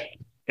 Right.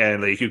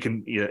 And like you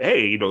can,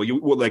 hey, you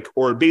like,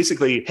 or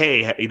basically,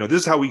 hey, this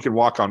is how we can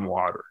walk on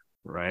water,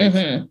 right?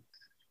 Mm-hmm.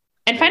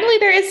 And finally,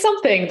 there is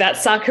something that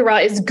Sakura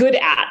is good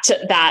at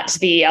that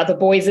the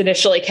boys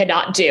initially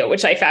cannot do,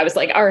 which I was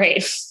like, all right,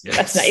 yes.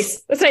 That's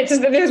nice. That's nice.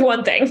 There's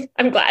one thing.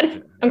 I'm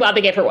glad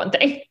they gave her one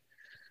thing.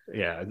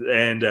 Yeah,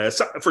 and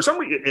for some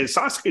reason,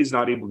 Sasuke is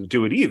not able to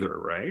do it either,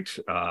 right?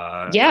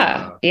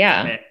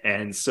 Yeah.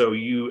 And so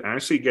you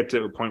actually get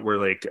to a point where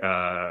like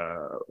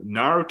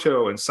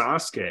Naruto and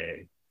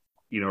Sasuke,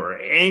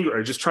 are angry,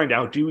 are just trying to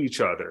outdo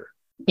each other.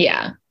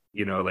 Yeah.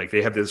 Like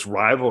they have this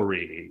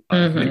rivalry.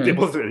 Mm-hmm. They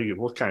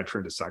both kind of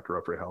turn to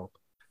Sakura for help.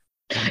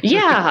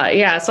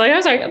 Yeah. So I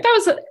was like,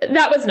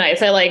 that was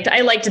nice. I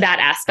liked that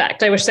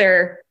aspect. I wish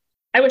there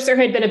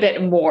had been a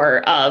bit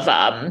more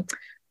of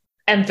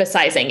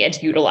emphasizing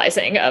and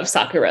utilizing of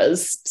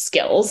Sakura's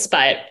skills,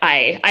 but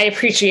I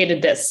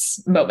appreciated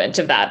this moment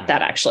of that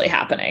actually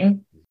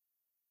happening.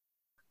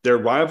 Their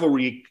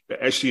rivalry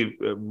actually,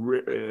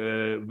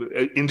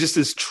 in just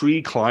this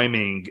tree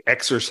climbing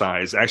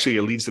exercise, actually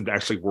it leads them to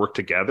actually work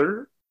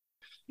together,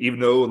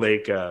 even though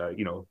like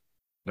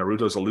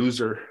Naruto's a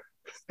loser.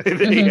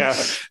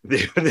 Sasuke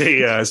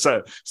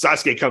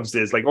comes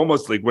to, it's like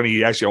almost like when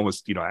he actually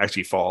almost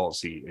actually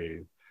falls,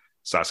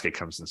 Sasuke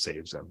comes and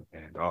saves him,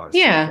 and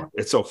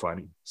it's so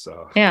funny.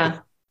 So yeah,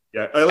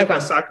 I like how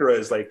Sakura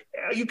is like,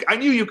 I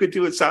knew you could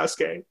do it,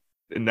 Sasuke.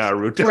 And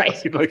Naruto,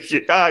 right?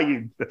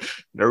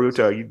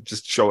 Naruto, you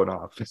just showing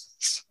off,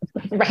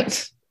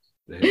 right?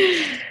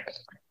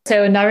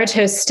 So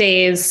Naruto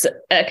stays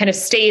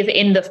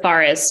in the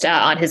forest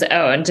on his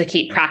own to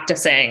keep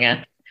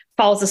practicing,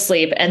 falls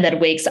asleep, and then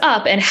wakes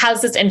up and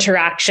has this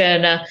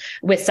interaction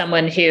with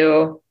someone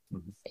who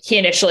he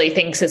initially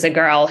thinks is a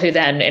girl, who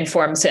then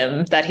informs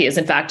him that he is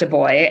in fact a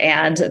boy,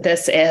 and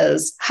this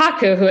is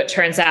Haku, who it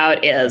turns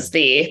out is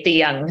the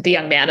young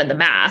man in the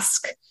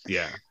mask.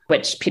 Yeah.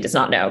 Which Pete does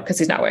not know because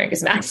he's not wearing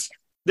his mask.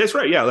 That's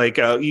right. Yeah, like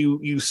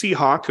you see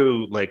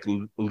Haku like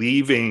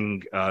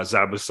leaving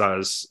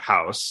Zabusa's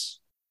house,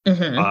 and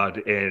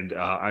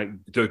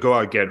to go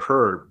out and get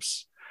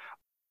herbs.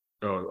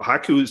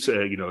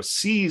 Haku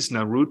sees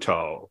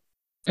Naruto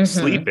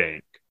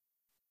sleeping,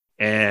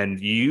 and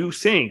you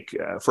think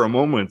for a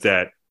moment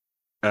that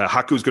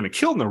Haku is going to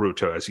kill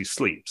Naruto as he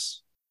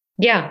sleeps.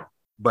 Yeah,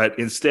 but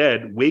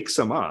instead wakes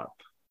him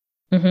up.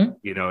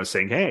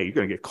 Saying, "Hey, you're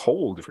going to get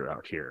cold if you're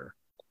out here."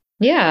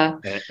 Yeah.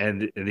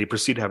 And they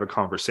proceed to have a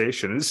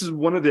conversation. And this is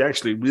one of the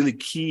actually really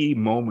key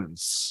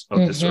moments of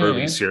this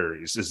early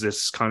series, is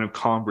this kind of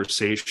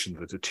conversation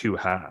that the two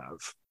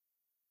have.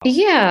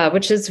 Yeah,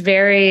 which is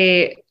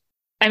very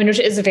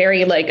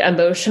like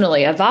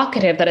emotionally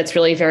evocative, that it's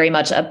really very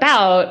much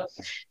about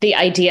the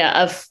idea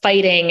of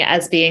fighting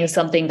as being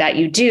something that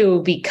you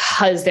do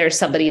because there's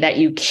somebody that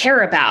you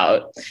care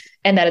about.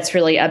 And that it's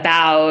really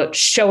about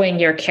showing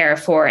your care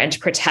for and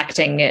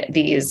protecting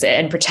these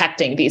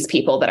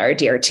people that are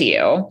dear to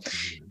you.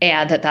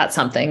 And that's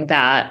something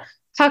that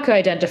Haku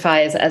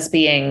identifies as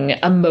being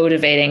a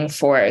motivating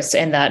force,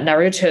 and that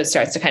Naruto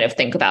starts to kind of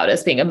think about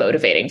as being a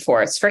motivating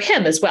force for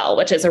him as well,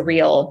 which is a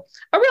real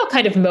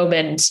kind of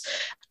moment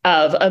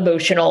of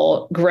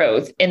emotional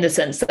growth, in the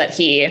sense that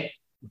he,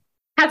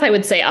 as I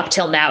would say up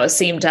till now,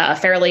 seemed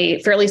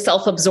fairly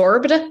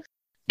self-absorbed.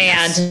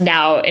 And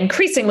now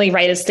increasingly,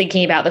 right, is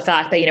thinking about the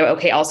fact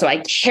that, also I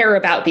care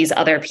about these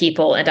other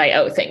people and I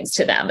owe things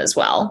to them as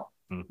well.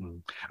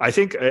 I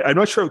think I'm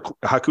not sure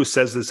Haku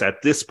says this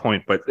at this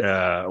point, but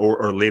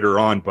or later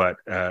on, but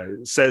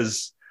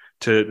says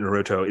to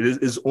Naruto,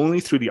 it is only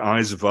through the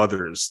eyes of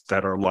others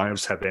that our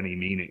lives have any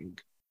meaning.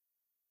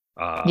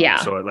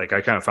 So like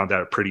I kind of found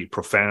that a pretty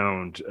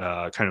profound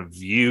kind of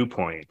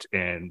viewpoint,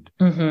 and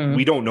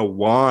we don't know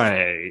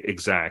why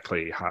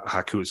exactly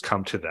Haku has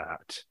come to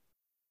that.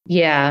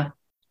 Yeah.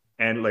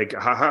 And like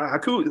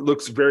Haku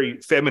looks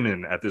very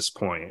feminine at this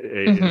point.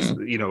 It's,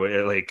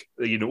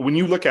 when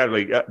you look at it,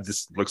 like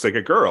this looks like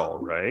a girl,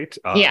 right?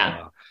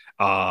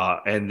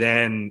 And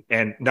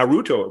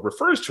Naruto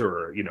refers to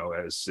her,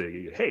 as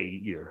hey,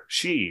 you're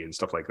she and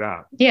stuff like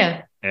that.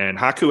 Yeah. And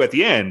Haku at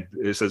the end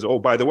says, "Oh,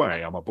 by the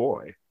way, I'm a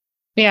boy."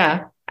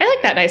 Yeah. I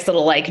like that nice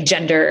little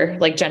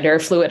gender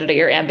fluidity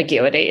or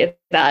ambiguity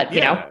that,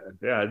 Yeah.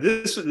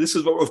 This has,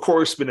 of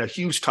course, been a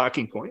huge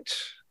talking point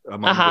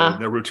among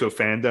the Naruto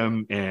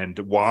fandom, and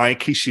why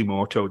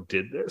Kishimoto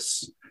did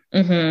this.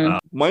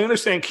 My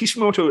understanding,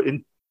 Kishimoto,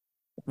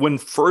 when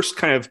first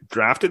kind of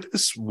drafted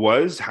this,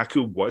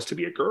 Haku was to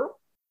be a girl.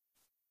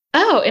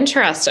 Oh,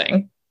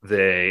 interesting.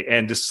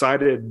 And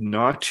decided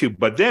not to,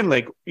 but then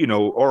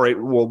all right,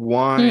 well,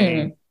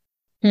 why?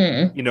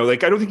 I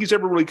don't think he's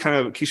ever really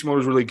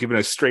Kishimoto's really given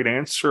a straight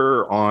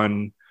answer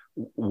on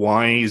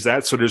why is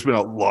that. So there's been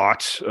a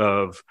lot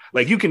of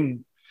you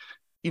can,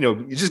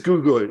 you just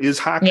Google it. Is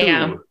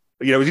Haku,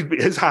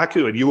 is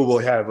Haku, and you will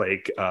have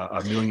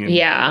a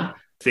million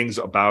things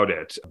about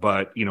it.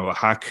 But,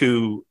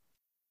 Haku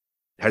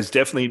has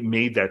definitely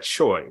made that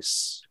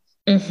choice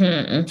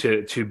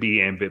to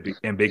be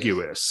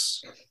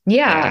ambiguous.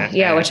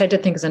 Yeah, which I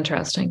did think is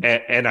interesting.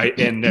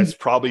 And that's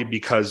probably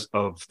because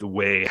of the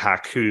way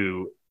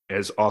Haku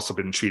has also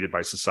been treated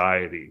by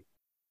society.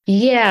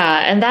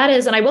 Yeah, and that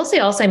is, and I will say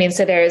also,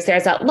 so there's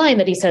that line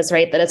that he says,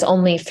 right, that it's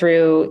only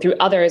through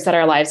others that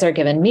our lives are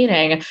given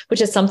meaning,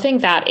 which is something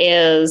that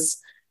is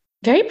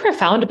very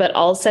profound, but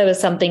also is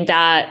something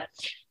that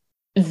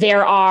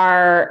there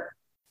are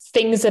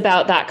things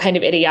about that kind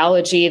of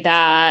ideology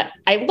that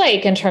I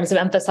like in terms of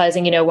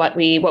emphasizing, what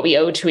we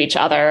owe to each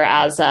other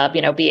as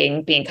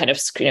being kind of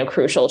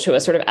crucial to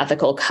a sort of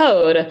ethical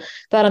code.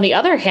 But on the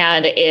other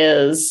hand,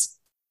 is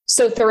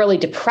so thoroughly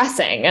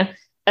depressing,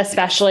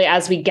 especially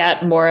as we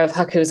get more of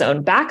Haku's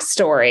own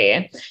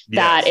backstory,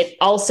 that it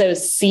also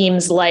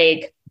seems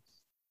like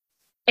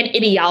an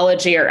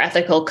ideology or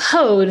ethical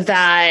code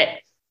that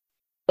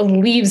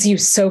leaves you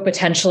so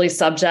potentially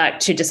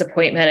subject to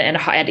disappointment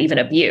and even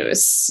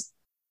abuse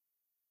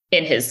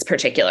in his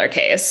particular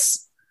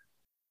case.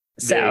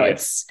 So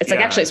it's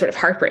actually sort of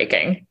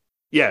heartbreaking.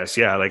 Yes.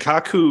 Yeah.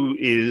 Haku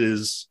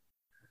is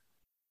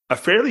a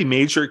fairly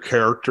major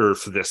character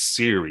for this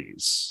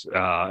series,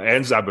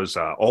 and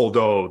Zabuza,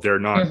 although they're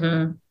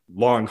not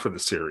long for the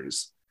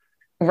series.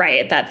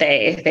 Right. That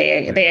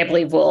they I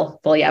believe will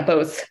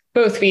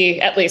both be,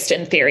 at least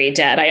in theory,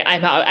 dead.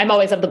 I'm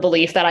always of the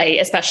belief that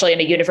especially in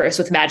a universe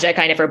with magic,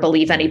 I never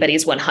believe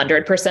anybody's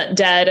 100%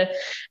 dead.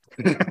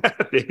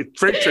 Very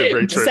true,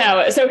 very true.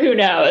 So who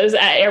knows?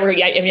 But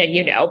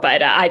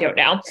I don't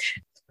know.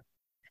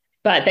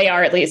 But they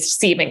are at least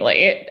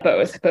seemingly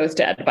both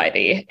dead by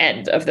the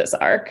end of this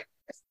arc.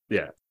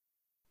 Yeah.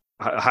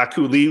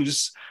 Haku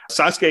leaves.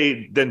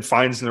 Sasuke then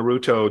finds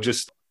Naruto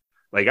just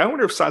I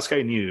wonder if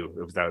Sasuke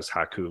knew if that was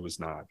Haku. It was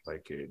not,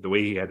 the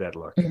way he had that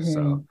look.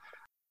 So,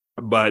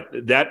 but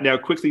that now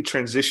quickly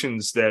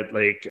transitions that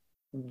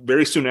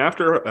very soon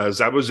after,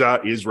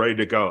 Zabuza is ready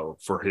to go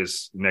for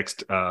his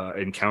next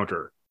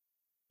encounter.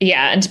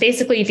 Yeah, and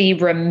basically the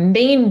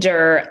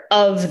remainder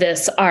of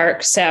this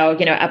arc, so,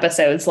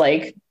 episodes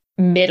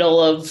middle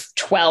of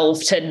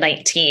 12 to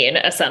 19,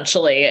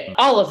 essentially,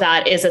 all of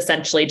that is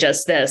essentially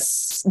just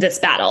this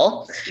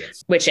battle,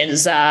 which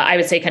is, I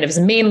would say, kind of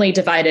mainly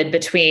divided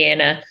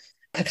between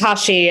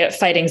Kakashi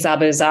fighting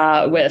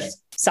Zabuza with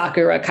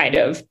Sakura kind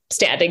of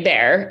standing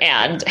there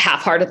and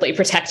half-heartedly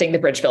protecting the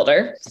bridge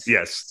builder.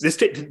 Yes, this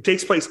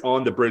takes place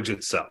on the bridge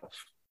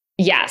itself.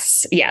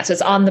 Yes,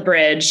 it's on the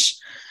bridge.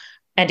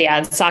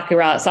 And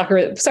Sakura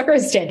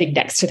is standing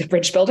next to the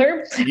bridge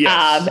builder,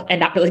 and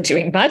not really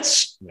doing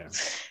much. Yeah.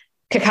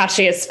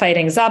 Kakashi is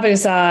fighting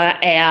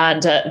Zabuza,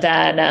 and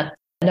then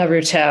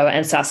Naruto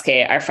and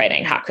Sasuke are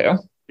fighting Haku.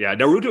 Yeah,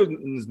 Naruto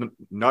is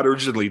not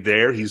originally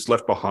there. He's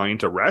left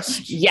behind to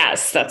rest.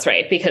 Yes, that's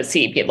right. Because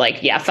he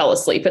fell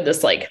asleep in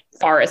this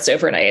forest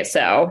overnight.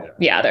 So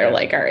they're all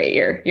right,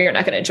 you're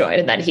not going to join.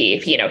 And then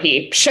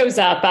he shows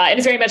up and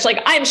it's very much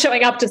I'm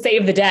showing up to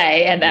save the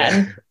day. And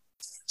then,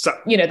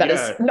 that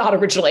is not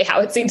originally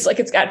how it seems like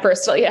it's at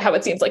first, how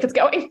it seems like it's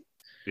going.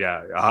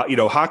 Yeah.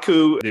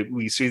 Haku,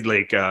 we see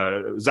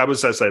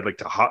Zabuza said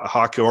to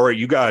Haku, all right,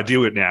 you got to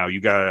do it now. You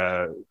got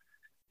to,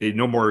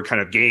 no more kind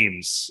of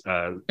games,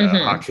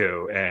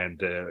 Haku. And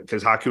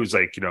because Haku's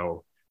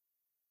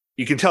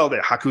you can tell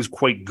that Haku's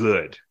quite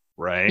good,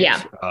 right?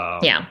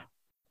 Yeah.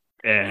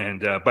 And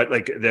but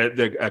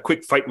the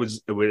quick fight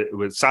was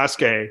with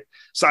Sasuke.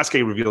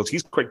 Sasuke reveals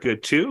he's quite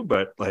good too,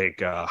 but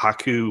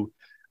Haku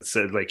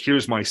said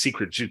here's my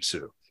secret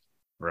jutsu,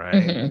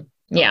 right?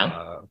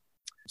 Yeah.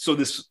 So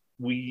this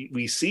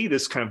we see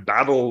this kind of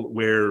battle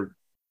where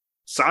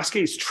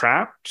Sasuke's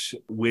trapped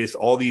with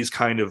all these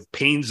kind of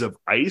panes of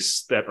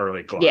ice that are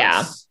like glass.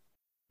 Yeah.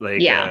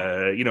 Like,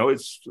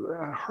 it's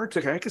hard to,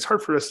 I think it's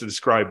hard for us to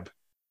describe.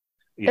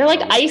 They're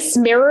like ice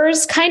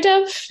mirrors, kind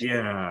of.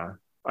 Yeah.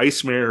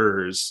 Ice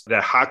mirrors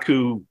that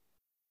Haku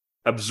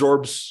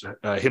absorbs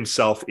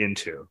himself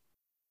into.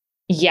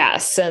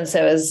 Yes. And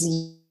so is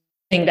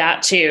using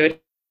that to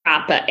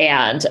trap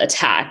and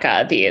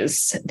attack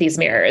these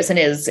mirrors, and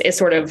is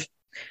sort of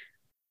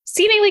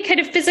seemingly kind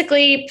of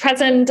physically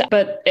present,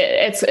 but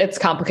it's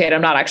complicated.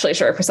 I'm not actually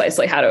sure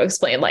precisely how to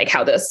explain like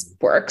how this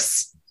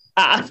works.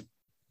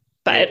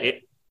 But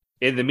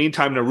in the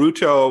meantime,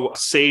 Naruto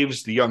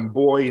saves the young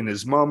boy and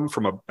his mom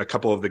from a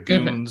couple of the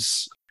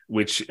goons,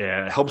 which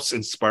helps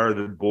inspire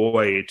the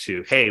boy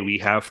to, hey, we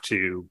have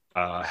to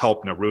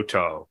help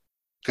Naruto.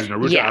 Because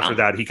Naruto, after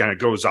that, he kind of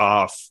goes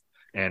off,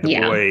 and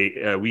the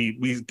boy,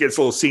 we get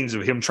little scenes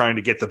of him trying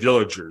to get the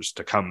villagers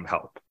to come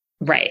help.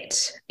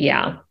 Right.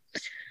 Yeah.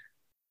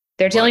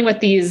 They're dealing with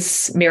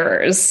these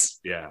mirrors.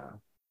 Yeah.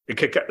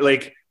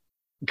 Like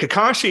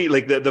Kakashi,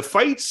 like the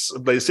fights,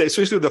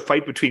 especially the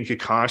fight between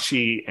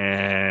Kakashi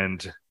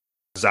and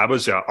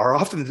Zabuza are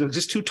often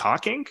just two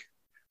talking.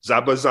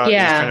 Zabuza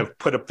is kind of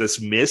put up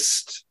this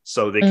mist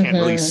so they can't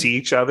really see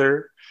each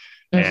other.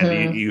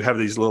 And you have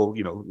these little,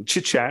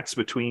 chit chats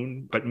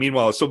between. But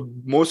meanwhile, so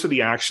most of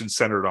the action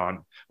centered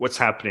on what's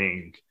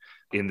happening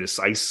in this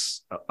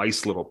ice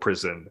little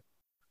prison.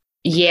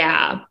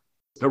 Yeah.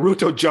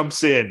 Naruto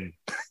jumps in.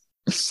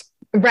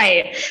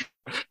 Right.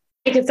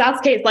 Because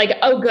Sasuke is like,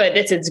 oh, good,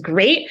 this is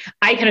great.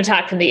 I can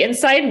attack from the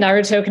inside.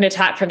 Naruto can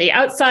attack from the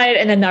outside.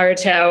 And then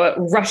Naruto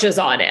rushes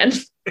on in.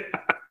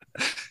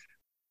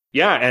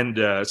 Yeah. And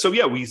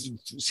we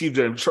see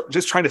them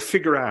just trying to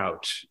figure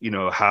out,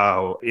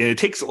 how it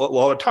takes a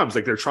lot of times,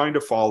 like they're trying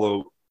to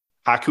follow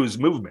Haku's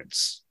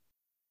movements,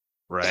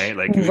 right?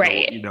 Like,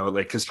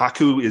 because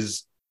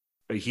Haku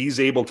he's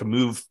able to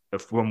move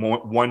from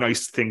one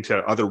ice thing to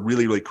other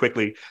really, really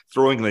quickly,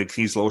 throwing like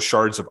these little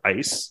shards of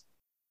ice,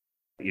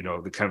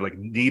 the kind of like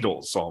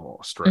needles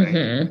almost,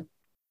 right?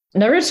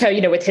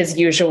 Naruto, with his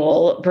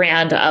usual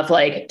brand of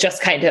like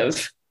just kind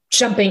of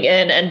jumping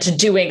in and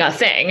doing a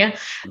thing,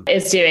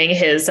 is doing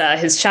his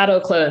shadow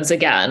clones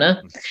again.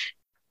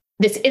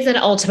 This isn't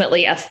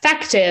ultimately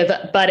effective,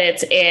 but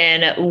it's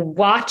in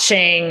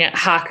watching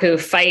Haku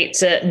fight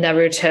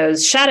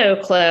Naruto's shadow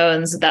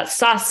clones that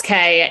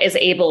Sasuke is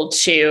able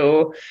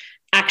to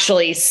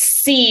actually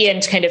see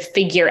and kind of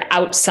figure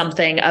out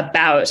something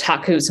about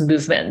Haku's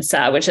movements,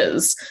 which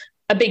is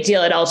a big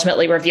deal. It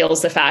ultimately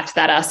reveals the fact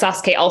that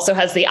Sasuke also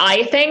has the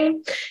eye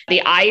thing.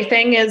 The eye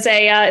thing is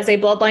a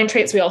bloodline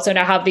trait. So we also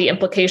now have the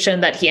implication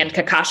that he and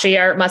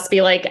Kakashi must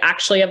be like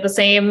actually of the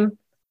same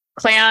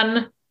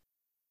clan.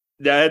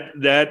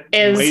 That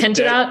is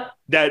hinted at.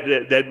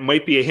 That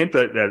might be a hint,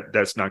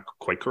 that's not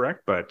quite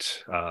correct,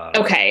 but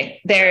okay.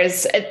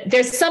 There's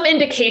some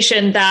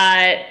indication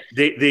that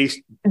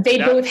they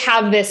both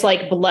have this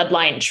like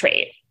bloodline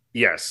trait.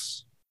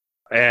 Yes,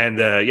 and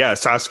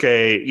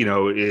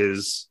Sasuke,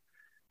 is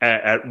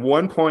at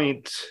one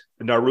point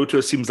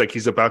Naruto seems like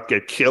he's about to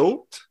get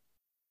killed,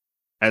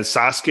 and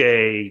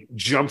Sasuke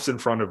jumps in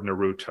front of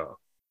Naruto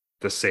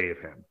to save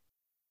him.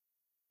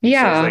 He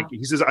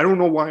says, I don't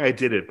know why I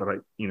did it, but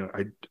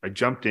I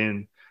jumped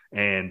in,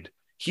 and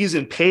he's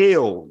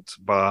impaled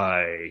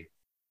by,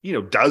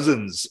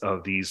 dozens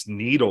of these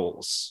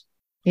needles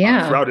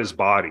throughout his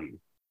body.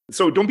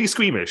 So don't be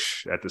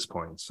squeamish at this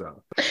point.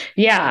 So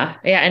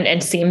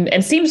and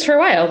seems for a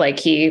while like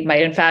he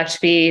might in fact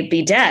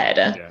be dead.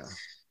 Yeah.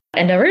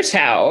 And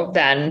Naruto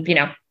then,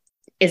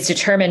 is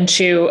determined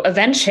to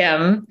avenge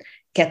him,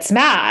 gets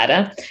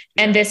mad.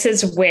 And this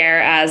is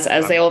where, as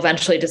they'll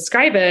eventually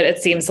describe it, it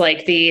seems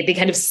like the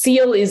kind of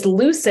seal is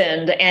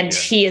loosened, and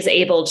he is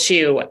able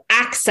to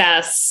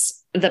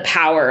access the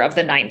power of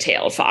the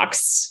nine-tailed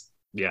fox.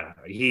 Yeah,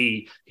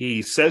 he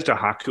says to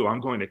Haku, I'm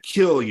going to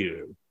kill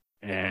you.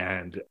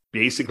 And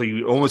basically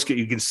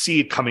you can see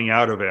it coming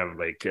out of him,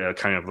 like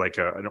kind of like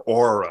an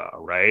aura,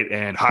 right?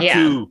 And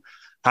Haku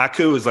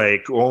is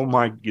like, oh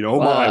my,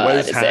 what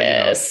is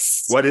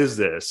this? What is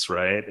this,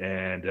 right?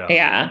 And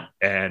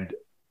and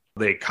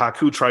like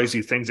Haku tries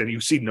these things, and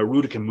you see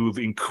Naruto can move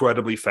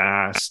incredibly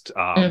fast.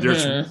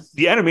 There's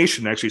the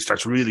animation actually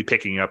starts really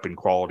picking up in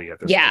quality at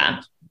this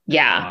point.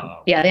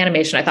 The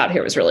animation I thought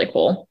here was really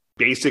cool.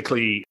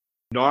 Basically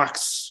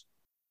knocks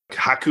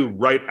Haku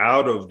right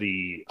out of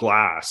the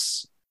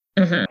glass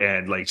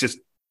and like just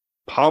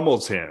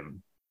pummels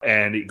him,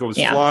 and it goes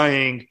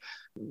flying.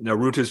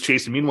 Naruto's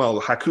chasing. Meanwhile,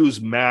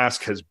 Haku's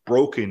mask has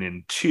broken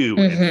in two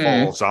and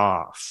falls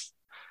off.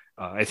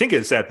 I think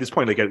it's at this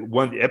point, like at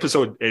one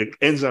episode, it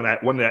ends on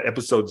that one of the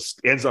episodes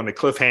ends on the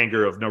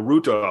cliffhanger of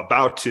Naruto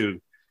about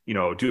to,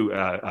 do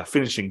a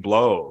finishing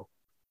blow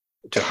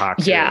to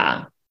Haku.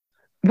 Yeah.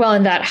 Well,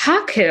 in that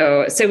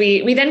Haku, so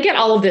we then get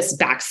all of this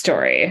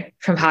backstory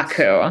from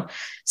Haku.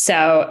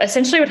 So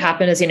essentially what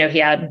happened is, he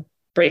had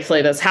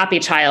briefly this happy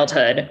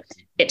childhood.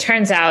 It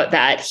turns out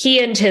that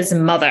he and his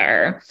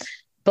mother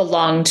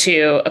belong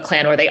to a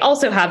clan where they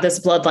also have this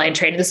bloodline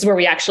trait. This is where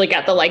we actually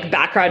get the like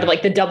background of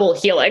like the double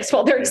helix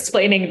while they're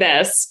explaining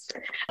this,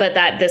 but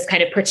that this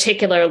kind of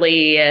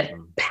particularly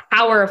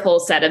powerful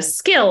set of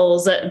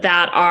skills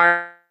that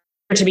are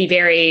to be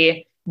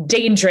very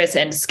dangerous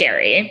and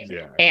scary,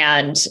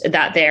 and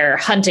that they're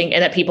hunting,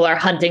 and that people are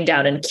hunting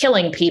down and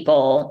killing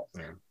people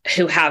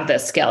who have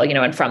this skill, you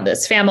know, and from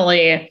this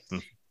family,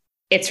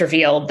 it's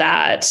revealed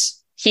that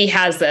he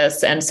has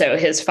this. And so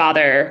his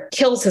father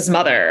kills his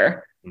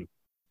mother,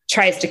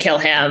 tries to kill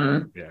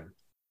him.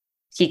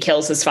 He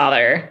kills his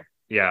father.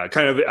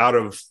 Kind of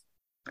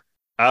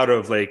out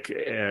of like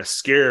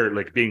scared,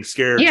 like being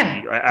scared. He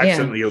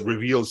accidentally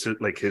reveals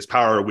like his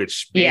power,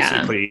 which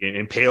basically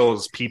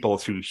impales people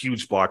through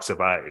huge blocks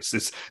of ice.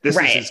 This is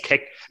his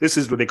this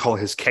is what they call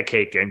his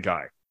Keke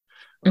Gengai.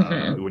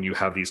 When you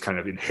have these kind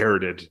of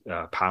inherited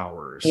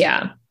powers.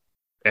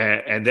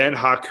 And then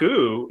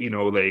Haku, you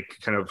know, like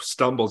kind of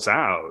stumbles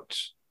out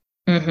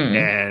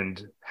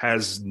and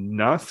has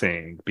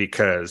nothing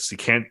because he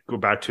can't go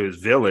back to his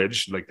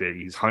village. Like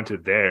he's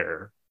hunted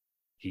there.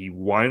 He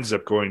winds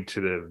up going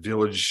to the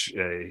village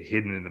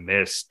hidden in the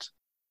mist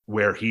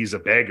where he's a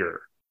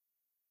beggar.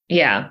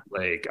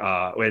 Like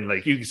when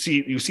like you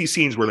see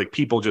scenes where like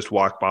people just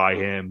walk by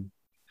him.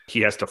 He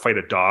has to fight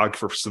a dog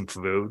for some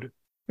food.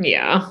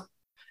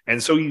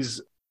 And so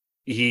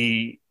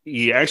he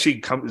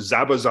actually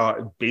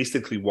Zabuza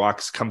basically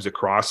comes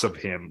across of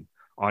him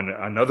on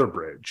another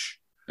bridge.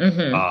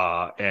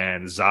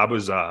 And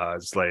Zabuza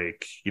is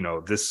like, you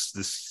know,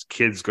 this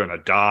kid's gonna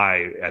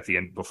die at the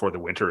end before the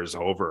winter is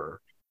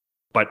over,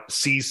 but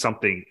sees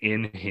something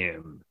in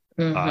him,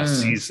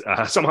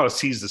 somehow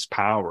sees this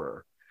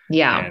power.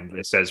 And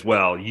it says,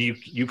 well,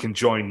 you can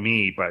join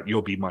me, but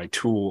you'll be my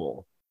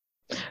tool.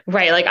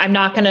 Right. Like, I'm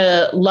not going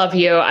to love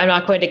you. I'm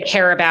not going to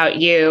care about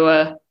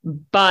you,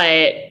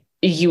 but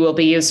you will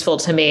be useful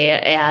to me.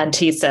 And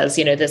he says,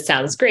 you know, this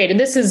sounds great. And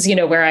this is, you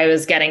know, where I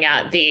was getting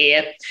at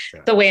the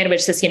way in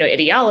which this, you know,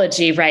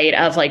 ideology, right,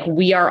 of like,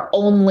 we are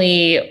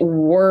only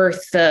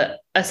worth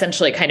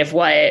essentially kind of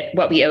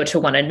what we owe to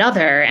one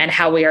another and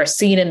how we are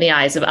seen in the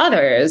eyes of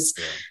others,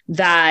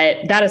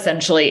 that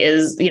essentially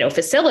is, you know,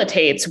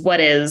 facilitates what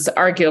is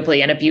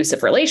arguably an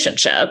abusive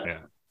relationship.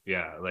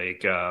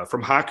 Like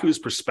from Haku's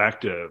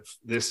perspective,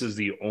 this is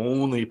the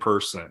only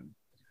person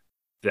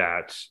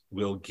that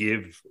will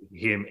give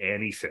him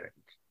anything.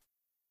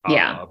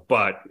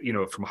 But, you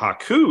know, from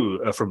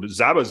Haku, from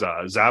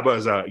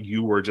Zabuza,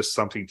 you were just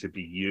something to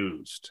be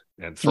used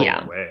and thrown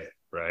away,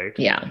 right?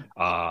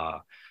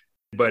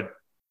 But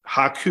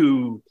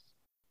Haku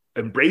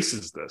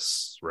embraces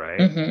this,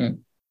 right?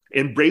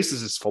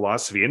 Embraces his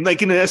philosophy. And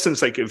like, in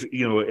essence, like, if,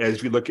 you know,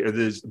 as we look at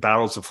these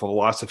battles of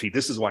philosophy,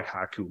 this is why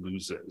Haku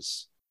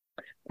loses.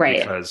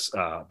 Because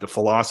the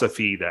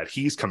philosophy that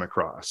he's come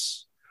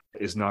across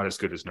is not as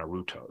good as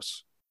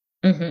Naruto's.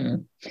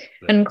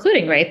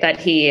 Including, right, that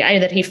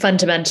he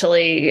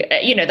fundamentally,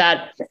 you know,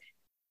 that,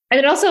 and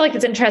then also, like,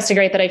 it's interesting,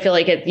 right, that I feel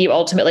like you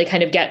ultimately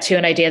kind of get to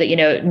an idea that, you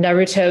know,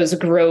 Naruto's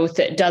growth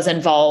does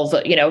involve,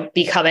 you know,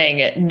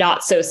 becoming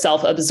not so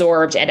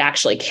self-absorbed and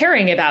actually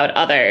caring about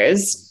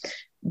others,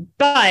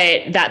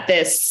 but that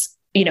this,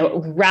 you know,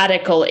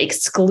 radical,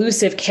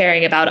 exclusive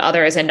caring about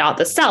others and not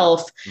the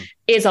self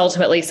is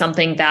ultimately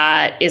something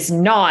that is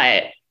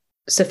not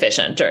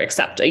sufficient or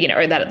accepted, you know,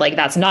 or that, like,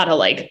 that's not a,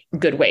 like,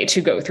 good way to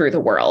go through the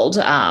world.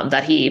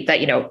 That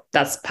you know,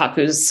 that's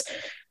Haku's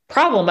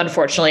problem,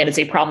 unfortunately. And it's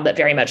a problem that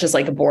very much is,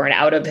 like, born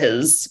out of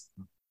his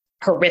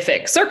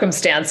horrific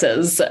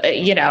circumstances,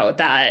 you know,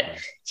 that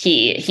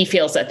he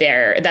feels that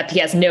he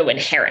has no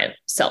inherent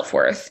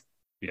self-worth.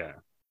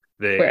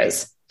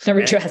 Whereas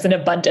Naruto has an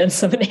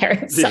abundance of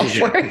inherent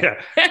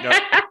self-worth.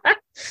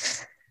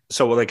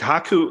 So, like,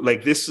 Haku,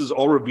 like, this is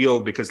all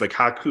revealed because, like,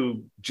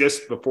 Haku,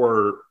 just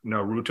before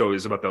Naruto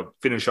is about to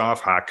finish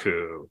off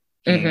Haku,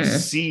 he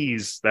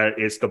sees that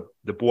it's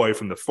the boy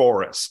from the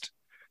forest.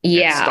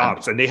 And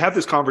stops. And they have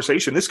this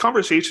conversation. This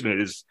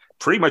conversation is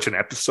pretty much an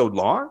episode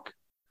long.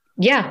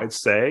 I'd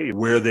say,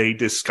 where they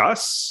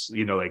discuss,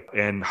 you know, like,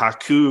 and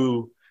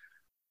Haku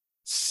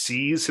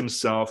sees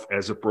himself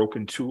as a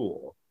broken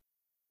tool.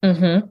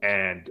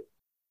 And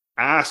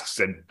asks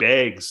and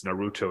begs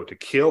Naruto to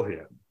kill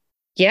him.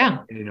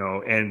 You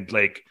know, and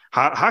like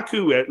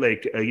Haku,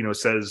 like, you know,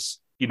 says,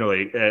 you know,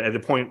 like, at the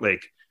point,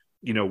 like,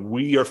 you know,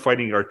 we are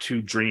fighting our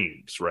two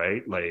dreams,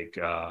 right? Like,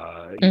 you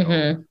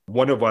know,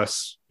 one of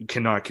us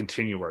cannot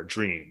continue our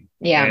dream.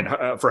 And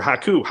for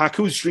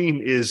Haku's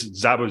dream is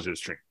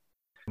Zabuza's dream.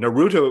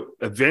 Naruto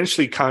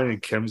eventually kind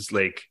of comes,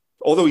 like,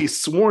 although he's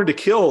sworn to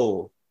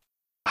kill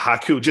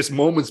Haku just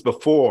moments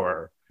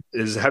before,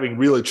 is having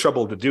really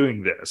trouble to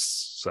doing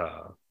this,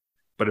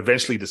 but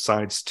eventually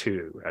decides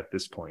to, at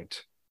this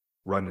point,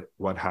 run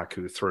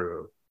Haku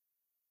through.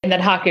 And then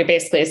Haku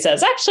basically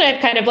says, actually,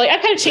 I've kind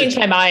of changed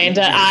my mind.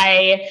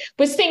 I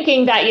was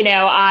thinking that, you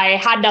know, I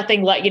had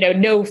nothing, you know,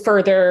 no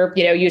further,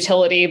 you know,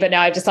 utility, but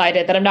now I've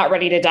decided that I'm not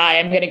ready to die.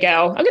 I'm going to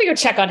go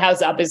check on how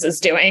Zabuza is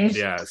doing.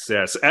 Yes.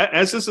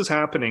 As this is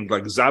happening,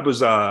 like,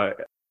 Zabuza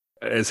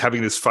is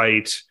having this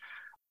fight.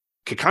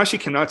 Kakashi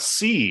cannot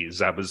see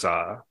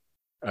Zabuza.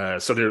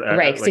 So they're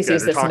right, because like he sees they're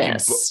this talking,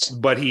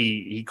 mist. but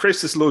he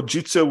creates this little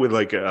jutsu with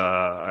like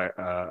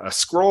a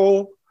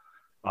scroll,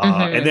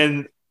 and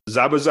then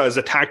Zabuza is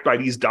attacked by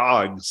these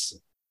dogs.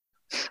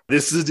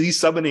 This is the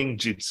summoning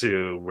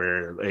jutsu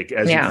where, like,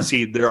 as you can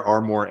see, there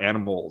are more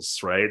animals,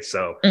 right?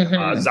 So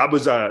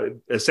Zabuza,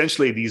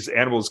 essentially, these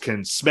animals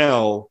can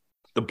smell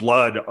the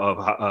blood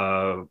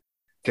of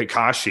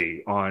Kakashi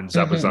on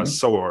Zabuza's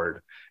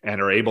sword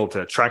and are able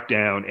to track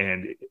down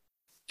and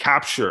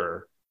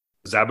capture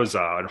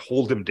Zabuza and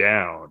hold him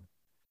down,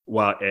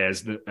 while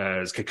as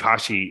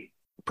Kakashi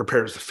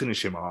prepares to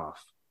finish him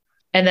off.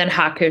 And then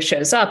Haku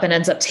shows up and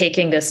ends up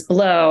taking this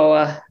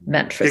blow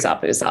meant for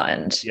Zabuza.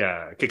 And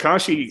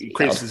Kakashi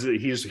creates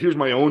here's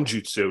my own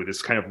jutsu,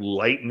 this kind of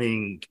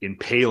lightning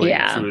impaling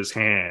through his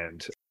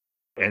hand.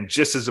 And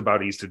just as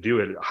about he's to do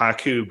it,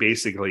 Haku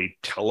basically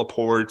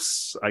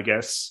teleports, I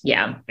guess,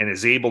 and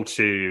is able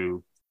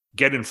to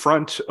get in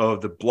front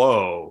of the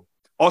blow.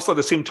 Also, at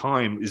the same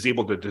time, is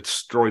able to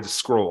destroy the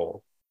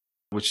scroll,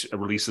 which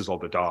releases all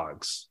the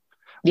dogs.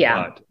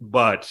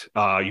 But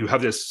you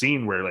have this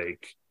scene where,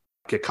 like,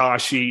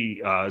 Kakashi,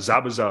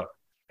 Zabuza,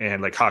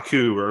 and like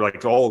Haku are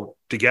like all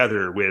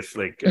together with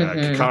like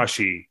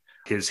Kakashi,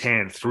 his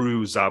hand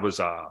through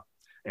Zabuza,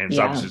 and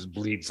Zabuza just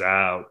bleeds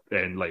out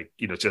and, like,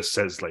 you know, just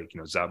says, like, you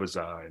know,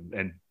 Zabuza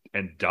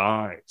and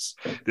dies.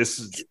 This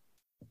is,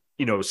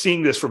 you know,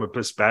 seeing this from a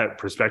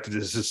perspective,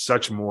 this is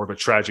such more of a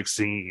tragic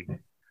scene,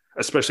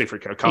 especially for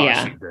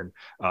Kakashi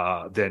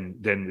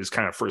than is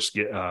kind of first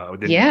you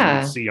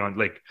see on,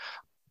 like,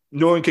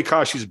 knowing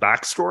Kakashi's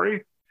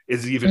backstory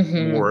is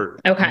even more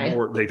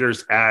like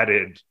there's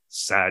added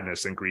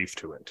sadness and grief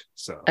to it.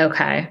 So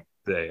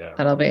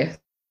that'll be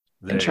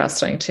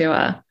interesting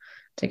to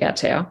get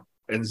to.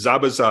 And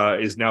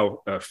Zabuza is now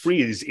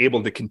free. He's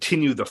able to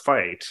continue the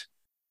fight.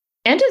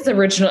 And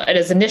it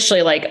is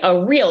initially like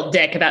a real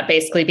dick about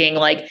basically being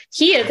like,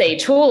 he is a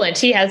tool and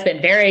he has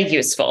been very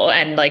useful.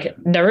 And like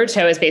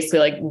Naruto is basically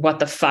like, what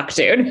the fuck,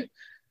 dude?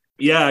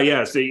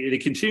 Yeah. So they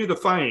continue the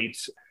fight,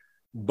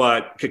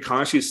 but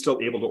Kakashi is still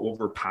able to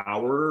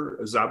overpower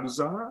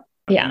Zabuza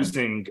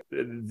using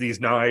these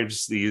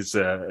knives, these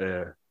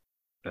kunai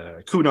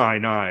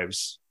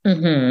knives,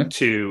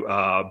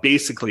 to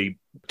basically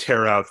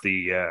tear out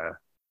the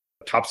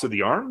tops of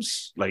the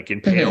arms, like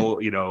impale,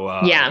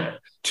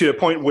 to a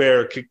point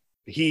where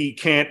he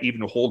can't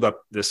even hold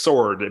up the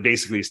sword.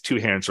 Basically, his two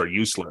hands are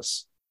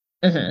useless.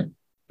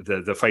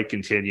 The fight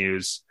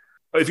continues.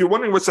 If you're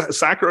wondering what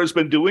Sakura's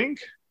been doing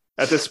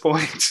at this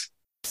point,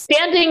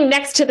 standing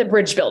next to the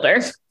bridge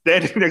builder.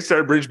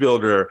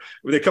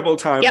 With a couple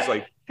of times,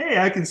 like, hey,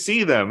 I can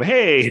see them.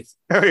 Hey,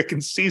 I can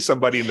see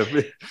somebody in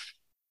the.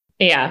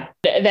 Yeah.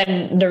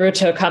 Then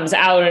Naruto comes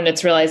out and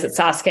it's realized that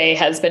Sasuke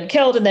has been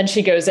killed. And then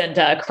she goes and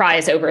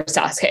cries over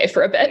Sasuke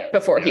for a bit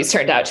before he's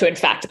turned out to, in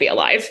fact, be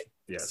alive.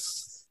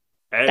 Yes.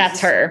 That's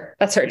her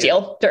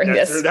deal during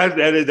this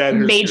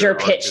major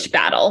pitched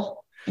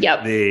battle.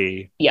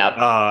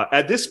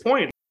 At this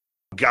point,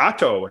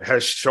 Gato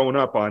has shown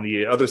up on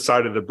the other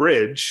side of the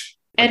bridge.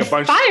 And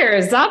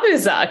fires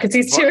Zabuza because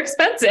he's too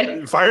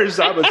expensive. Fires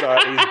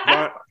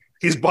Zabuza.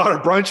 He's bought a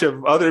bunch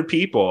of other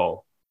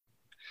people.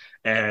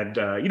 And,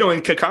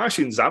 and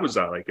Kakashi and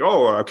Zabuza, like,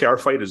 oh, okay, our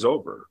fight is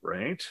over,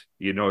 right?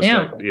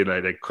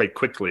 Like, quite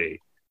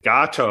quickly.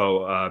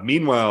 Gato,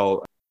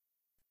 meanwhile,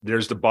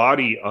 there's the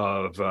body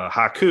of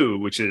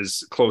Haku, which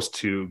is close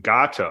to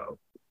Gato.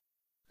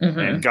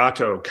 And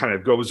Gato kind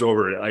of goes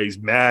over, he's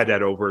mad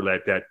at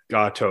that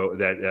Gato,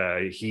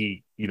 that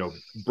he,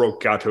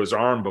 broke Gato's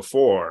arm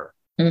before,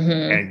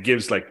 and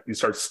he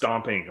starts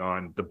stomping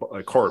on the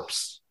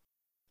corpse.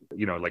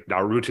 Like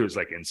Naruto is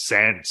like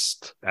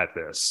incensed at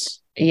this.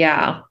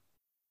 Yeah.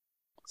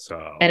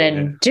 So, and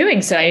in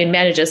doing so, he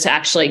manages to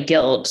actually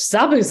guilt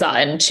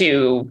Zabuza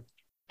into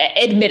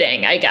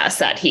admitting, I guess,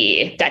 that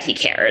he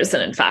cares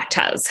and in fact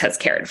has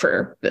cared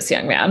for this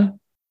young man.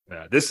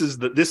 This is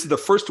the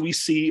first we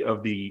see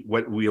of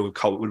what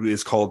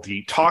is called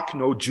the talk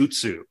no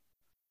jutsu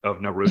of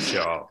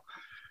Naruto.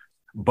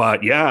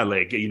 But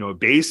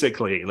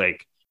basically,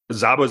 like,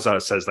 Zabuza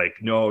says, like,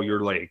 no,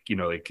 you're like,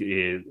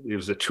 it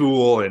was a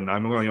tool and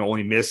I'm going to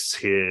only miss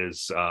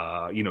his,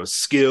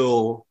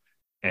 skill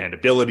and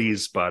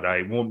abilities, but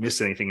I won't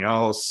miss anything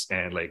else.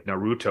 And like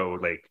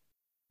Naruto, like,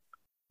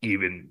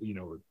 even,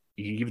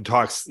 he even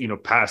talks,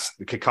 past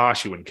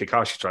Kakashi when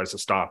Kakashi tries to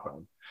stop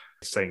him,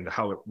 saying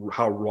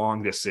how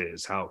wrong this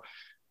is, how,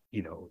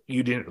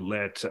 you didn't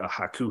let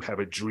Haku have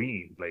a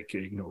dream. Like,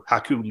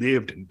 Haku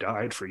lived and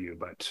died for you,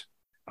 but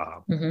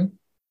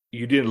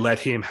you didn't let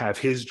him have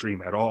his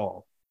dream at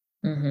all.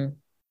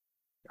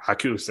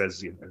 Haku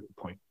says, at the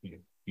point,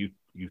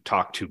 you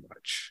talk too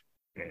much.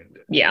 And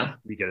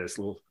we get this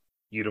little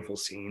beautiful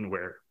scene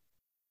where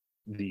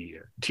the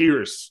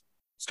tears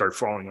start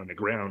falling on the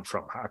ground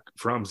from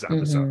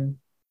Zabuza.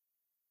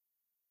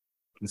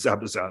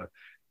 Zabuza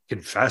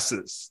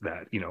confesses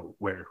that,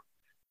 where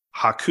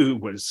Haku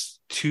was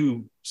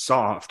too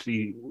soft,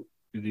 he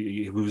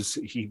he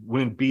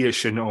wouldn't be a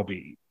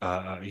shinobi.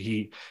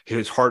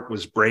 His heart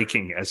was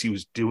breaking as he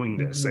was doing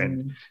this,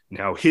 and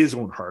now his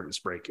own heart is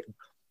breaking.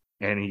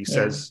 And he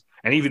says,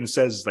 and even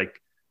says,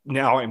 like,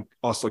 now I'm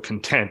also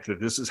content that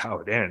this is how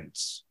it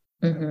ends.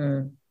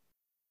 And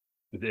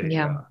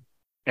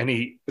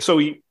he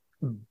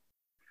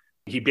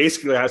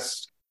basically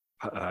asks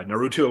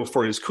Naruto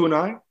for his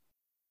kunai.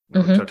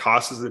 Naruto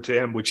tosses it to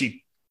him, which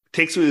he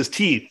takes with his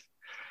teeth,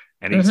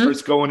 and he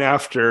starts going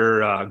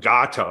after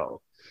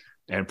Gato.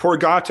 And poor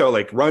Gato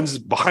like runs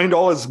behind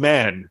all his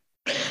men,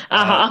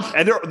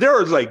 and there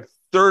are like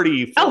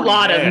 30, 40 a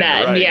lot men, of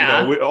men, right?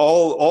 yeah,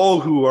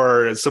 all who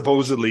are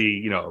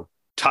supposedly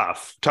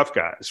tough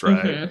guys,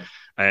 right?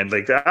 And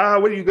like, what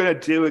are you gonna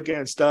do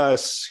against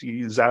us?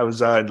 He's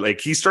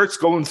like, he starts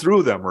going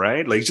through them,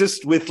 right? Like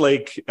just with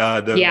like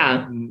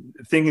the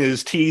thing in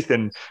his teeth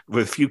and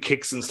with a few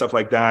kicks and stuff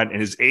like that,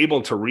 and is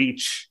able to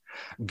reach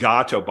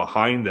Gato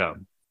behind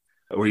them,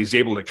 where he's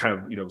able to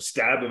kind of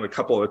stab him a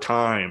couple of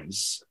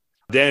times.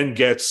 Then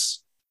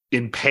gets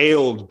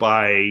impaled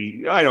by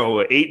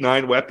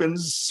 8-9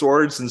 weapons,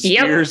 swords and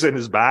spears in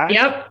his back.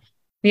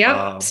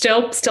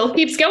 Still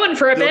keeps going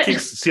for a bit.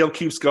 Still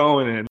keeps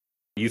going, and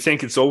you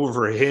think it's over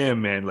for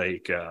him, and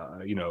like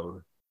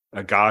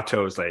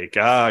Agato's like,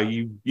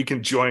 you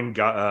can join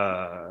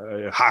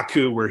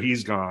Haku where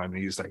he's gone. And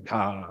he's like,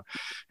 I'm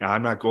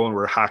not going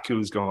where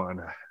Haku's going.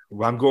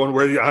 I'm going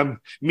where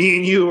me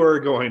and you are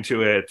going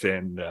to it,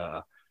 and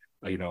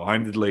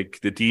I'm like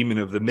the demon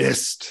of the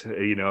mist,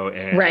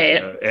 and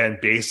right.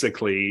 And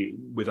basically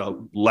with a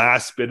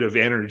last bit of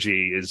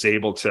energy is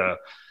able to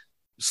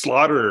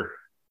slaughter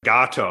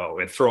Gato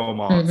and throw him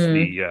off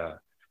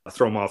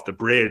the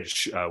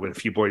bridge with a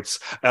few points.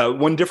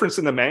 One difference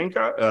in the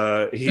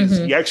manga,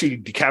 he actually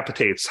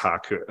decapitates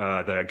Haku,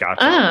 the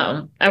Gato.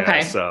 Oh,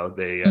 okay. So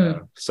they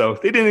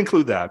didn't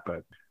include that,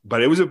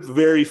 but it was a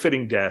very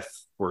fitting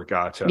death for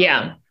Gato.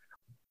 Yeah.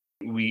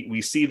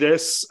 We see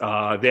this.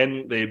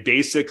 Then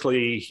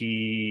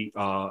he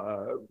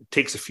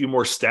takes a few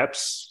more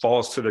steps,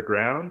 falls to the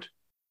ground.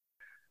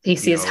 He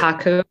sees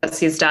Haku as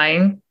he's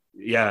dying.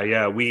 Yeah.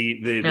 A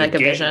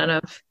vision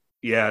of.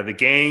 Yeah, the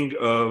gang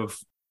of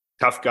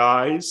tough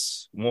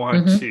guys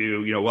want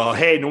to,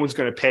 hey, no one's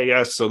going to pay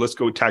us, so let's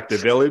go attack the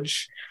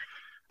village.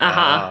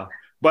 But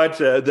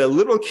the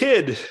little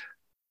kid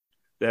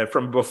that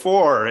from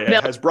before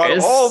has brought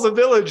all the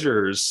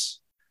villagers.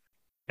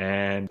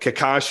 And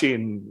Kakashi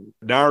and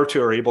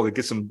Naruto are able to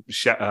get some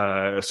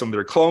of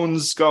their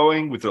clones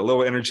going with the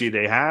little energy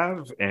they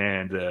have,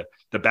 and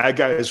the bad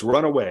guys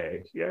run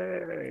away.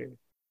 Yay!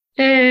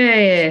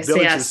 Hey,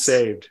 village is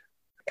saved.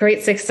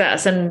 Great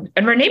success, and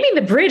we're naming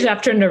the bridge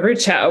after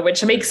Naruto,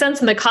 which makes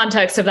sense in the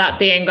context of that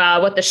being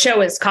what the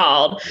show is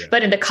called. Yeah.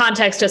 But in the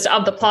context just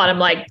of the plot, I'm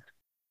like,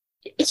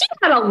 he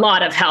had a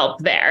lot of help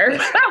there.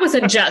 That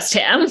wasn't just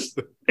him.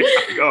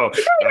 I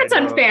think it's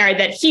unfair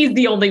that he's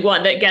the only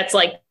one that gets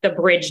like the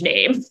bridge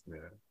name. Yeah.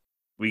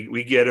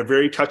 We get a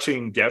very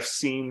touching death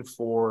scene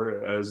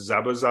for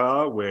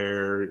Zabuza,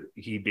 where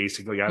he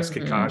basically asks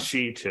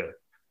Kakashi to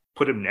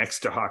put him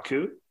next to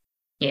Haku.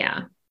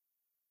 Yeah,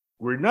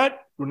 we're not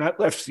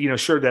left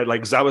sure that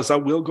like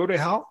Zabuza will go to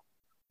hell.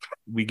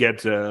 We get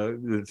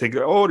to think,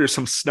 there's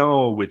some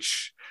snow,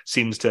 which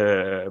seems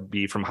to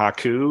be from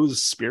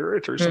Haku's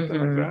spirit or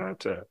something like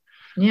that.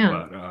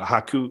 But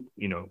Haku,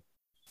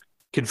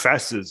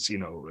 confesses,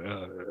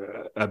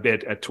 a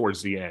bit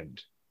towards the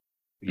end,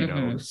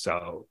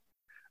 so,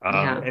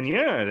 and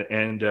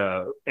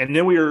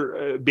then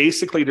we're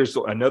basically, there's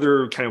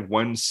another kind of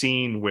one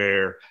scene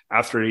where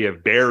after they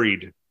have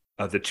buried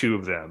the two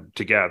of them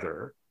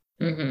together,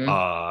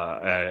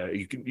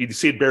 you can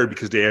see it buried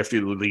because they have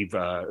to leave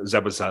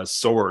Zabuza's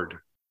sword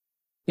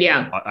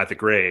at the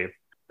grave.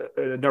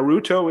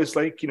 Naruto is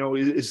like,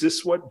 is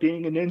this what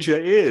being a ninja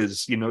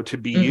is, to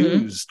be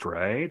used,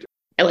 right?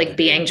 Like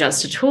being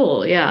just a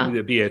tool,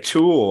 to be a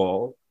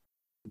tool.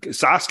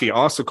 Sasuke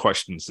also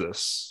questions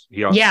this.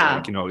 He also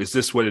like, is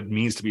this what it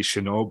means to be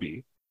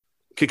shinobi?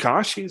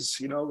 Kakashi's,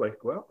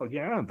 like, well,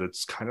 yeah,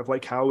 that's kind of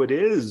like how it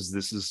is.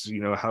 This is,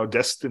 how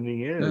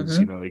destiny is,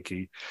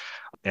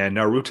 and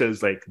Naruto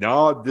is like,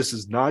 no, this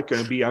is not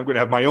going to be, I'm going to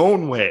have my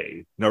own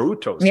way.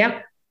 Naruto's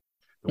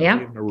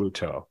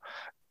Naruto.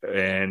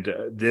 And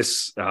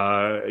this,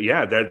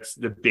 that's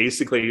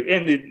basically,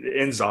 and it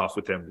ends off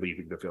with them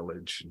leaving the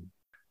village.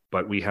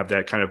 But we have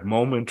that kind of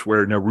moment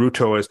where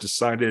Naruto has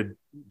decided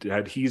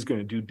that he's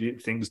going to do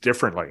things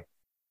differently.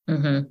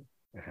 And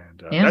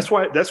that's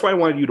why I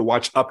wanted you to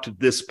watch up to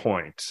this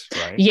point,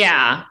 right?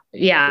 Yeah.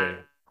 And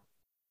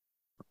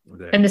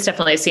this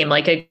definitely seemed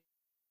like a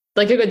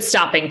good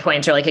stopping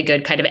point, or like a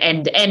good kind of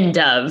end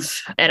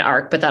of an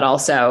arc. But that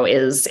also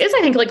is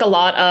I think like a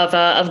lot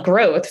of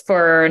growth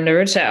for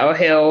Naruto,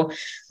 who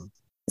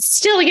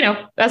still,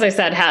 as I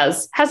said,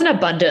 has an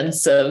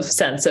abundance of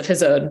sense of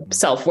his own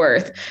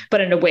self-worth,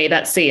 but in a way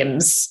that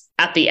seems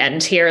at the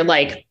end here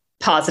like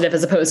positive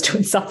as opposed to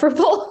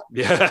insufferable.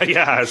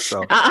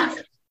 So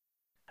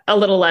a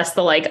little less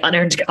the like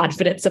unearned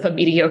confidence of a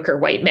mediocre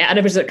white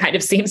man, which it kind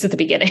of seems at the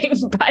beginning.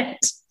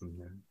 But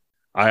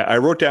I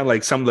wrote down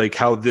like some like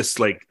how this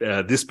like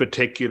this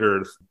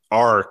particular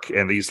arc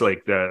and these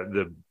like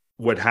the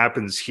what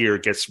happens here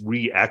gets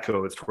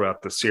re-echoed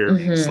throughout the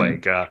series.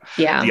 Like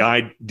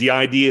the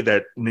idea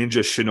that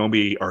ninja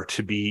shinobi are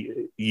to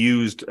be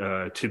used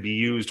or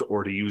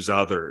to use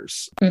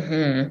others.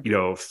 You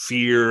know,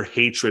 fear,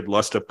 hatred,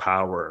 lust of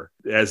power.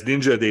 As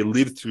ninja, they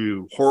live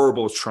through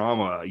horrible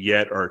trauma,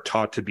 yet are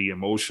taught to be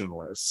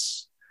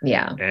emotionless.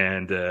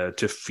 And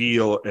to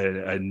feel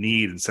a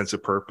need and sense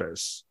of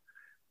purpose.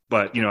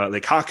 But, you know,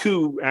 like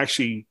Haku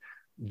actually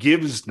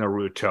gives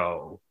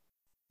Naruto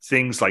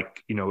things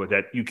like, you know,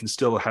 that you can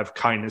still have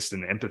kindness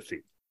and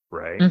empathy,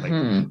 right?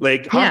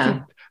 Like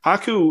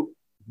Haku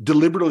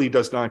deliberately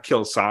does not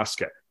kill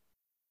Sasuke.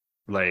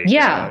 Like,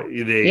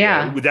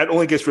 that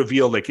only gets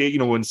revealed, like, you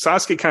know, when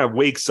Sasuke kind of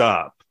wakes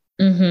up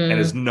and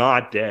is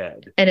not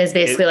dead. And is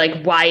basically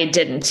like, why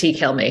didn't he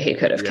kill me? He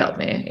could have killed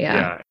me.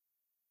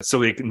 So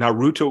like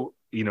Naruto,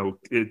 you know,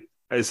 it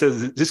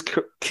says this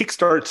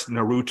kickstarts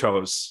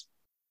Naruto's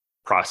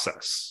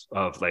process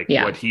of like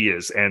what he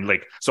is. And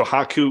like, so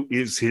Haku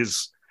is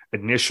his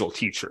initial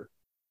teacher.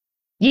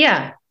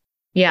 In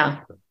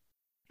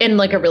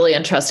like a really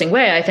interesting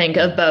way, I think,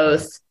 of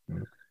both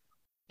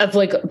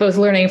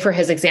learning for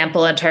his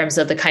example in terms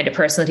of the kind of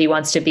person that he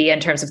wants to be, in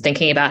terms of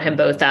thinking about him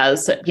both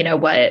as, you know,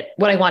 what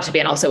I want to be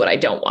and also what I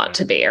don't want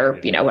to be, or,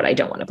 you know, what I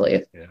don't want to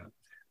believe.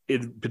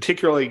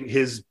 Particularly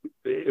his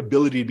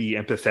ability to be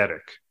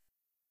empathetic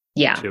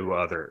to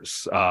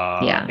others.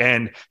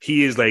 And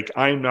he is like,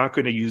 I'm not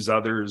going to use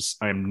others.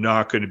 I'm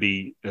not going to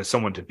be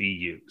someone to be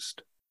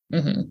used.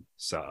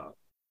 So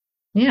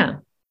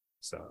that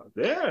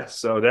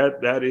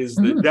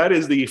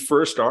is the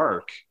first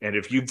arc. And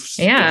if you've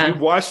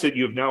watched it,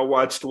 you've now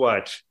watched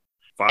what?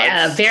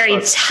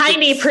 Very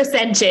tiny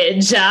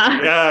percentage.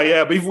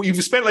 But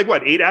you've spent like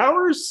what, 8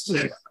 hours?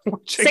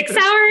 6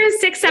 hours,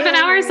 7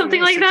 hours,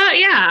 something like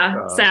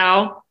that.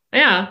 So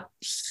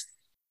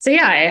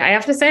I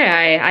have to say,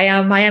 I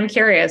am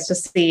curious to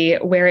see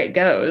where it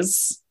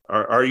goes.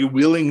 Are you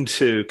willing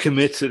to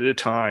commit to the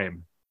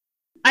time?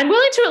 I'm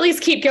willing to at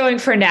least keep going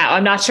for now.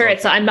 I'm not sure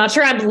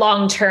I'm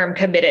long-term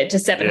committed to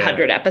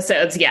 700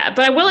 episodes yet,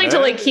 but I'm willing to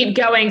like keep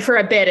going for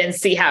a bit and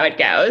see how it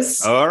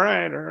goes. All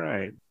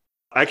right.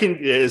 I can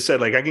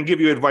give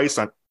you advice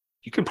on,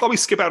 you can probably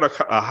skip out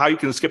how you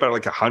can skip out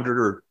like 100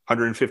 or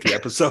 150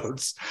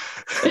 episodes.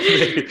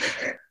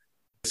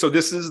 So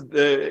this is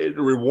it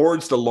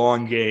rewards the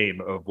long game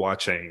of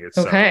watching it.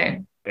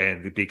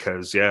 And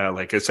because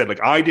like I said,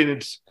 like I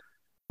didn't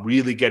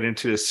really get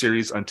into the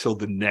series until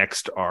the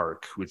next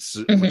arc, which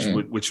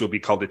will be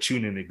called the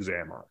Chunin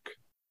exam arc.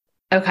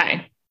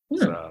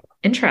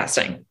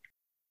 Interesting.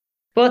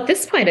 Well, at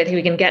this point, I think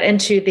we can get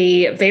into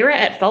the Vera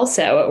et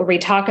Falso, where we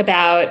talk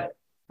about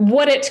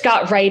what it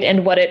got right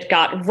and what it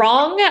got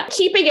wrong,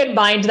 keeping in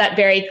mind that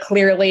very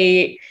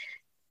clearly,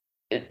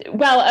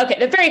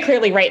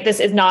 right, this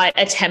is not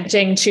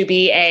attempting to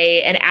be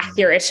an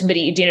accurate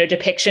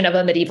depiction of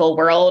a medieval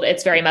world.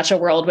 It's very much a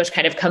world which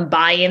kind of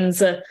combines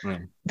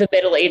the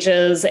Middle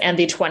Ages and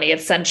the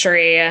 20th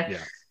century.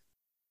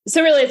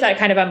 So really, it's that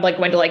kind of, I'm like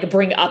going to like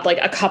bring up like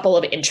a couple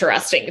of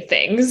interesting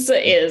things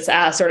is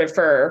sort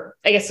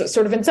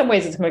of in some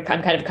ways, I'm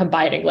kind of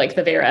combining like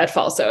the Vera et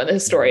Falso and the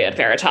Historia et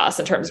Veritas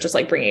in terms of just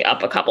like bringing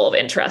up a couple of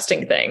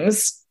interesting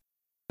things,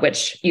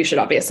 which you should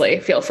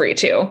obviously feel free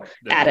to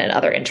add in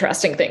other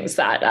interesting things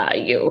that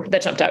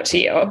jumped out to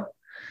you.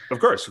 Of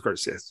course,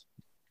 yes.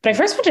 But I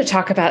first want to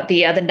talk about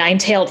the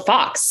nine-tailed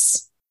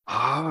fox.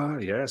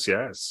 Yes.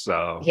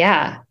 So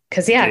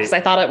because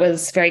I thought it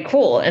was very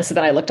cool, and so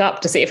then I looked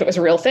up to see if it was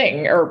a real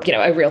thing, or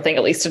a real thing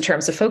at least in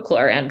terms of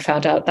folklore, and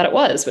found out that it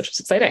was, which was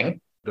exciting.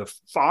 The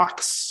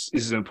fox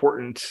is an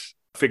important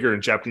figure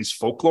in Japanese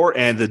folklore,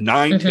 and the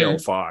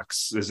nine-tailed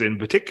fox is in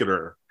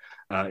particular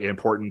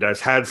important, as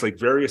has like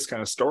various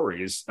kind of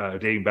stories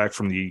dating back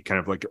from the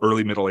kind of like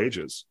early Middle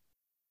Ages.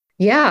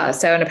 So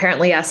and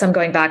apparently some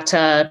going back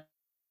to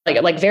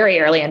like very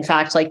early, in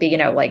fact, like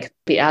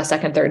the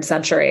second, third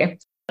century.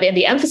 And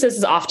the emphasis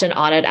is often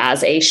on it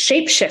as a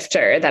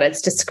shapeshifter, that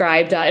it's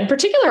described in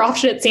particular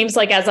often, it seems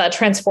like, as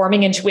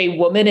transforming into a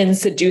woman and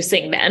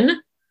seducing men.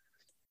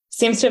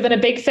 Seems to have been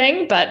a big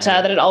thing, but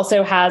that it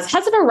also has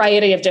a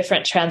variety of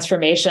different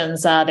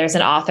transformations. There's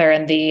an author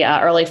in the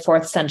early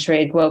 4th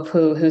century,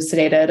 Guopu, who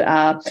stated,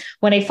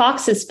 when a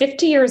fox is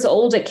 50 years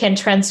old, it can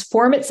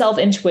transform itself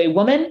into a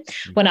woman.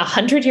 When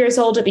 100 years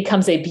old, it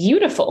becomes a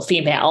beautiful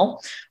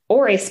female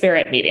or a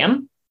spirit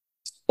medium,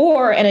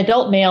 or an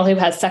adult male who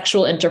has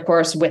sexual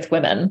intercourse with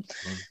women.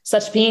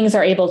 Such beings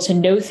are able to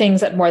know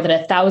things at more than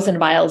 1,000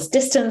 miles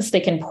distance. They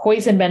can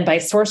poison men by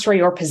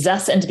sorcery or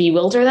possess and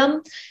bewilder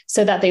them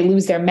so that they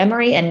lose their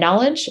memory and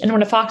knowledge. And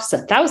when a fox is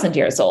 1,000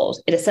 years old,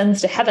 it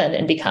ascends to heaven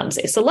and becomes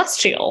a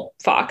celestial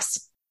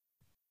fox.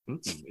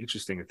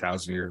 Interesting,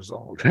 1,000 years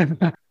old,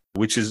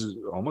 which is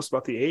almost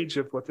about the age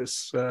of what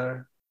this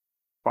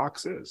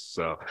fox is.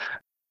 So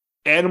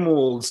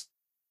animals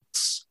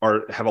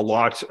have a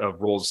lot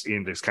of roles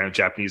in this kind of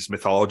Japanese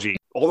mythology.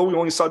 Although we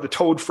only saw the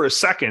toad for a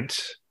second,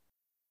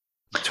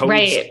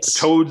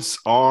 Toads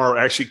are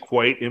actually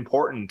quite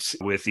important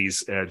with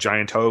these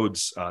giant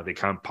toads. They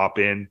kind of pop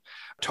in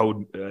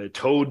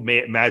toad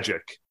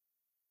magic,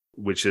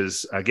 which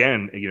is,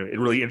 again,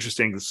 really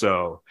interesting.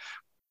 So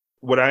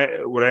what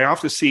I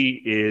often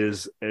see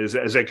is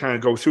as I kind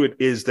of go through it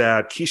is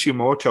that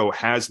Kishimoto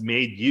has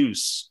made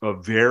use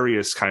of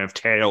various kind of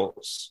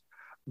tales.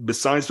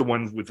 Besides the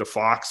one with the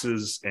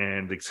foxes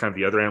and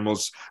the other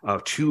animals,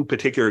 two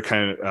particular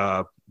kind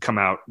of come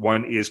out.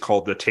 One is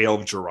called the Tale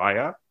of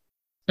Jiraiya,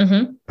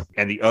 and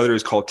the other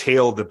is called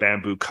Tale of the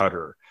Bamboo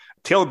Cutter.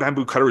 Tale of the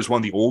Bamboo Cutter is one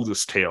of the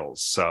oldest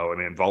tales,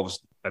 and it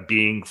involves a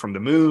being from the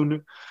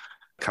moon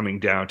coming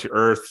down to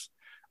Earth.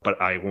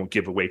 But I won't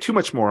give away too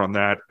much more on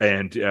that.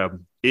 And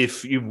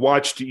if you've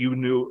watched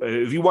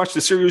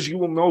the series, you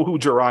will know who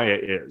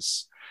Jiraiya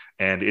is.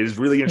 And it is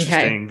really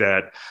interesting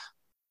that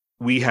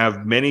we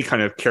have many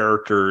kind of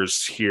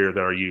characters here that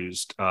are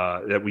used,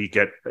 that we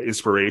get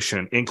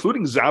inspiration,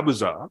 including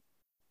Zabuza,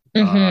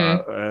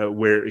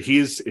 where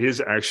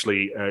his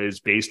actually is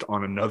based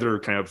on another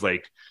kind of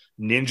like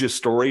ninja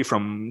story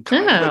from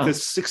kind of like the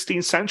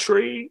 16th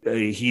century.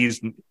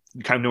 He's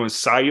kind of known as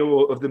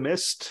Sayo of the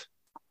Mist.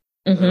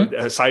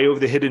 Sayo of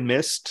the Hidden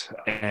Mist,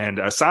 and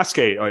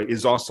Sasuke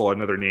is also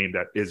another name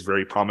that is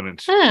very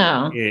prominent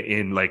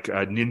in like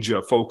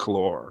ninja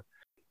folklore.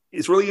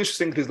 It's really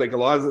interesting because like a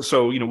lot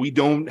of we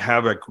don't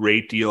have a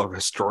great deal of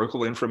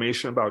historical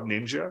information about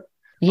ninja.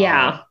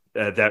 A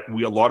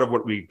lot of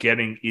what we're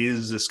getting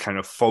is this kind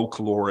of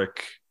folkloric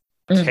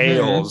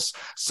tales,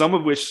 some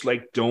of which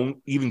like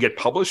don't even get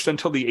published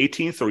until the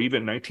 18th or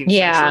even 19th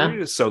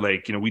century. So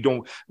like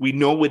we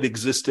know it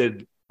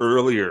existed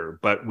earlier,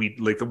 but we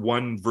like the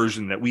one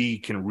version that we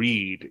can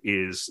read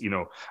is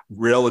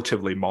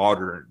relatively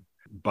modern.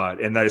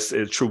 And that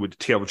is true with the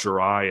Tale of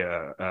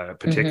Jiraiya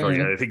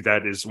particularly. I think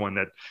that is one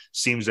that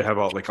seems to have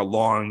a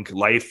long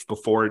life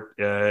before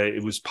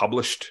it was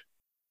published.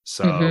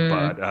 So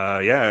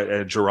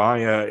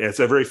Jiraiya, it's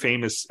a very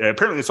famous,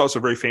 apparently it's also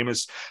very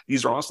famous.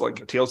 These are also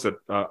like tales that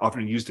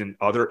often used in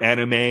other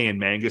anime and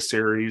manga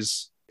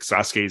series.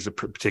 Sasuke is a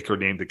particular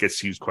name that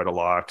gets used quite a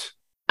lot.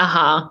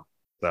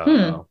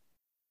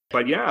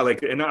 But yeah,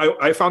 and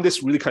I found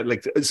this really kind of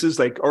like, this is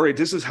like, all right,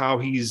 this is how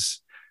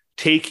he's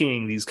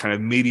taking these kind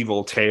of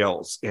medieval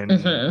tales and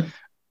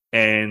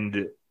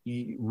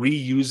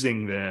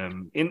reusing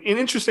them in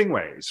interesting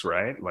ways,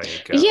 right?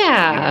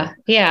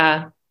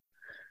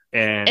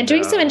 And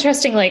doing some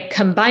interesting like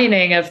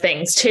combining of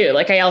things too.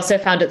 Like I also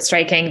found it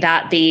striking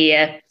that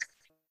the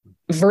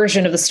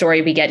version of the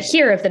story we get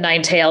here of the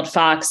nine-tailed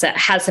fox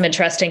has some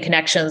interesting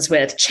connections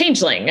with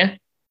changeling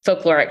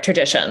folkloric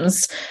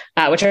traditions,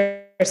 which are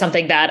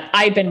something that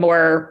I've been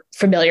more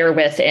familiar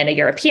with in a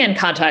European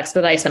context,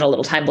 but I spent a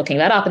little time looking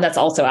that up. And that's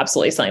also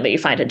absolutely something that you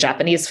find in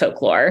Japanese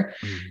folklore.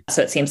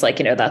 So it seems like,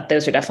 that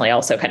those are definitely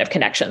also kind of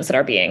connections that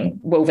are being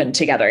woven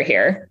together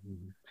here.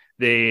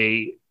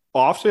 They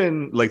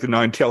often, like the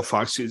nine-tailed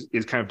fox is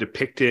kind of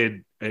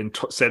depicted and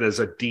said as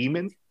a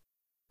demon.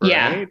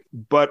 Right?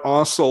 But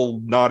also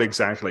not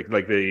exactly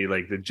like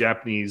the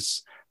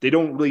Japanese, they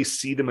don't really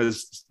see them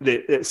as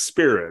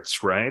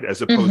spirits, right?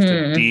 As opposed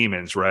to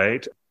demons,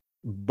 right?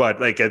 But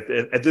like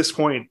at this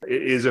point,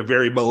 it is a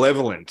very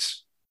malevolent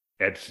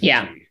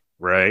entity,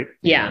 right?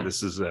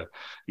 This is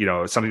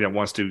something that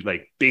wants to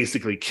like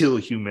basically kill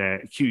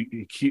humans.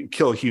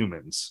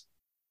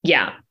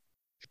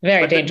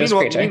 Very dangerous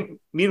creature.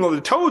 Meanwhile, the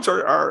toads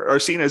are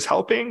seen as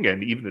helping,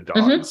 and even the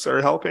dogs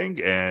are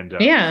helping. And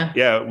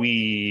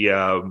we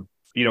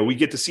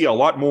get to see a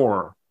lot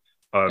more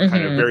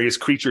kind of various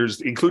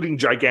creatures, including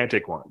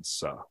gigantic ones.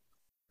 So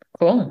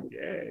cool.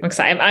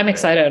 I'm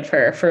excited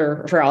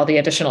for all the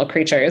additional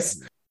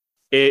creatures.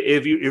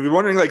 If you're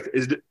wondering, like,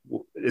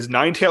 is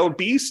nine-tailed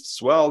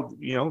beasts? Well,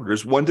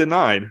 there's 1 to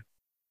 9.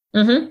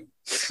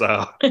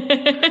 So.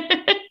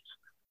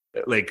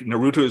 Like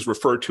Naruto is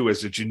referred to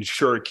as a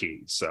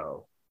Jinchuriki,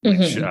 so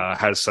which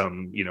has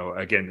some,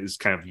 again, is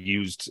kind of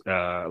used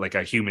like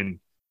a human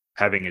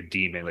having a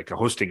demon, like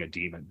hosting a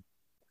demon.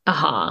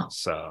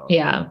 So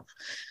and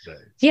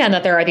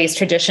that there are these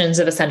traditions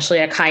of essentially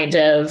a kind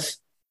of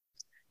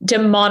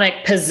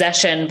demonic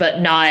possession, but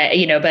not,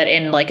 but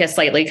in like a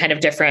slightly kind of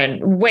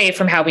different way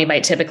from how we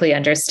might typically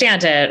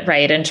understand it,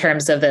 right? In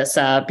terms of this,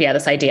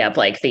 this idea of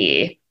like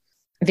the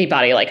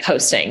body like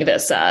hosting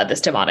this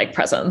demonic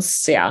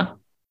presence,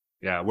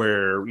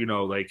 where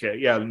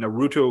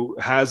Naruto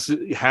has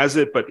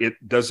it, but it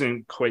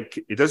doesn't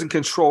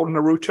control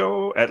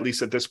Naruto, at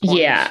least at this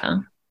point.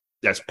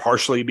 That's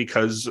partially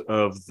because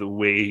of the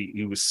way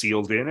he was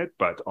sealed in it,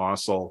 but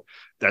also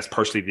that's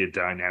partially the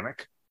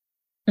dynamic.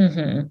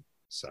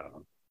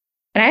 So,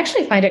 and I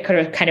actually find it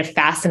kind of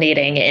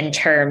fascinating in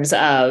terms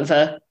of,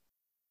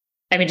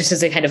 just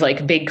as a kind of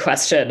like big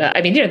question.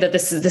 That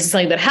this is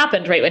something that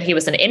happened right when he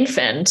was an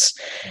infant.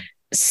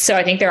 So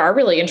I think there are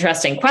really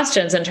interesting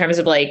questions in terms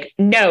of like,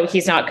 no,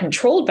 he's not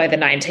controlled by the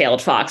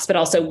nine-tailed fox, but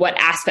also what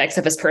aspects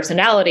of his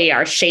personality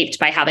are shaped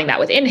by having that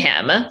within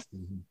him.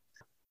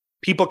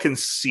 People can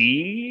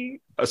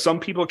see some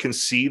people can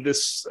see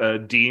this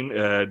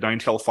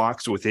nine-tailed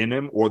fox within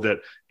him, or that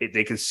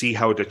they can see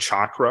how the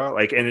chakra,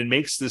 like, and it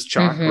makes this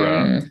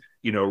chakra,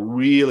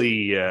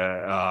 really,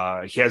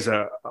 he has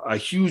a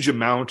huge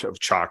amount of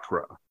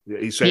chakra.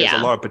 So he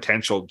has a lot of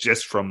potential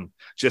just from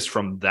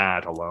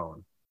that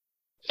alone.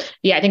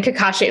 Yeah, I think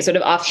Kakashi sort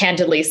of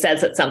offhandedly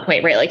says at some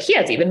point, right, like, he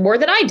has even more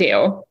than I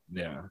do.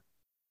 Yeah.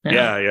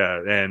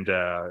 And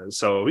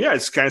so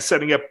it's kind of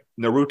setting up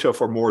Naruto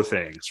for more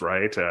things,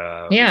 right?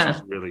 Which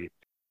is really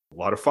a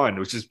lot of fun,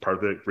 which is part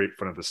of the great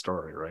fun of the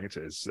story, right?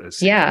 Is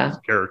seeing his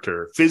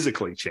character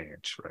physically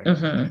change,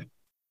 right?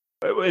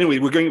 Anyway,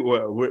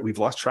 we've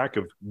lost track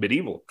of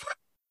medieval.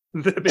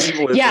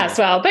 Yes,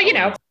 well, but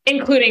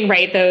including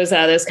those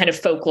kind of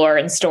folklore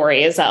and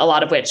stories, a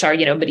lot of which are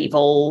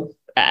medieval.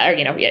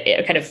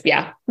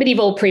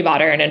 Medieval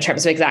pre-modern in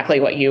terms of exactly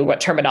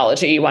what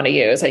terminology you want to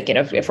use. Like,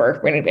 if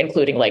we're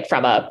including like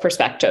from a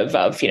perspective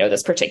of,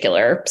 this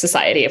particular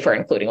society, if we're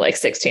including like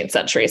 16th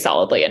century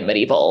solidly in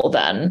medieval,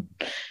 then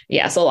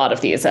yes, a lot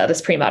of these,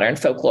 this pre-modern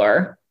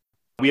folklore.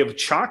 We have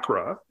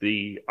chakra,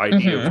 the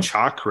idea of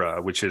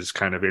chakra, which is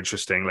kind of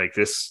interesting. Like,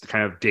 this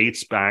kind of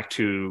dates back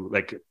to,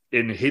 like,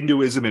 in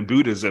Hinduism and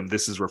Buddhism,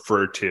 this is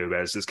referred to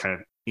as this kind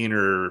of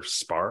inner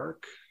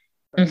spark.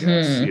 I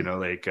guess,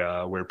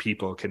 where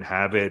people can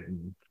have it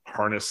and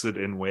harness it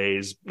in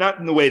ways, not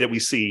in the way that we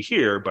see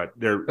here, but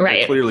they're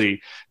clearly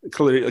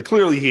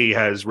he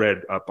has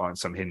read up on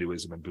some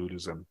Hinduism and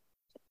Buddhism.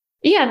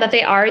 Yeah, and that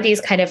they are these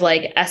kind of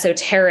like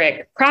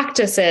esoteric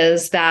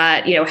practices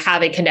that,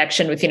 have a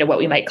connection with, what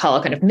we might call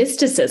a kind of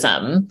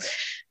mysticism.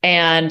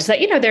 And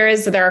that,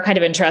 there are kind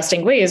of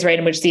interesting ways, right,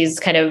 in which these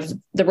kind of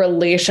the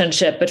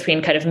relationship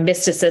between kind of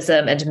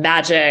mysticism and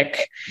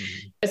magic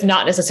is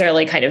not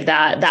necessarily kind of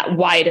that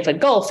wide of a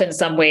gulf in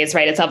some ways,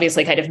 right? It's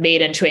obviously kind of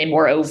made into a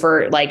more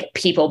overt, like,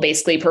 people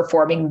basically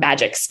performing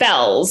magic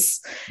spells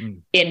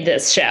in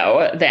this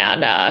show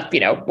than,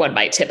 one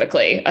might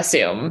typically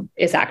assume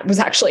was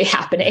actually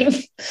happening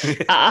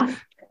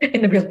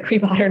in the real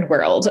pre-modern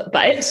world.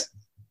 But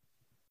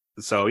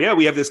so,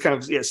 we have this kind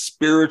of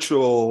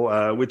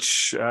spiritual,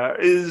 which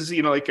is,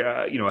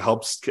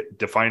 helps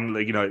define,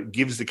 like,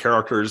 gives the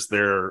characters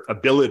their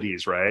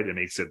abilities, right? It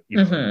makes it,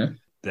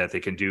 that they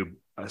can do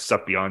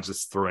stuff beyond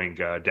just throwing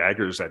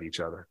daggers at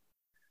each other.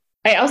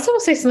 I also will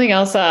say something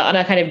else on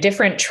a kind of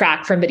different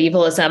track from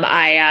medievalism.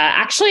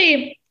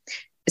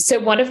 So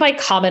one of my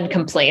common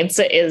complaints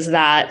is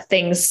that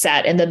things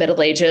set in the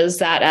Middle Ages,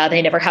 that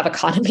they never have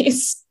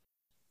economies.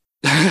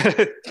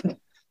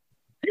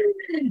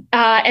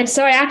 And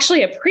so I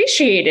actually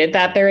appreciated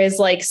that there is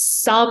like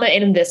some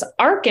in this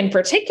arc in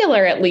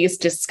particular, at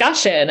least,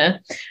 discussion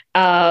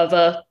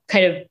of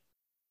kind of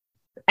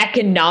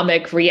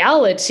economic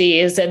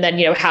realities, and then,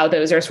 how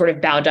those are sort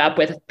of bound up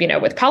with,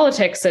 with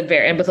politics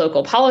and with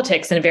local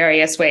politics in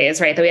various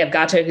ways, right? That we have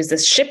Gato, who's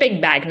this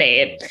shipping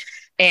magnate,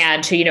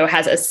 and who,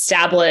 has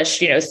established,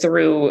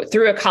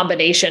 through a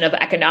combination of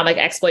economic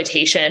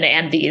exploitation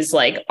and these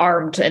like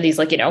armed and these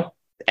like,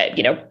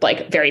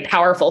 like very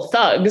powerful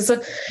thugs,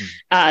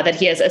 that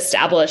he has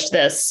established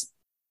this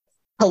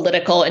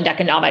political and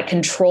economic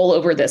control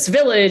over this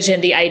village,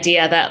 and the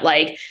idea that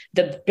like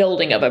the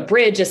building of a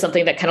bridge is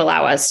something that can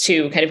allow us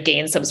to kind of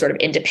gain some sort of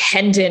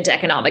independent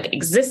economic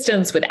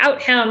existence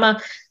without him. I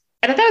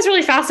thought that was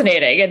really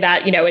fascinating, and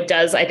that, it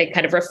does, I think,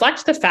 kind of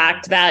reflect the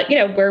fact that,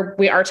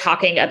 we are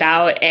talking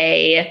about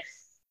a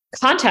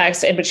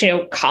context in which,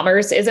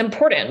 commerce is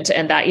important,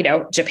 and that,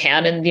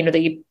 Japan in,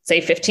 the say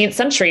 15th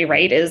century,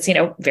 right, is,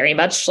 very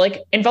much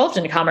like involved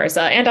in commerce,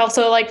 and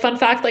also, like, fun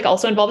fact, like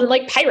also involved in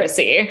like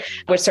piracy,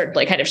 which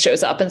certainly kind of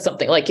shows up in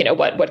something like,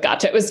 what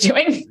Gato was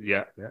doing.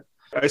 Yeah.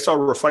 I saw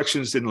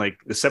reflections in like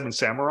The Seven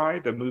Samurai,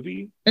 the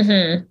movie,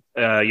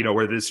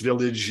 where this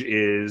village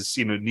is,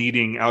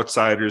 needing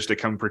outsiders to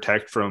come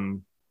protect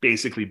from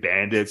basically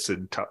bandits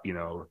and,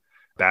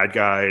 bad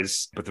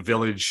guys, but the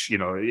village,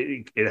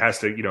 it has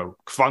to,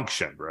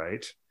 function,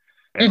 right?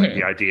 And like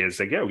the idea is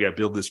like, we got to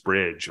build this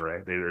bridge,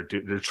 right?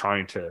 They're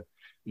trying to,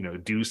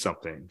 do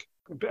something.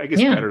 I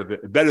guess better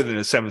than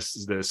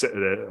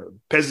the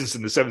peasants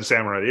in the Seven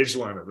Samurai. They just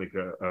want like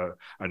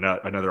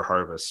another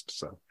harvest.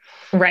 So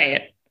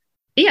right.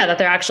 Yeah, that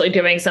they're actually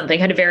doing something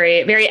kind of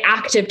very, very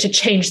active to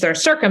change their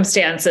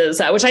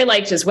circumstances, which I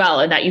liked as well,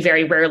 and that you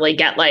very rarely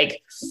get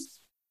like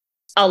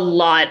a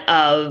lot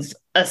of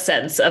a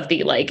sense of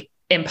the like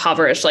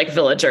impoverished like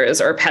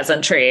villagers or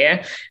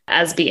peasantry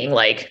as being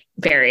like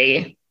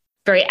very,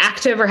 very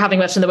active or having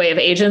much in the way of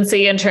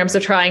agency in terms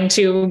of trying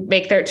to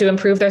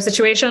improve their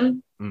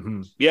situation.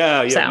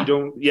 Yeah.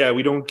 So.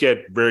 We don't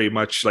get very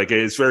much, like,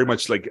 it's very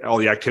much like all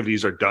the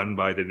activities are done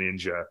by the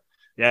ninja.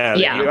 Yeah.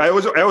 I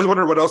always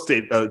wonder what else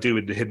they do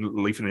in the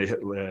Hidden Leaf, in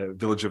the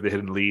village of the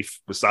Hidden Leaf,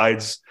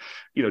 besides,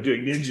 doing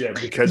ninja,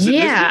 because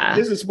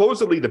this is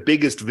supposedly the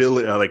biggest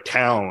village, like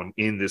town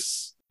in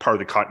this part of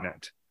the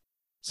continent.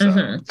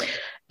 So.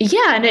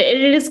 Yeah, and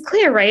it is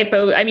clear, right?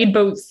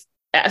 Both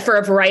for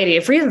a variety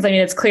of reasons.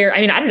 It's clear.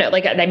 I don't know.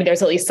 Like,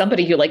 there's at least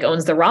somebody who like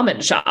owns the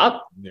ramen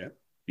shop.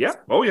 Yeah.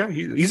 Oh, yeah.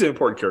 He's an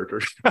important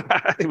character.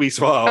 We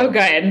saw. Oh,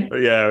 good.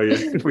 Yeah.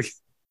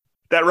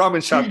 that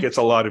ramen shop gets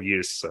a lot of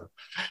use. So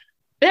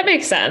That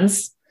makes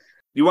sense.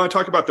 you want to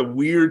talk about the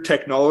weird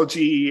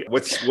technology?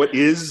 What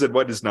is and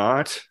what is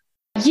not?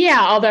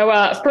 Yeah, although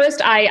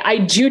first, I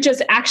do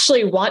just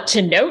actually want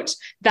to note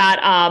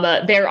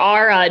that there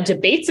are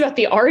debates about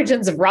the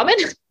origins of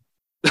ramen.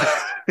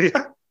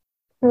 Yeah.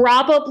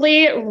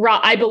 Probably,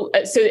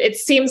 so it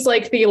seems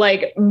like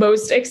the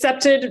most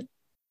accepted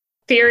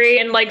theory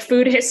in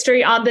food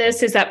history on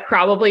this is that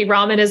probably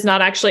ramen is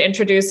not actually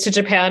introduced to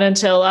Japan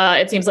until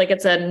it seems like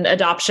it's an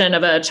adoption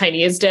of a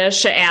Chinese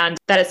dish, and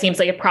that it seems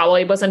like it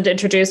probably wasn't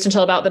introduced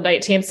until about the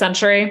 19th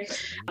century.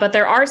 But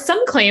there are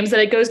some claims that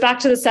it goes back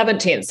to the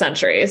 17th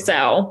century.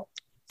 So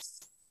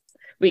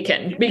we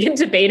can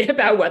debate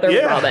about whether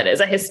ramen is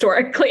a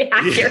historically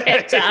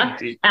accurate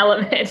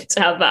element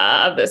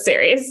of the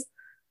series.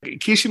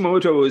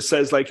 Kishimoto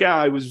says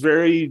I was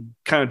very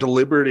kind of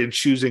deliberate in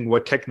choosing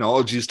what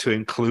technologies to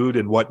include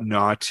and what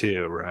not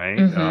to, right?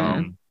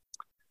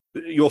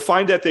 Mm-hmm. You'll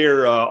find that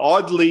they're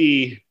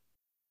oddly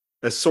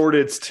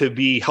assorted to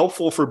be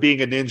helpful for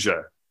being a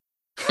ninja.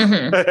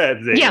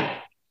 Mm-hmm.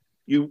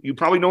 You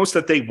probably noticed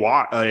that they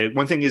walk.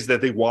 One thing is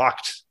that they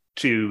walked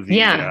to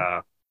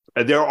the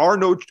there are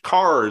no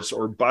cars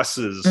or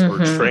buses or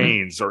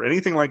trains or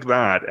anything like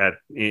that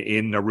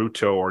in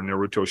Naruto or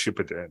Naruto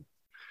Shippuden.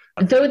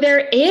 Though there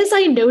is,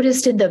 I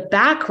noticed in the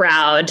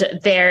background,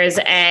 there's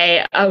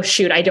I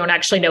don't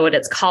actually know what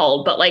it's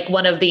called, but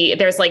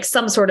there's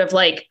some sort of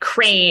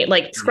crane,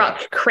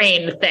 truck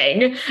crane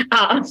thing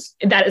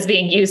that is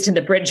being used in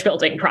the bridge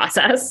building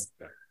process.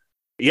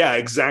 Yeah,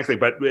 exactly.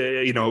 But,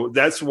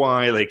 that's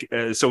why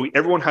so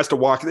everyone has to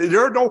walk.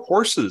 There are no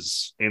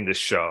horses in this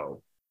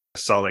show.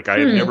 So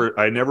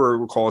I never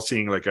recall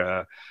seeing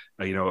a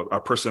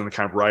person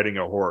kind of riding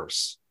a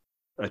horse.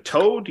 A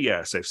toad.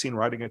 Yes. I've seen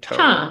riding a toad.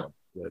 Huh.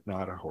 But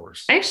not a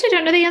horse. I actually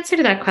don't know the answer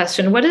to that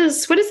question. What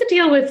is the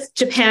deal with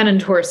Japan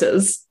and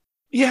horses?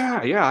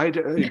 Yeah, I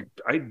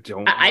don't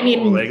know. I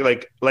mean,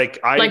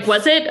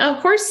 was it a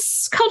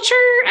horse culture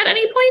at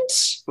any point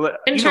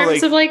in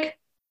terms of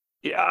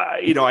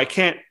Yeah, I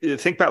can't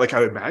think back.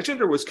 I imagine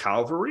there was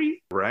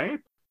cavalry, right?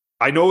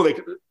 I know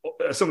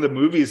some of the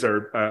movies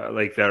are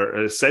that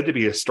are said to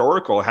be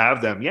historical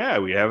have them. Yeah,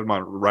 we have them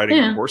riding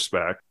on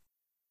horseback.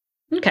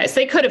 Okay, so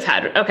they could have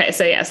had.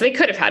 So they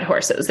could have had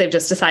horses. They've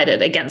just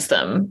decided against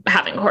them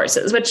having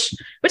horses, which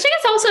I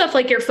guess also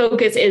if your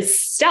focus is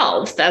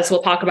stealth, as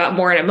we'll talk about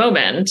more in a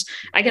moment,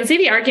 I can see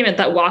the argument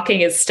that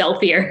walking is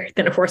stealthier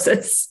than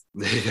horses.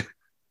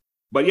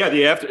 But yeah,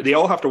 they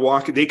all have to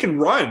walk. They can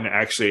run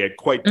actually at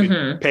quite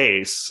good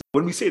pace.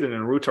 When we say the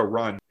Naruto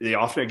run, they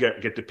often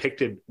get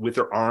depicted with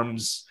their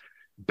arms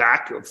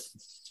back,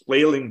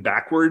 flailing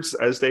backwards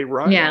as they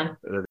run. Yeah.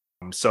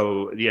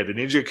 So the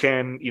ninja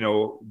can,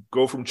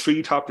 go from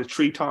treetop to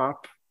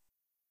treetop,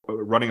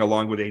 running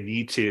along where they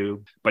need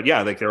to. But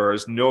yeah, there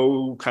is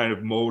no kind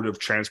of mode of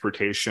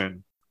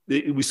transportation.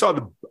 We saw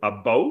the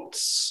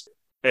boats.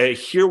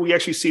 Here we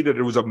actually see that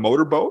there was a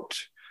motorboat.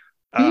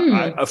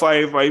 If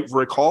I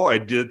recall,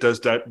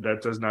 that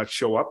does not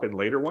show up in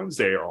later ones.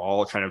 They are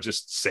all kind of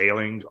just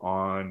sailing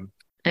on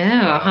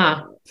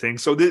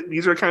things. So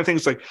these are kind of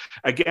things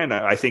again,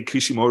 I think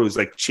Kishimoto is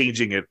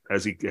changing it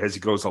as he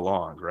goes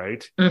along,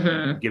 right?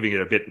 Mm-hmm. Giving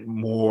it a bit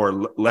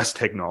less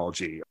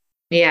technology.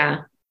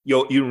 Yeah.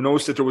 You'll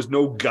notice that there was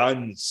no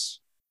guns.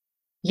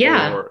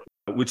 Yeah.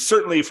 Which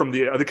certainly from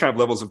the other kind of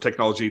levels of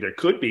technology there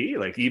could be,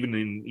 even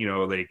in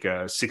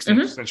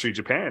 16th century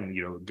Japan,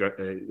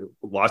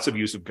 lots of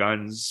use of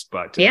guns,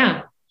 but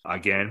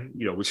again,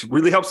 which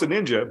really helps the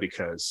ninja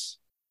because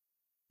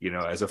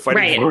as a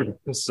fighting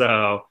force.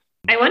 So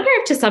I wonder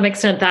if to some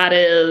extent that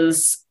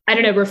is, I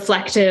don't know,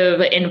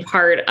 reflective in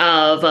part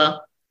of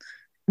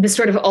this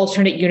sort of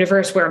alternate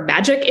universe where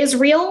magic is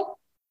real.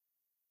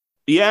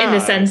 Yeah. In the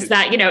sense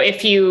that,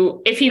 if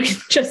you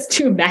can just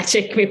do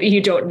magic, maybe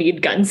you don't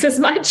need guns as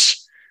much.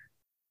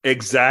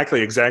 Exactly.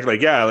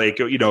 Yeah.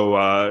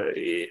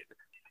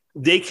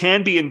 They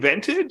can be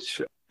invented,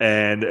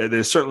 and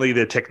there's certainly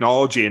the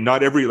technology, and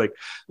not every,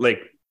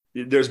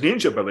 there's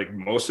ninja, but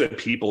most of the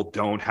people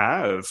don't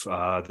have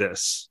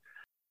this.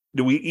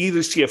 Do we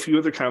either see a few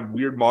other kind of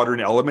weird modern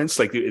elements?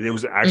 There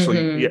was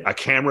actually a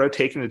camera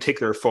taken to take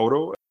their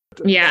photo,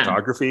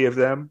 photography of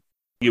them.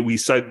 We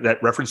saw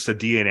that reference to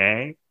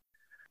DNA.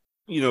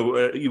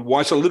 You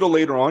watch a little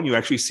later on, you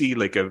actually see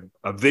a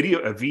video,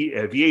 a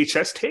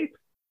VHS tape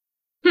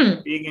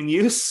being in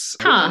use,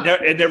 and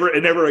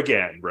never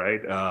again,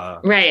 right?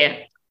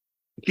 Right.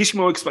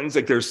 Kishimoto explains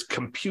there's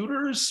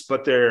computers,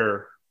 but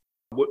they're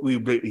what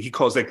he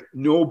calls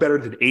no better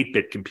than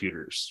 8-bit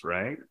computers,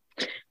 right?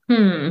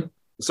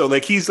 So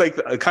he's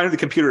kind of the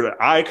computer that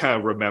I kind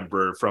of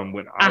remember from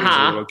when I was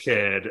a little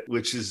kid,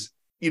 which is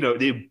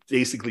they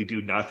basically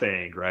do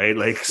nothing, right?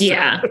 That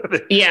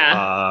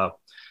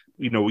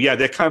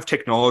kind of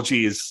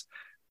technology is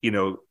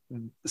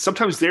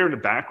sometimes there in the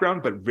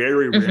background, but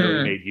very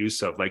rarely made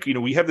use of.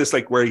 We have this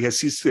where he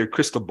sees their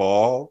crystal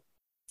ball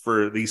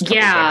for these couple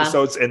of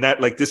episodes, and that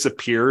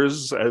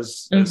disappears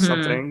as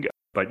something.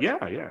 But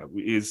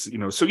is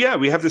so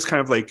we have this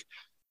kind of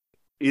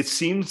it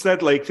seems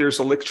that like there's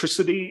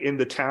electricity in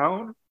the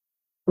town.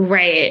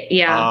 Right.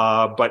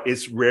 Yeah. But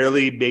it's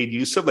rarely made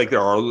use of. Like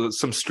there are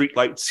some street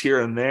lights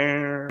here and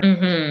there.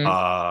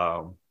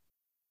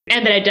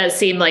 And then it does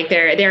seem like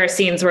there are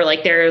scenes where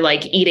like they're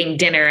like eating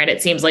dinner and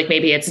it seems like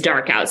maybe it's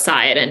dark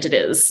outside and it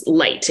is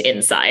light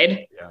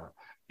inside.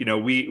 Yeah.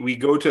 We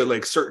go to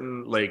like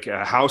certain like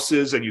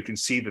houses, and you can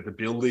see that the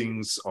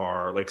buildings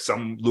are like,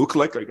 some look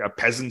like a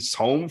peasant's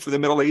home for the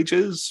Middle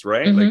Ages,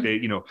 right? Like they,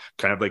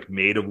 kind of like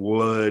made of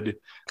wood,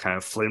 kind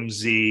of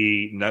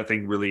flimsy,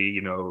 nothing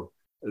really,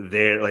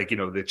 there, like,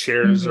 the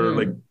chairs are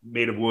like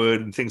made of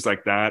wood and things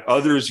like that.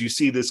 Others, you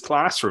see this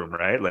classroom,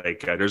 right?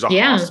 Like there's a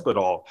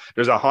hospital.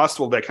 There's a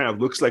hospital that kind of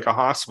looks like a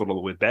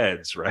hospital with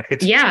beds,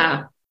 right?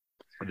 Yeah.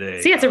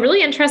 It's a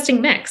really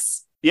interesting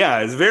mix. Yeah,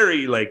 it's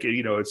very like,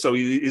 so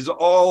it's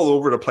all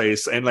over the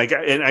place. And like,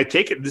 and I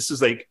take it, this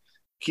is like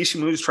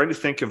Kishimoto is trying to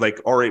think of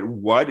like, all right,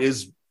 what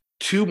is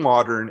too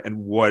modern and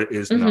what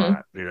is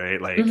not,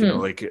 right? Like,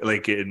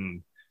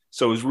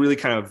 so it was really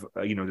kind of,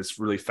 this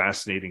really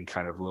fascinating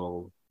kind of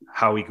little,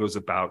 how he goes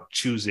about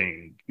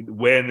choosing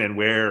when and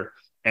where.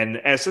 And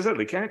as I said,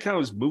 like kind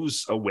of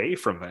moves away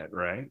from that,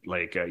 right?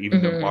 Like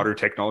even the modern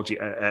technology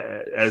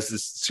as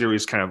this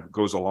series kind of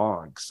goes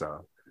along.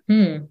 So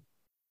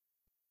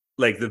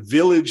like the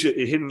village at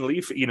Hidden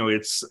Leaf,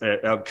 it's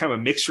a kind of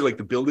a mixture. Like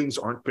the buildings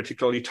aren't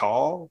particularly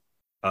tall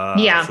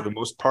for the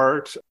most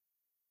part,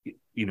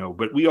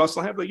 but we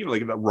also have like the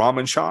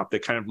ramen shop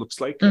that kind of looks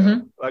like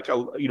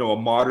a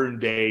modern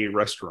day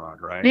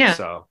restaurant, right? Yeah.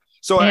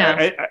 So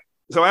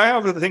I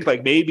have to think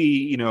like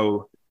maybe,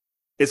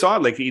 it's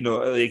odd, like,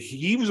 like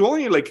he was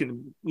only like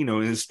in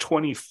his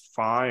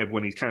 25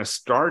 when he kind of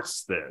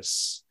starts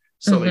this.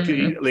 So like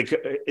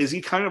is he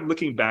kind of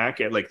looking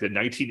back at like the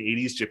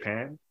 1980s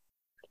Japan?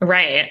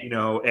 Right.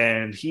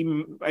 And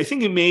I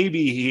think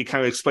maybe he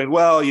kind of explained,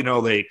 well,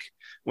 like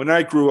when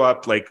I grew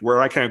up, like where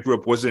I kind of grew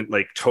up wasn't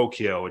like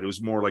Tokyo. It was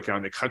more like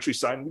on the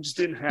countryside. And we just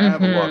didn't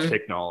have a lot of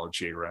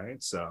technology,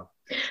 right? So.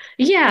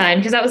 Yeah, and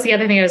because that was the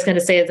other thing I was going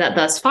to say, is that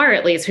thus far,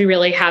 at least, we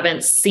really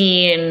haven't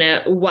seen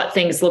what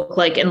things look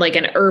like in like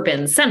an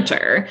urban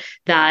center.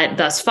 That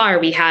thus far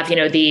we have,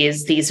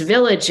 these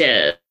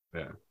villages,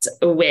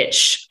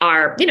 which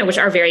are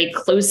very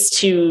close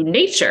to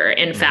nature.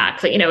 In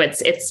fact,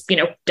 it's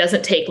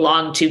doesn't take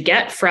long to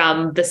get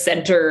from the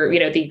center,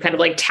 the kind of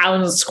like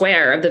town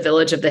square of the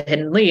village of the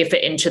Hidden Leaf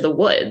into the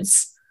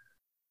woods.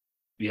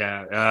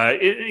 Yeah,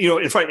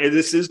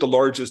 this is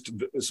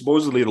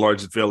supposedly the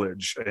largest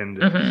village, and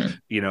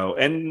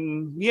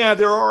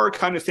there are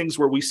kind of things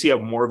where we see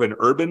more of an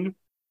urban.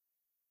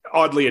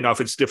 Oddly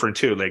enough, it's different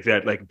too. Like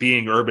that, like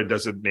being urban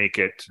doesn't make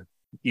it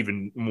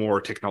even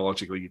more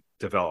technologically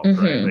developed,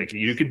 right? Like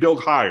you can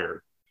build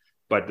higher,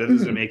 but that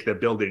doesn't make the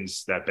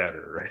buildings that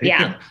better, right?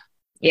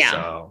 Yeah.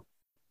 So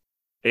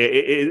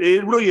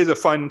it really is a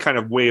fun kind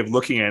of way of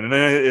looking at it. And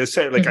then I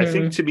said, like, I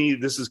think to me,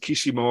 this is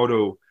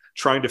Kishimoto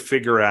trying to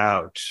figure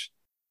out,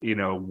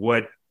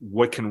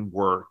 what can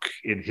work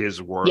in his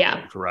world,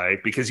 right?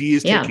 Because he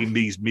is taking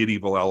these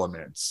medieval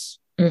elements.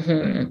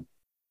 I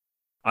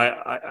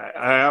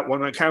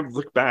when I kind of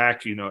look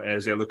back,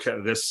 as I look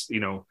at this,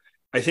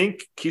 I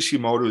think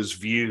Kishimoto's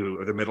view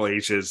of the Middle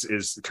Ages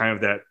is kind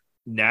of that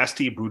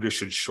nasty,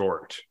 brutish, and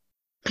short.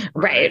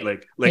 Right.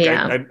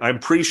 I'm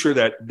pretty sure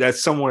that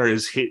somewhere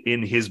is hit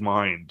in his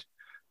mind.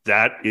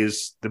 That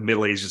is the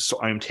Middle Ages.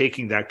 So I'm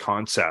taking that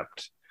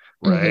concept,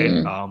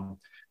 right?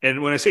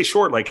 And when I say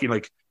short,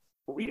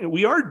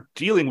 we are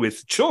dealing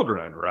with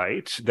children,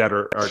 right? That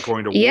are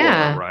going to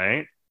war,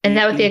 right? And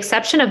that, with the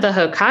exception of the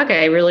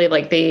Hokage, really,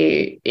 like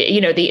the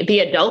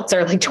adults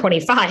are like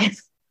 25.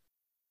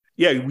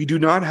 Yeah, we do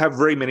not have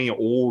very many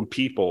old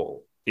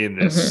people in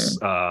this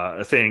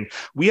thing.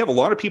 We have a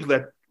lot of people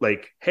that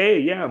like, hey,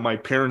 yeah, my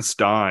parents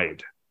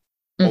died.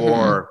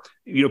 Or,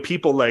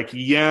 people like,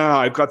 yeah,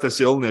 I've got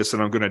this illness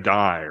and I'm going to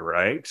die,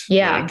 right?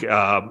 Yeah. Like,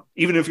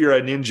 even if you're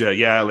a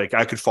ninja, like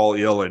I could fall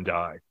ill and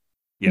die.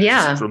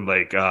 From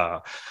like,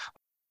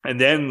 and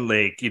then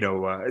like,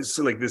 it's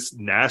like this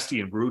nasty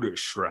and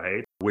brutish,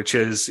 right? Which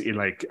is in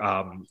like,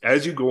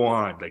 as you go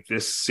on, like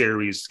this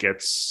series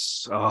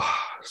gets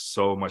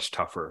so much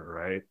tougher,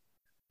 right?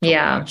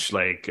 Watch.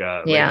 Like,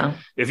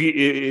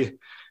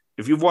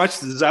 if you've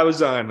watched the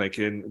Zauzan, like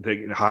in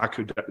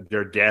Haku,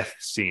 their death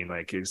scene,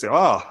 like you say,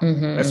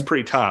 that's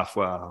pretty tough.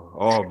 Wow.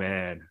 Oh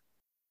man.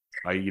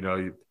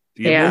 The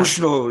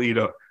emotional,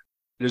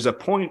 there's a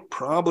point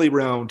probably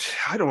around,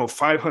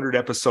 500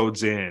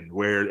 episodes in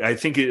where I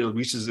think it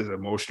reaches an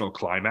emotional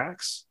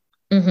climax.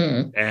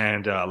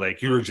 And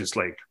like, you're just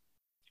like,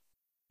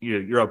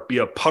 you'll be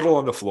a puddle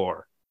on the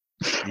floor,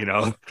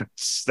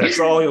 that's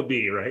all you'll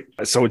be. Right.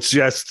 So it's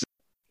just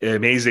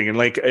amazing.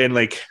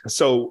 And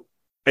so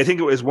I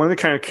think it was one of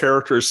the kind of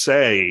characters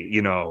say,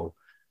 all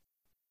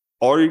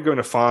you're going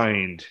to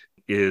find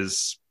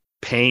is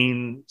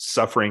pain,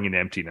 suffering, and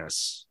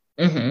emptiness.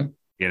 And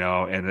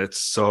it's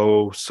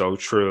so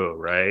true,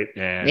 right?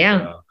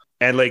 And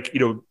and like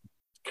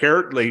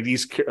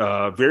these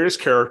various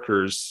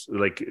characters,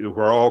 like who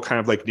are all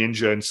kind of like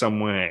ninja in some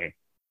way,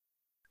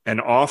 and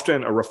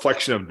often a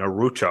reflection of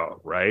Naruto,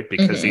 right?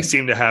 Because they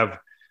seem to have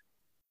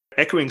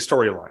echoing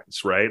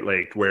storylines, right?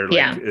 Like where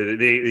like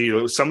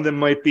they some of them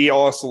might be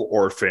also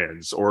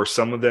orphans, or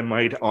some of them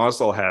might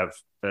also have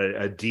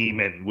a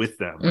demon with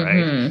them,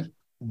 right?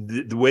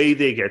 The way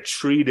they get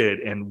treated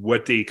and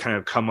what they kind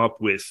of come up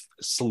with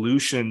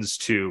solutions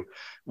to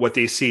what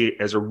they see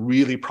as a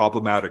really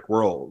problematic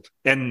world.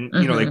 And,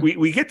 you know, like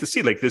we get to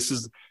see, like, this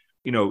is,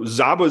 you know,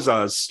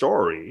 Zabuza's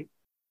story.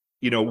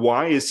 You know,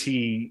 why is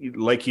he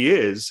like he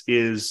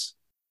is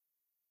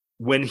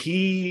when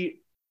he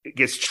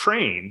gets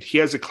trained, he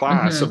has a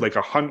class of like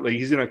 100, like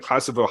he's in a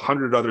class of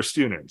 100 other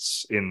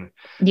students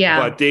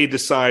but they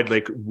decide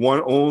like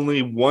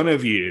only one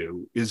of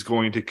you is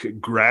going to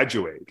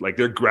graduate. Like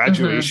their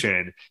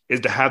graduation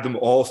is to have them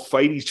all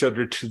fight each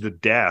other to the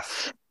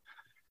death.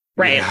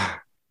 Right. Yeah.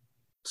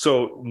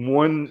 So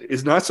one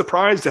is not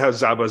surprised to how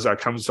Zabuza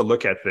comes to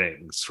look at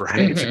things,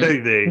 right?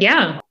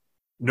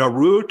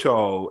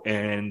 Naruto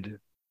and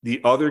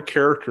the other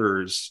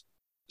characters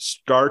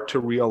start to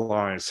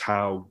realize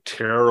how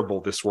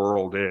terrible this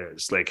world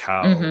is, like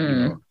how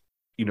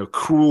you know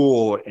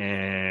cruel,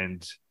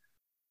 and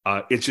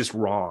it's just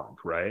wrong,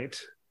 right?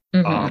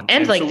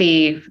 And like so,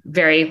 the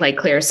very like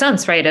clear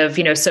sense, right, of,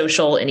 you know,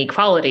 social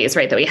inequalities,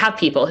 right, that we have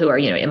people who are,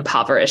 you know,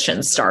 impoverished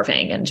and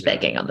starving and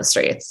begging on the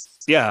streets.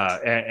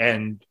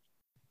 And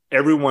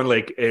everyone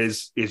like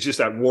is just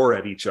at war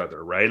at each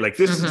other, right? Like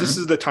this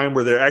is the time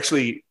where they're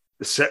actually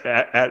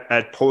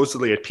at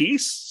supposedly at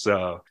peace.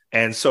 So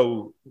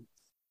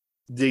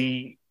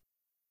the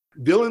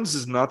villains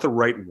is not the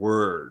right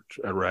word,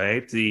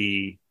 right?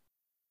 The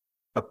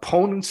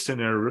opponents to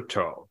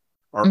Naruto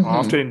are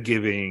often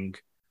giving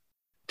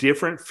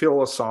different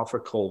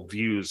philosophical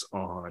views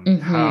on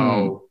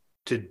how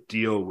to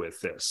deal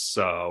with this.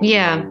 So,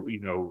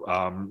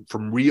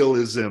 from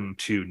realism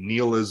to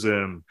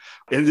nihilism,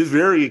 and it's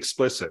very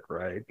explicit,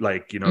 right?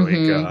 Like, you know,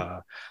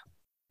 like,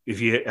 if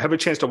you have a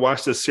chance to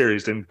watch this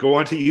series, then go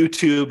onto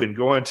YouTube and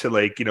go into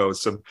like, you know,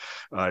 some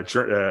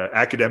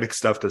academic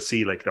stuff to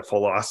see like the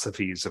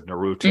philosophies of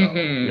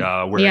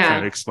Naruto, where it kind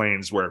of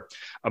explains where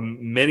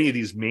many of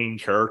these main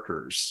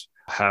characters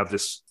have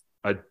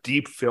a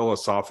deep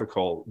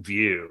philosophical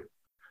view,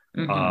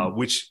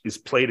 which is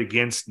played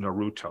against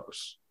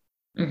Naruto's.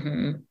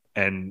 And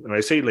when I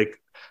say like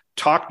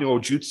talk no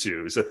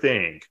jutsu is a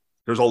thing,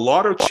 there's a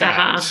lot of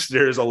chats.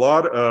 There's a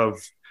lot of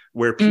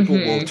where people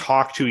will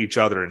talk to each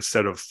other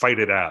instead of fight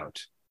it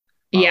out.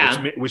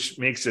 Which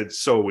makes it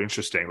so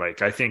interesting.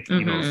 Like, I think,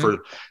 you know,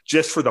 for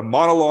the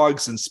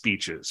monologues and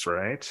speeches,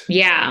 right?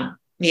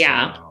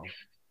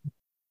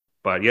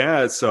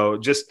 So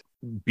just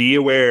be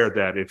aware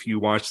that if you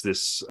watch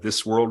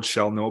this world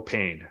shall know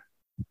pain.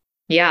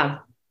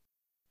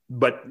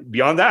 But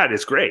beyond that,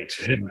 it's great.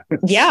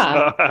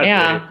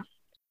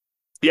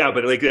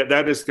 But like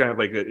that is kind of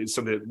like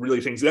some of the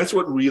really things. That's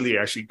what really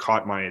actually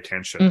caught my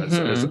attention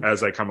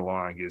as I come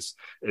along is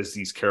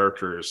these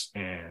characters.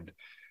 And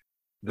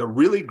the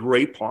really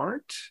great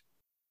part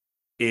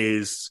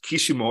is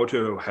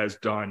Kishimoto has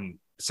done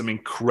some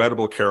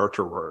incredible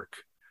character work,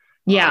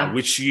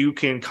 which you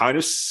can kind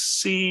of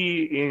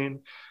see in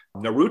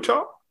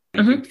Naruto,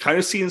 you can kind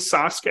of see in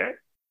Sasuke,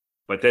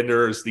 but then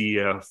there's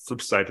the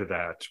flip side of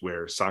that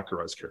where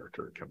Sakura's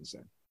character comes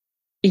in.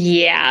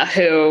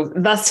 Who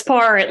thus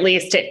far, at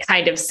least, it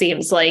kind of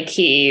seems like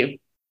he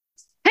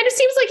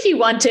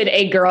wanted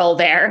a girl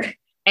there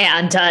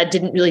and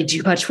didn't really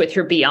do much with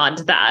her beyond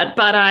that.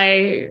 But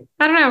I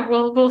don't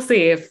know. We'll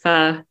see if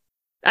I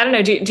don't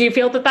know. Do you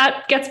feel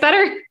that gets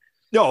better?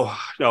 No,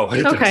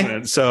 it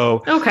doesn't.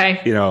 So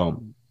you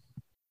know,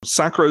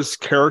 Sakura's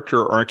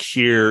character arc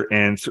here,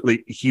 and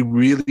he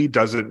really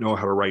doesn't know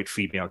how to write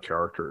female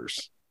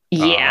characters.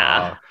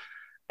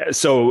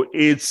 So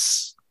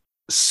it's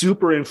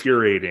super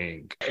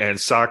infuriating, and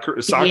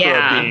Sakura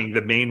being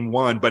the main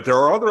one, but there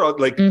are other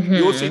like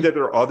you'll see that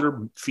there are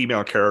other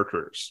female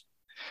characters,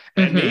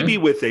 and maybe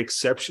with the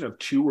exception of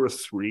 2 or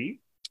 3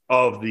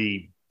 of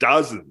the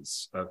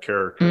dozens of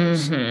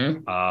characters,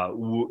 you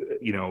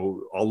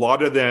know, a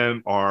lot of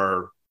them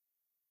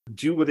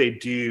do what they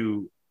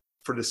do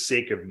for the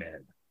sake of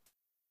men.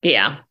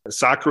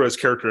 Sakura's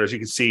character, as you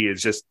can see,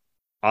 is just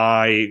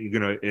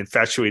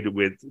infatuated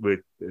with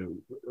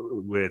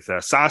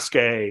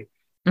Sasuke.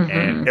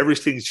 And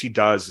everything she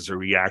does is a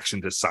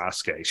reaction to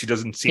Sasuke. She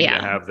doesn't seem to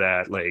have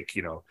that, like,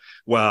 you know,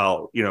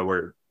 where, you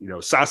know,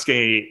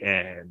 Sasuke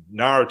and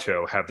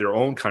Naruto have their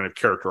own kind of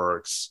character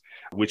arcs,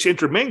 which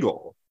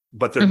intermingle,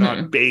 but they're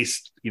not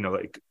based, you know,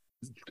 like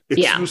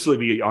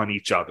exclusively on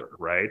each other,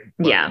 right?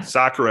 But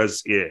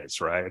Sakura's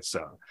is, right?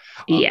 So,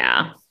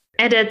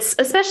 And it's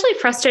especially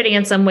frustrating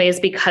in some ways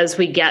because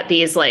we get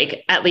these,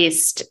 like, at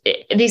least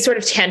these sort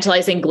of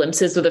tantalizing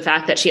glimpses of the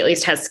fact that she at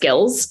least has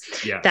skills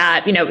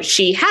that, you know,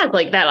 she had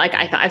like that. Like,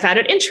 I found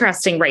it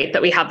interesting, right,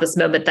 that we have this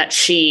moment that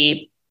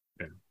she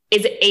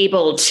is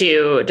able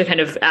to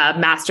kind of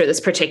master this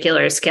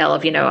particular skill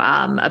of, you know,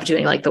 of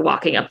doing like the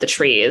walking up the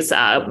trees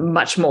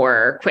much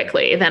more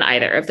quickly than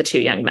either of the 2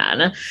 young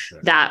men.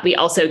 That we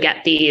also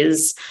get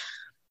these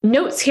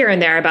notes here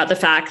and there about the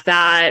fact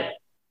that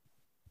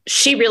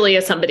she really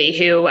is somebody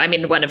who, I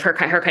mean, one of her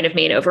kind of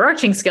main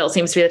overarching skills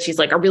seems to be that she's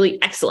like a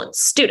really excellent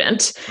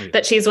student,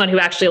 that she's one who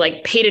actually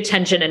like paid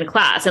attention in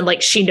class and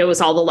like she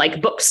knows all the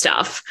like book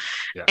stuff.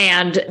 Yeah.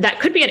 And that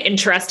could be an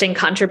interesting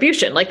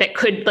contribution. Like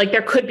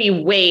there could be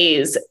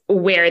ways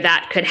where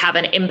that could have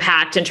an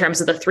impact in terms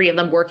of the three of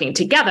them working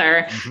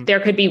together. Mm-hmm. There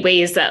could be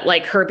ways that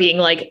like her being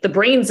like the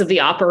brains of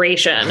the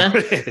operation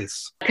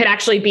could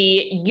actually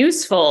be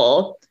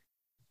useful.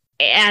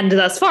 And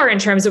thus far, in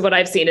terms of what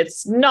I've seen,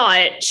 it's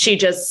not, she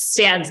just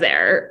stands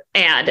there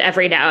and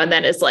every now and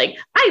then is like,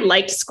 I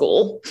liked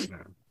school.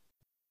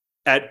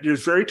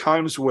 There's very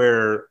times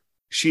where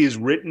she is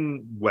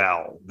written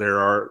well.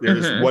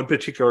 There's one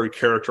particular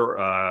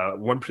character,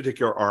 one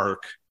particular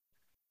arc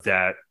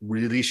that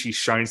really she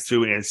shines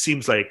through. And it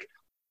seems like,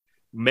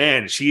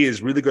 man, she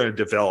is really going to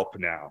develop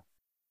now.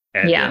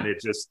 And then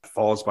it just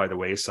falls by the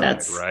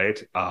wayside,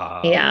 right?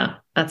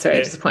 That's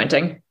very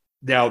disappointing.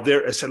 Now,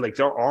 I said, like,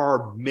 there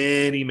are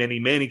many, many,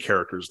 many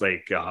characters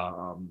like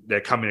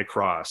that coming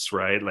across,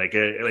 right? Like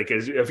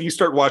if you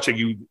start watching,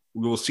 you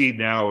will see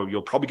now.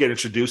 You'll probably get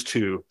introduced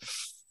to,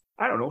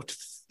 I don't know,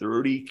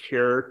 30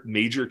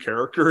 major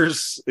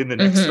characters in the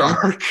next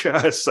arc.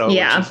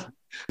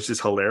 Which is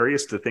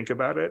hilarious to think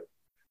about it.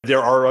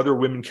 There are other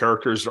women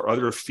characters or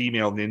other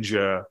female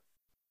ninja.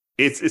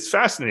 It's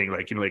fascinating.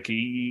 Like, you know, like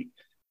he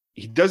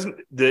doesn't.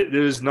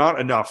 There's not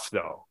enough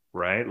though.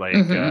 Right. Like,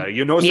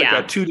 you notice like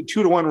that 2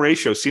 to 1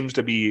 ratio seems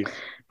to be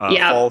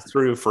fall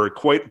through for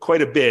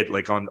quite a bit,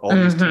 like on all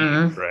these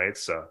teams. Right.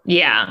 So,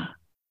 you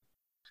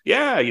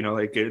know,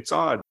 like it's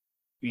odd,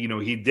 you know,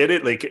 he did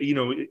it. Like, you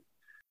know,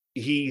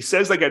 he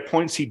says like at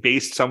points he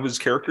based some of his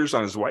characters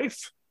on his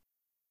wife.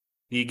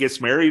 He gets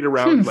married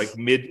around like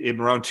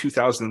around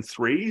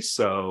 2003.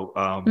 So,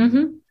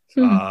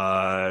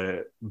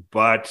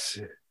 but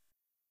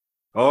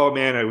oh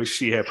man, I wish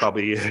she had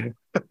probably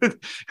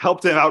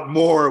helped him out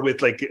more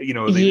with like, you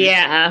know, an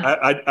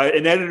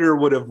editor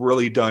would have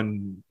really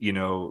done, you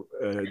know,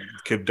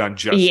 could have done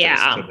justice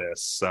to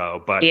this.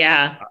 So, but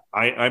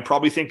I'm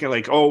probably thinking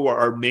like, oh,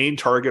 our main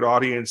target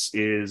audience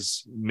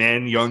is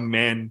men, young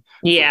men.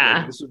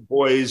 Like, this is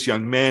boys,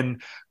 young men,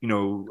 you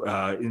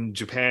know, in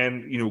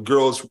Japan, you know,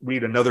 girls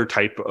read another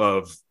type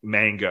of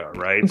manga,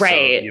 right?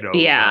 Right. So, you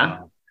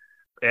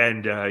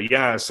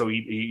know, so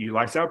he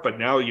likes out, but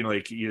now, you know,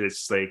 like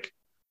it's like,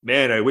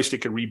 man, I wish they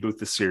could reboot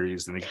the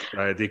series and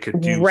they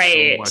could do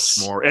so much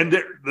more. And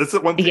that's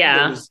the one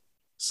thing.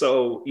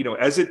 So, you know,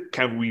 as it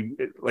kind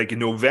of, like in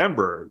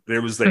November,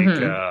 there was like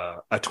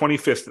a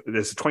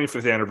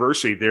 25th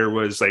anniversary. There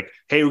was like,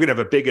 hey, we're going to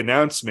have a big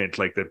announcement,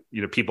 like the,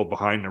 you know, people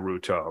behind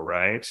Naruto,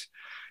 right?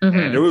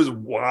 And there was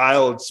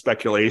wild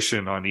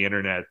speculation on the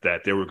internet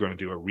that they were going to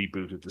do a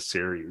reboot of the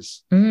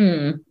series.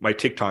 My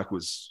TikTok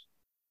was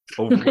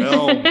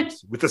overwhelmed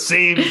with the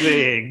same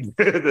thing,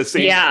 the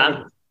same kind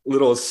of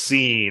little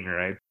scene,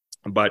 right?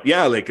 But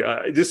like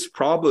this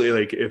probably,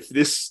 like, if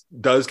this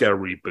does get a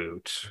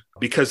reboot,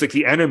 because like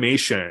the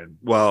animation,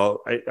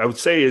 well, I would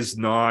say is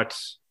not,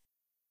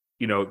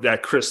 you know,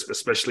 that crisp,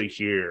 especially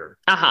here.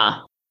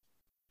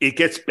 It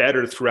gets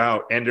better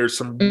throughout, and there's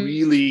some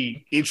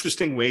really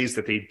interesting ways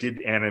that they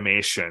did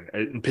animation.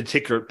 In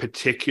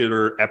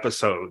particular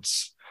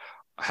episodes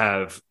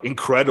have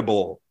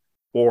incredible,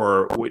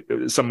 or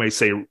some may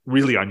say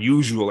really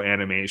unusual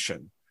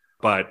animation.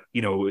 But,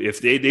 you know, if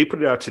they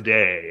put it out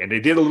today and they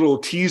did a little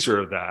teaser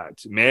of that,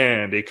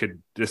 man,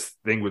 this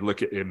thing would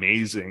look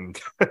amazing.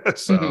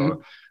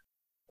 So,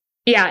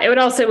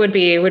 it would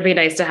be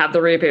nice to have the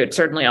reboot,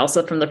 certainly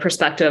also from the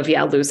perspective,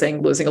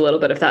 losing a little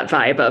bit of that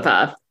vibe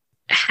of,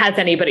 has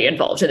anybody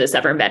involved in this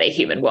ever met a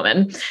human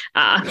woman?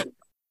 But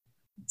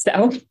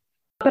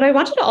I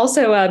wanted to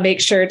also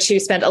make sure to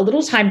spend a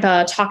little time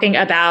talking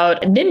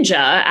about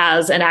ninja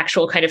as an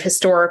actual kind of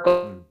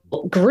historical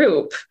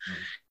group.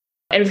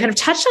 And we've kind of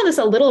touched on this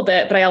a little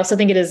bit, but I also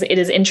think it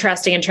is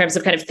interesting in terms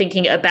of kind of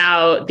thinking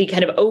about the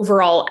kind of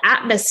overall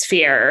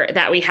atmosphere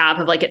that we have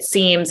of like, it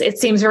seems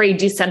very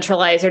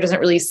decentralized. There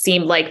doesn't really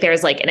seem like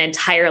there's like an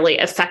entirely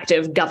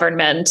effective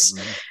government.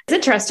 It's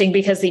interesting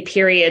because the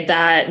period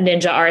that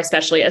ninja are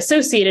especially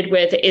associated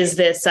with is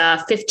this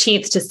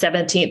 15th to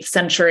 17th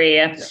century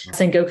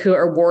Sengoku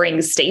or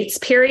warring states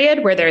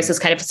period, where there's this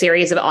kind of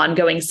series of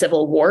ongoing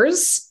civil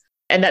wars.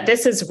 And that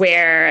this is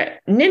where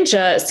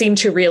ninja seem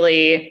to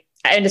really,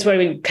 and it's when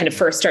we kind of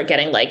first start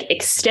getting like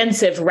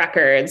extensive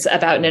records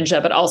about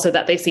ninja, but also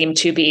that they seem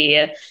to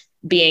be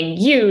being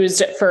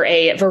used for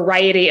a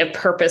variety of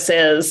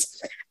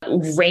purposes,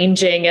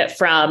 ranging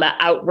from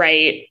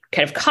outright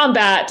kind of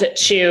combat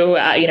to,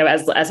 you know,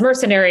 as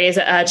mercenaries,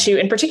 to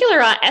in particular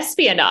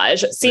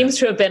espionage seems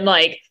to have been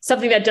like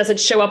something that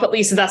doesn't show up, at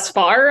least thus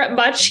far,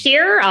 much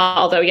here.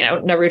 Although, you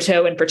know,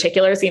 Naruto in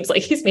particular seems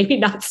like he's maybe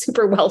not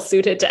super well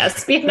suited to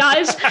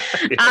espionage.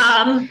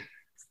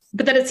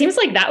 But then it seems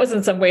like that was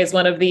in some ways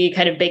one of the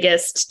kind of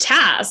biggest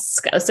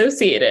tasks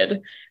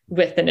associated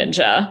with the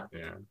ninja.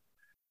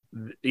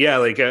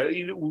 Like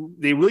you know,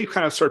 they really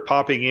kind of start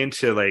popping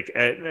into like,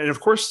 and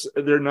of course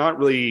they're not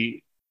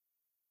really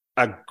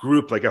a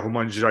group, like a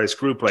homogenized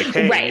group. Like,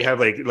 hey, we have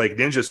like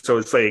ninjas, so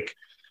it's like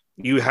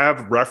you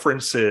have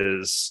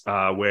references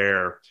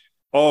where,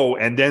 oh,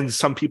 and then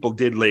some people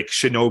did like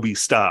shinobi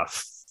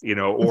stuff,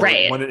 or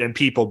and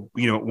people,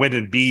 went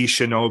and be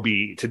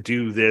shinobi to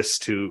do this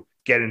to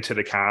get into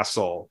the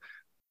castle.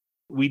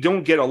 We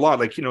don't get a lot,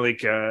 like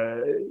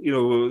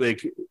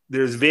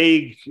there's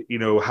vague,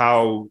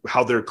 how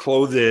they're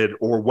clothed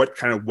or what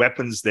kind of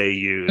weapons they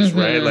use,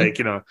 right? Like,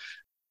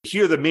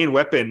 here the main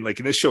weapon, like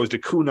in this show, is the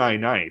kunai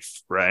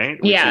knife,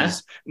 right? Which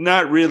is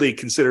not really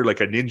considered like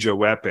a ninja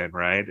weapon,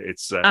 right?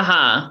 It's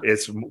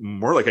it's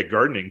more like a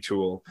gardening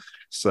tool.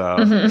 So,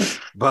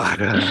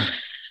 but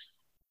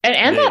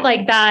and that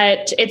like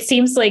that, it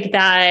seems like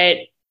that.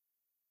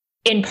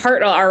 In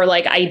part, our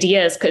like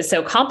ideas because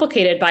so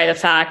complicated by the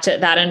fact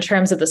that in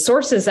terms of the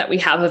sources that we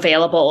have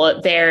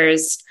available,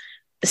 there's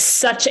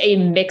such a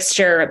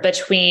mixture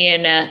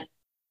between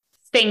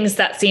things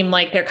that seem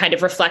like they're kind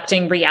of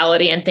reflecting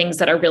reality and things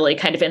that are really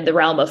kind of in the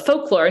realm of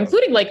folklore,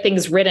 including like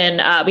things written.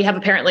 We have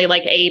apparently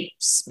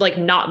like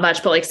not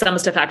much, but like some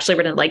stuff actually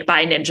written like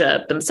by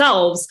ninja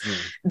themselves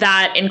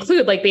that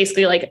include like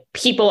basically like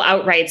people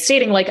outright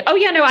stating like, oh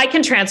yeah, no, I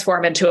can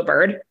transform into a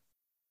bird.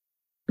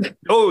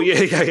 Oh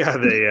yeah.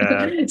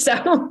 They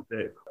so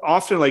they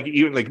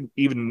often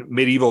even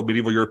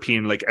medieval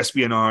European like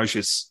espionage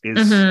is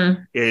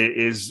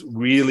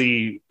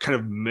really kind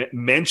of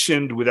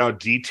mentioned without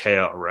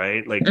detail,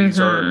 right? Like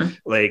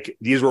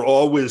these were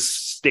always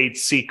state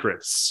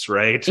secrets,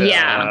 right?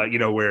 Yeah,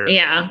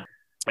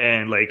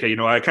 And like,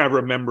 I kind of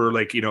remember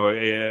I did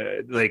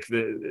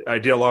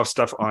a lot of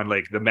stuff on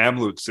like the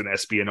Mamluks and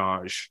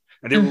espionage,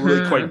 and they were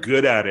really quite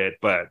good at it,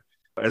 but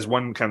as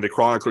one kind of the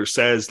chronicler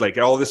says, like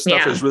all this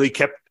stuff is really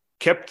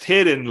kept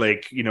hidden.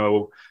 Like,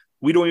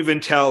 we don't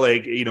even tell,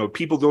 like,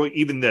 people don't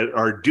even that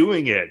are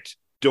doing it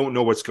don't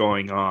know what's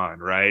going on.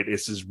 Right.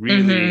 This is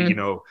really,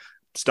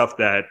 stuff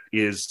that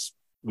is,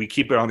 we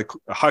keep it on the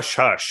hush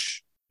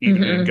hush,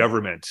 even in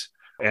government.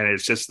 And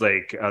it's just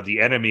like the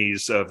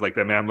enemies of like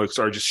the Mamluks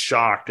are just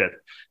shocked at,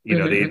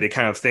 they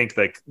kind of think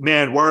like,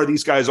 man, why are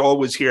these guys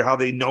always here? How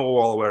they know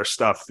all of our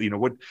stuff?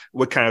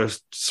 What kind of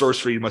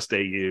sorcery must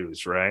they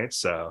use? Right.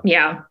 So,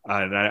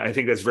 and I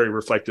think that's very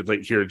reflective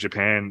like here in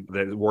Japan,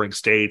 the warring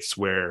states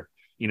where,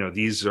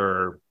 these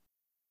are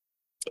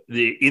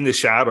in the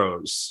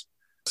shadows.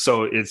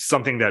 So it's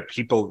something that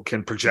people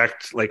can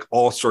project like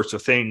all sorts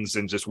of things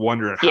and just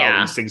wonder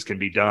how these things can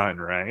be done.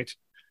 Right.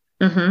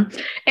 And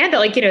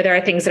like, there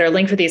are things that are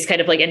linked with these kind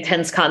of like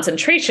intense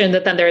concentration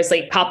that then there's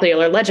like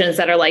popular legends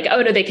that are like,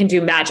 oh no, they can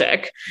do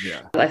magic.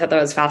 Yeah. I thought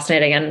that was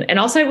fascinating. And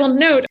also I will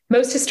note,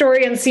 most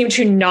historians seem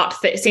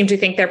to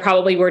think there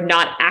probably were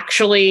not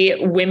actually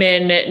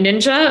women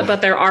ninja,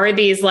 but there are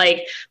these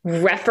like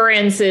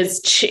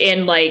references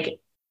in like,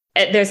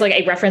 there's like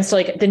a reference to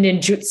like the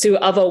ninjutsu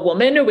of a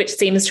woman, which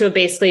seems to have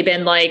basically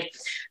been like,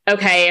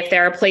 okay, if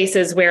there are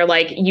places where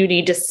like you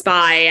need to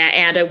spy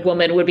and a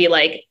woman would be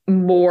like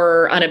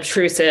more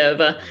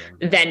unobtrusive,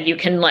 then you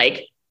can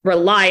like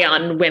rely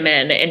on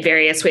women in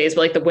various ways,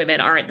 but like the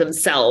women aren't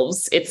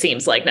themselves, it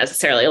seems like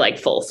necessarily like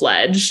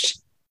full-fledged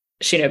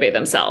shinobi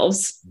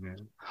themselves. Yeah.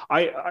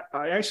 I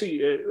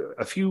actually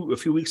a few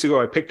weeks ago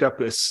I picked up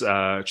this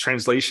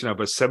translation of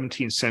a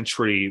 17th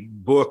century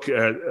book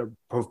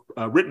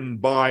written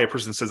by a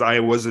person that says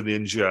I was a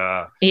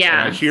ninja.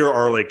 Yeah, here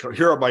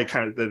are my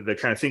kind of the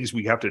kind of things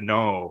we have to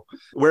know.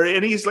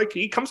 And he's like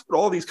he comes up with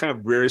all these kind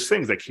of various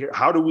things like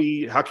how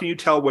can you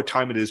tell what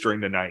time it is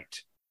during the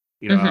night?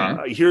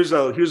 Here's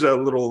a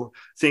little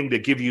thing to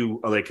give you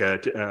like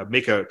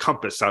make a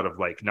compass out of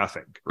like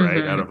nothing,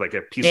 right? Out of like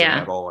a piece of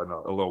metal and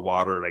a little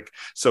water, like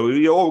so.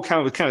 You all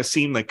kind of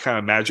seem like kind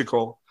of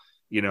magical,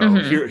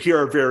 Here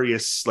are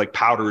various like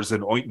powders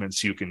and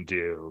ointments you can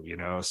do,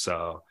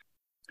 So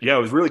yeah,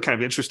 it was really kind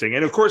of interesting,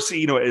 and of course,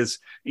 it's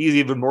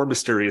even more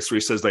mysterious where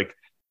he says like,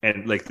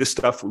 and like this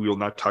stuff we will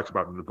not talk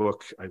about in the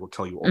book. I will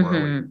tell you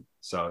orally,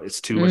 so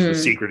it's too much of a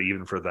secret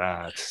even for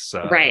that.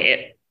 So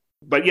right.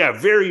 But yeah,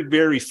 very,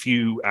 very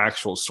few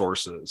actual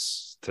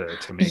sources to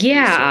make.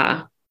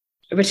 Yeah.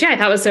 Which I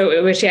thought was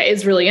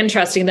is really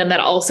interesting. Then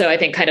that also, I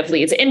think, kind of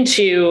leads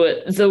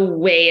into the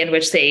way in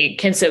which they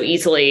can so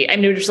easily,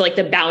 just like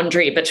the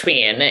boundary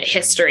between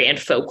history and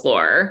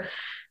folklore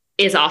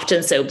is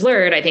often so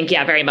blurred. I think,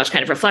 very much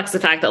kind of reflects the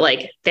fact that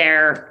like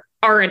there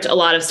aren't a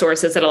lot of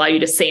sources that allow you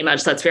to say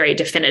much that's very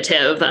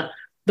definitive.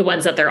 The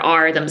ones that there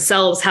are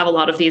themselves have a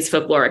lot of these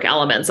folkloric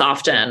elements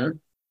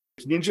often.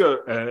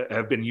 Ninja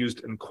have been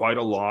used in quite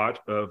a lot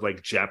of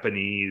like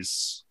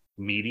Japanese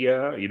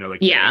media,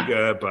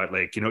 manga, but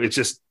like, it's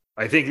just,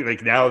 I think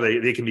like now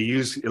they can be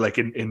used like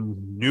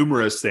in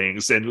numerous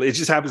things. And it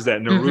just happens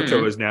that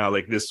Naruto is now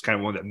like this kind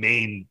of one of the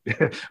main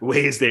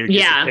ways they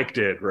get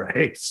depicted.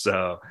 Right.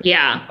 So,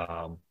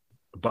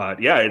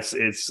 but yeah,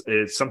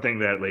 it's something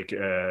that like,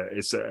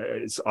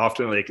 it's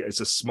often like,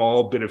 it's a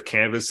small bit of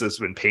canvas that's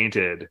been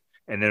painted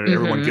and then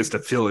everyone gets to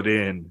fill it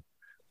in.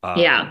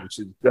 Yeah.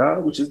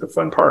 which is the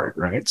fun part,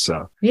 right? So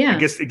I Yeah.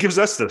 guess it gives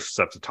us the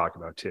stuff to talk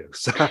about too.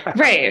 So.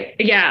 Right.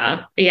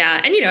 Yeah.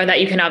 Yeah. And, that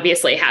you can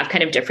obviously have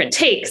kind of different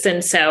takes.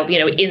 And so,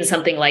 in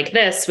something like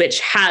this, which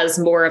has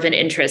more of an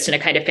interest in a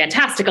kind of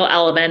fantastical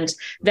element,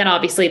 then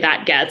obviously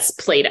that gets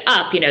played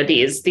up.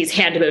 These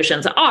hand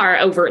motions are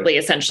overtly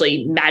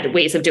essentially mad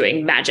ways of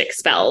doing magic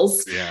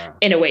spells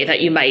in a way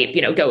that you might,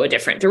 go a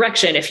different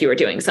direction if you were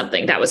doing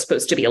something that was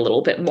supposed to be a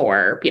little bit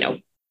more,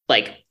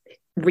 like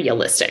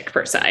realistic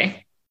per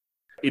se.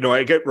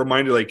 I get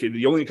reminded, like,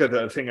 the only kind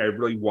of thing I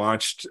really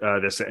watched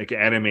this like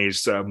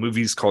anime's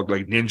movies called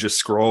like Ninja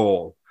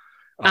Scroll,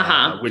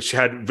 which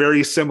had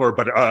very similar,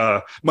 but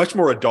much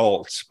more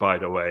adult, by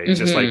the way. Mm-hmm.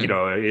 Just like,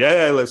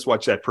 let's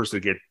watch that person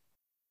get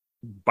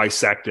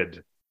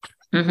bisected.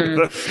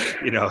 Mm-hmm.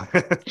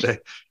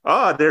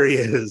 There he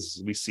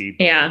is. We see.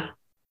 Yeah.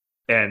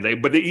 And they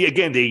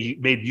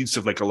made use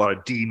of like a lot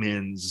of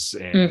demons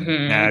and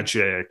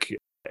magic,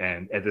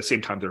 and at the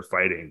same time they're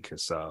fighting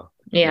because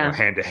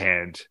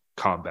hand-to-hand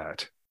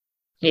combat.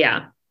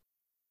 Yeah.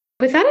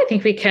 With that, I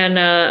think we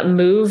can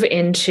move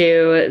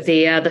into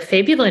the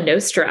Fabula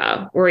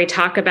Nostra, where we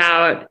talk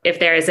about if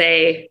there is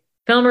a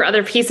film or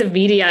other piece of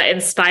media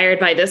inspired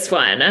by this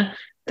one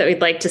that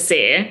we'd like to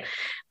see.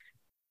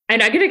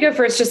 And I'm going to go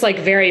first, just like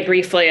very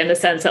briefly, in the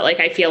sense that like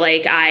I feel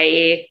like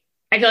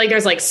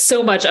there's like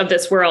so much of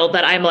this world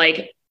that I'm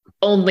like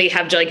only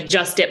have to like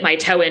just dip my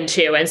toe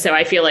into. And so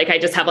I feel like I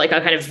just have like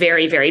a kind of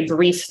very, very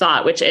brief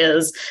thought, which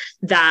is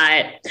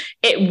that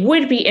it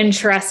would be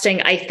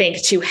interesting, I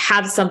think, to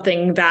have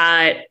something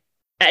that,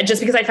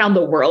 just because I found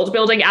the world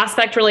building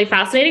aspect really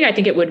fascinating, I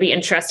think it would be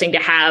interesting to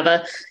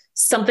have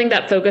something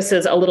that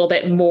focuses a little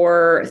bit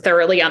more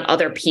thoroughly on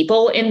other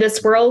people in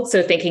this world.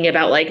 So thinking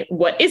about like,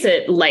 what is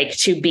it like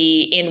to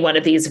be in one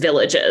of these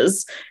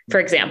villages, for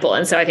example?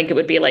 And so I think it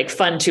would be like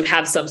fun to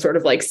have some sort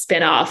of like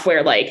spin-off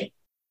where like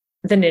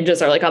the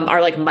ninjas are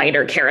like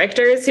minor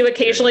characters who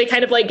occasionally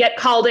kind of like get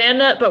called in,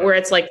 but where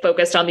it's like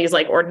focused on these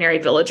like ordinary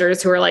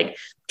villagers who are like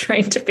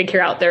trying to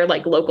figure out their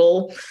like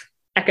local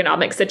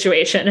economic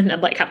situation and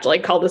then like have to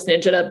like call this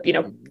ninja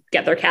to,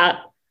 get their cat.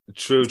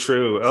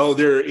 True. Oh,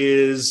 there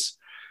is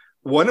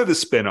one of the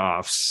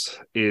spin-offs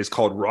is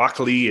called Rock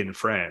Lee and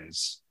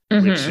Friends,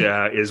 which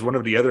is one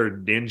of the other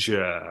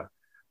ninja.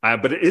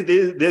 But it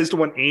is the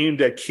one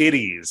aimed at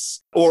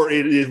kiddies, or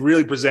it is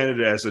really presented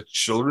as a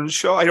children's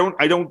show. I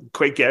don't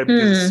quite get it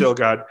because it's still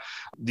got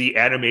the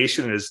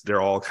animation is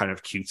they're all kind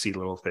of cutesy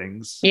little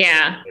things.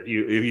 Yeah. If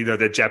you know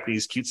the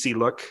Japanese cutesy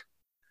look.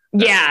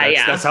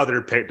 That's how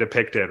they're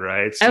depicted,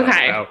 right? So,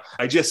 okay.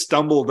 I just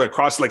stumbled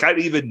across, like, I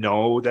didn't even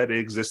know that it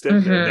existed.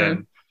 And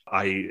then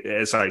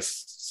as I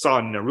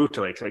saw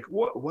Naruto, like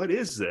what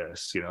is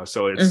this?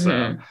 So it's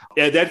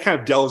that kind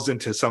of delves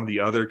into some of the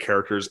other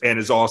characters and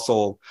is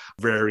also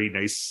very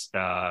nice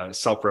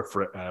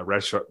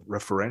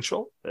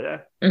self-referential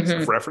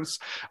reference.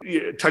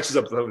 It touches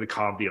up the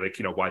comedy, like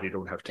why they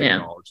don't have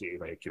technology,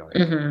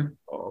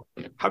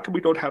 how come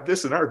we don't have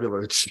this in our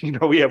village?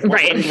 We have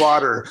running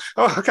water.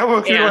 Oh, how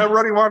come we don't have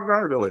running water in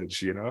our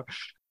village?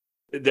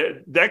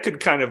 That could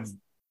kind of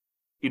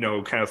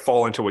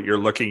fall into what you're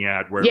looking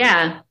at,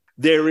 where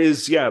there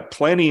is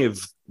plenty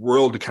of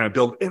world to kind of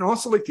build, and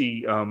also like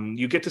the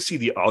you get to see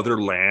the other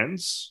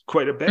lands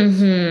quite a bit.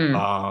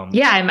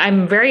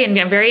 I'm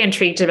very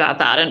intrigued about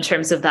that, in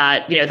terms of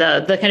that,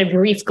 the kind of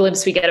brief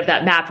glimpse we get of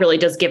that map really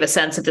does give a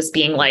sense of this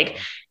being like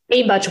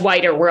a much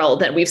wider world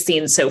than we've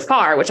seen so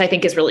far, which I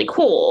think is really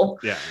cool.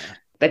 I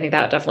think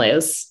that definitely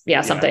is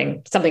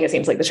something it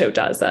seems like the show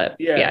does that.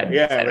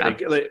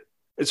 Like,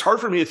 it's hard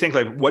for me to think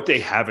like what they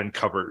haven't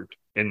covered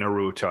in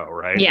Naruto,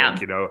 right?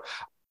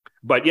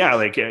 But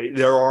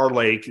there are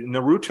like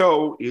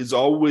Naruto is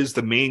always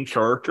the main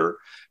character,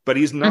 but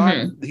he's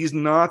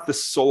not the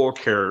sole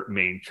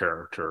main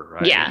character,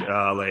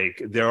 right?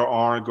 There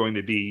are going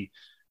to be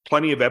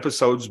plenty of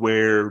episodes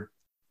where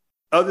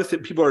other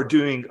people are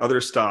doing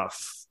other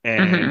stuff,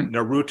 and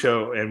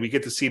Naruto, and we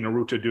get to see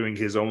Naruto doing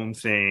his own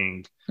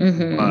thing,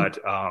 but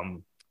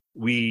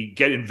we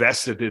get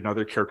invested in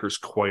other characters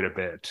quite a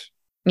bit.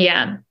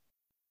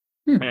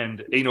 And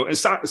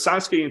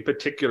Sasuke in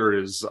particular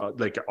is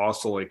like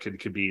also like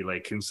could be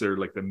like considered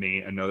like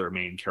another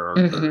main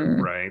character,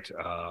 right?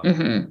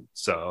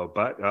 So,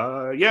 but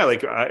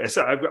like I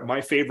said, I've got my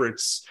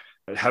favorites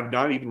have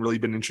not even really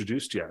been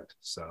introduced yet.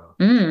 So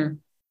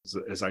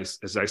as I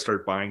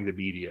start buying the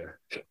media,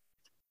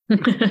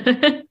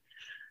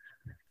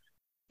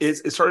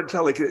 it's hard to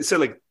tell. Like I said,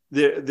 like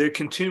they're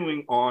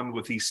continuing on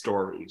with these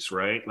stories,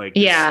 right? Like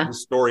the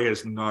story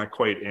has not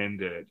quite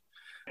ended.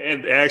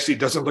 And it actually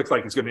doesn't look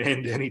like it's going to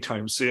end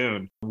anytime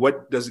soon.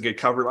 What does it get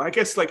covered? I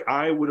guess like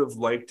I would have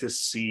liked to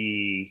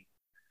see.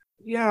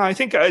 I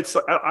think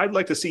I'd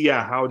like to see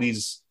how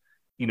these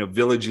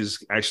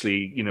villages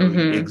actually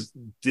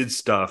did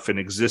stuff and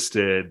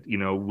existed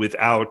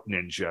without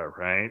ninja,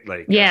 right?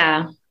 Like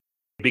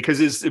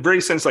because it's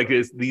very sense like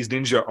these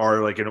ninja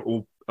are like a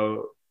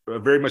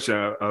very much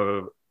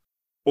a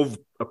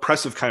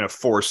oppressive kind of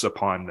force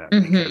upon them,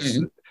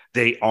 because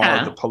They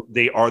are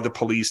the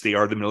police. They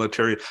are the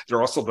military.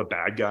 They're also the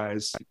bad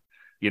guys.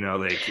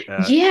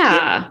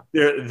 Yeah.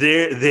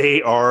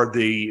 They are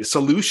the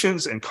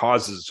solutions and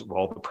causes of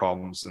all the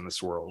problems in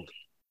this world.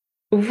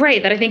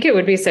 Right. That I think it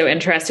would be so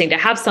interesting to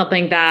have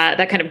something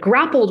that kind of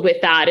grappled with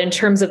that in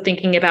terms of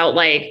thinking about,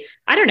 like,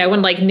 I don't know,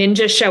 when like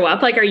ninjas show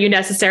up, like, are you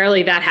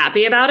necessarily that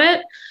happy about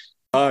it?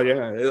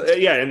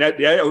 And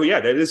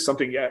that is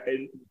something. Yeah,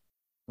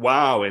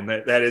 wow, and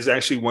that is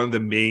actually one of the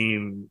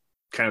main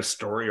kind of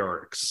story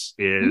arcs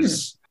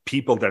is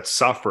people that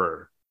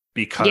suffer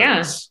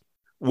because.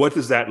 What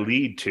does that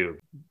lead to?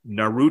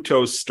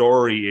 Naruto's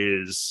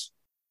story is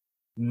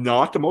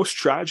not the most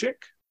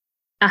tragic.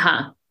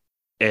 I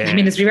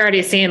mean, as we've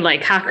already seen,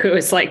 like Haku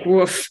is like,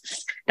 woof,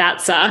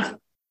 that's I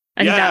think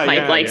that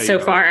might so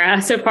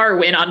far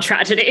win on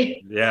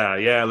tragedy.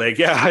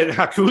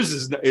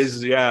 Haku's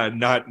is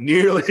not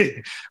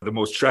nearly the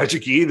most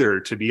tragic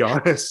either, to be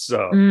honest.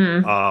 So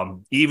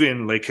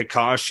even like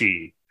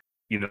Kakashi,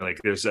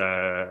 there's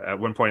at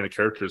one point in the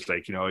characters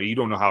like, you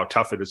don't know how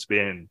tough it has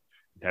been.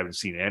 Haven't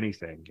seen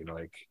anything,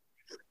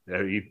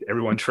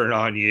 everyone turn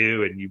on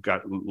you and you've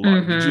got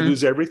did you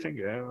lose everything?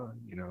 And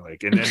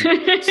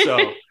then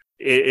so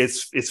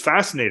it's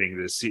fascinating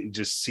to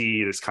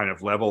see this kind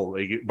of level,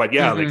 but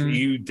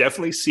you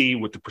definitely see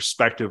with the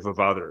perspective of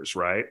others,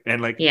 right?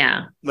 And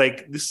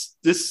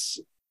this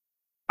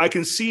I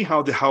can see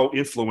how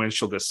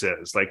influential this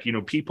is.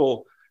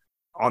 People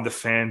on the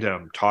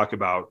fandom talk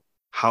about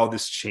how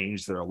this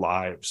changed their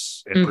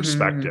lives and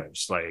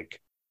perspectives.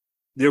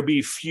 There'll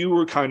be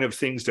fewer kind of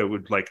things that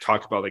would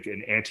talk about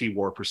an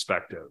anti-war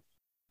perspective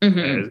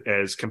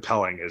as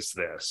compelling as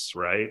this,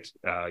 right?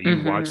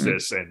 You watch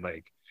this and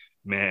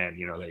man,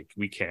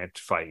 we can't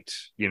fight,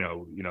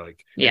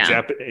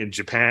 in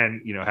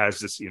Japan, has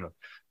this,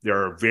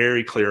 there are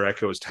very clear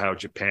echoes to how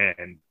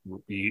Japan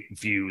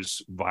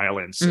views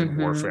violence and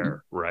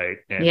warfare, right?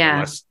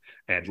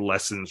 And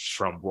lessons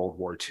from World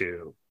War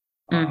II.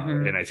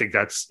 And I think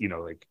that's,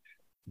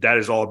 that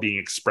is all being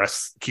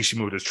expressed.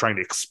 Kishimoto is trying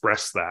to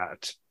express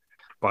that,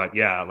 but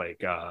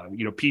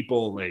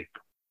people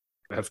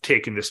have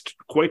taken this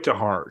quite to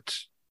heart.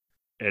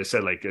 And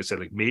said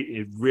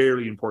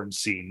really important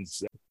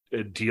scenes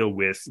deal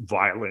with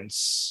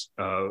violence,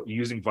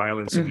 using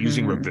violence and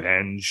using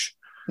revenge.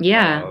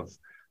 Of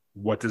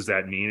what does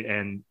that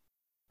mean,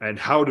 and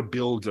how to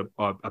build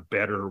a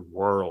better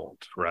world,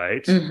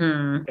 right?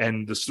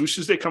 And the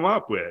solutions they come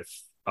up with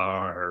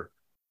are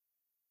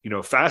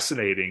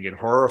fascinating and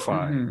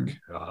horrifying.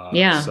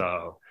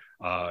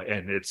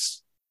 And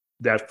it's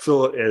that as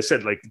I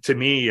said, to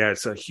me,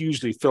 it's a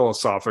hugely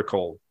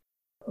philosophical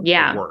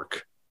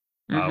work,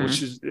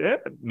 which is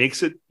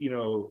makes it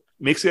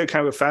a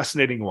kind of a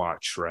fascinating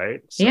watch,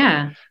 right?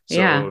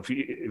 If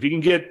you can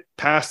get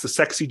past the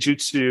sexy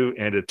jutsu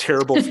and the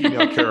terrible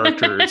female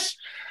characters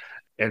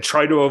and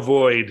try to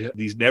avoid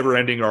these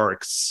never-ending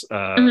arcs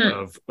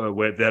of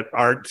that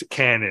aren't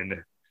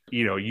canon,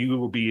 you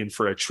will be in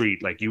for a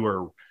treat. You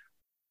are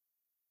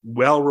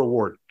well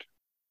rewarded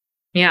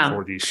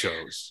for these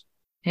shows.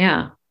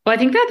 Well, I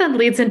think that then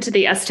leads into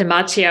the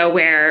estimatio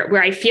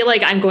where I feel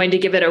like I'm going to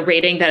give it a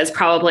rating that is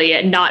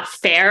probably not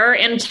fair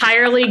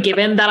entirely,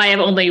 given that I have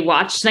only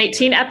watched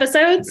 19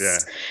 episodes.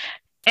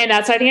 And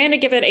that's why I think I'm going to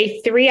give it a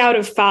 3 out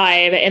of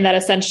 5, and that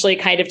essentially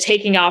kind of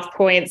taking off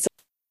points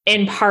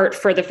in part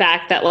for the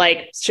fact that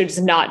should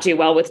just not do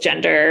well with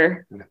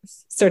gender.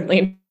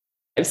 Certainly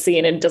I've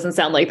seen, and it doesn't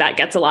sound like that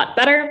gets a lot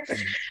better.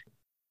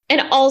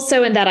 And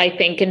also in that, I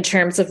think in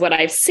terms of what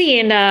I've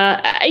seen,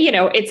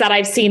 it's that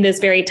I've seen this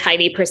very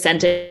tiny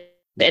percentage,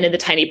 and in the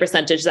tiny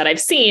percentage that I've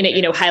seen,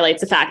 it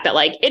highlights the fact that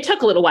it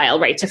took a little while,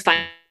 right, to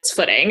find its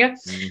footing,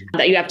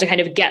 that you have to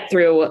kind of get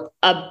through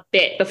a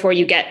bit before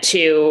you get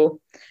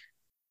to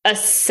a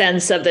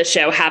sense of the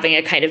show having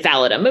a kind of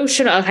valid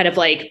emotional, kind of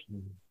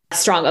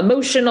strong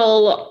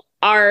emotional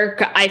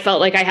arc. I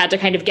felt like I had to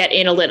kind of get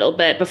in a little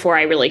bit before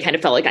I really kind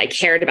of felt like I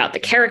cared about the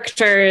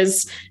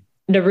characters.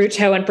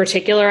 Naruto in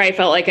particular, I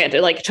felt like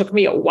it took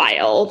me a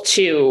while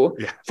to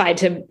find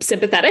him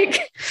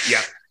sympathetic.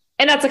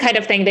 And that's the kind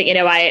of thing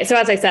that, so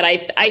as I said,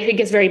 I think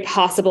it's very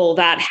possible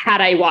that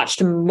had I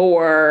watched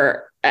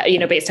more,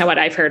 based on what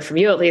I've heard from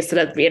you, at least,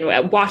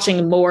 that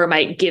watching more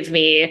might give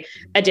me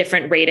a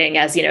different rating,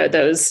 as,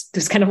 those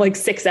kind of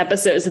 6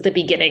 episodes at the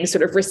beginning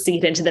sort of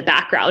recede into the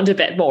background a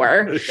bit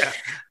more.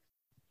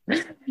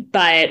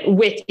 But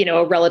with,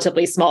 a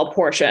relatively small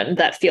portion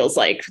that feels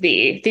like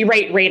the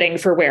right rating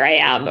for where I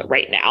am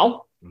right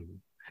now.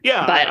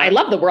 But I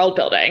love the world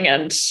building,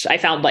 and I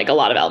found a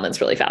lot of elements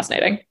really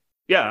fascinating.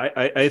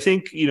 I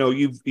think,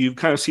 you've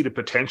kind of see the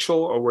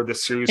potential of where the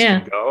series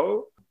can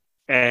go.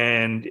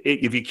 And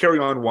if you carry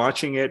on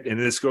watching it, and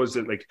this goes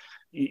that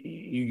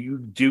you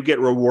do get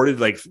rewarded,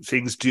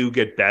 things do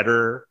get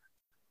better.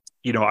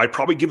 I'd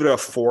probably give it a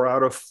 4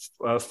 out of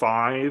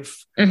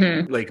 5.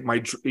 My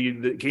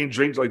game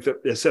dreams, I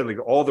said,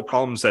 all the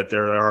problems that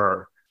there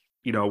are,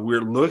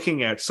 we're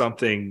looking at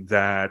something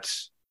that,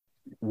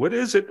 what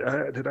is it?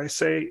 Did I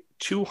say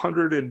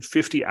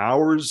 250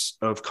 hours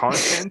of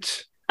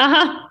content?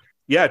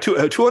 Yeah,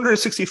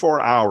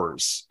 264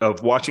 hours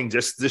of watching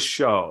just this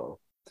show,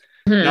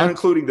 not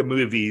including the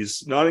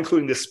movies, not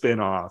including the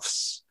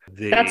spin-offs.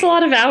 That's a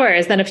lot of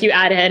hours. Then if you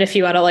add in, if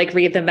you want to like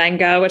read the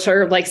manga, which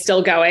are like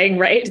still going,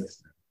 right?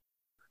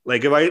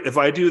 Like if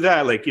I do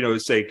that, like, you know,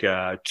 it's like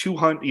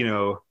 200, you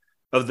know,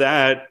 of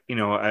that, you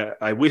know,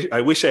 I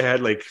wish I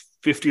had like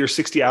 50 or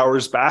 60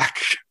 hours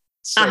back.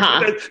 So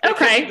okay. All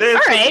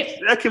right.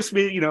 That gives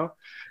me, you know,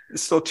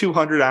 still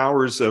 200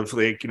 hours of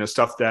like, you know,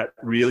 stuff that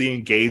really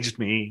engaged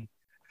me.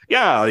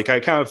 Yeah, like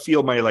I kind of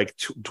feel my like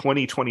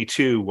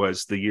 2022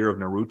 was the year of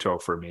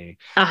Naruto for me.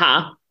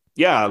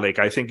 Yeah, like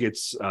I think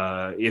it's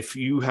if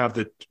you have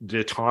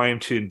the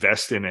time to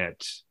invest in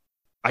it,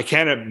 I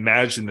can't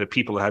imagine that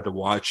people had to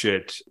watch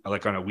it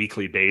like on a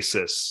weekly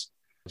basis.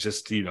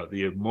 Just, you know,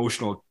 the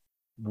emotional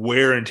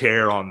wear and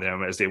tear on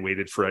them as they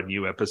waited for a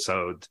new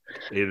episode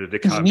to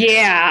come.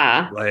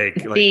 Yeah,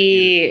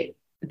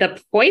 the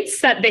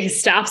points that they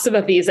stop some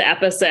of these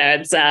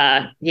episodes,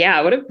 would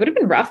have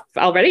been rough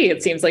already.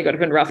 It seems like it would have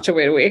been rough to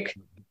wait a week.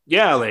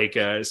 Yeah, like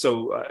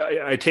so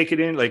I take it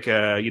in like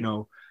you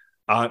know,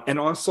 and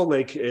also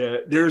like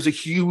there's a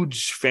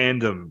huge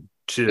fandom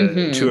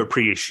to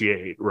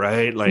appreciate,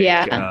 right? Like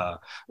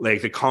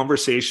like the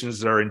conversations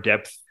that are in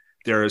depth.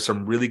 There are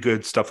some really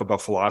good stuff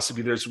about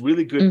philosophy. There's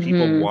really good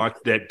people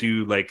that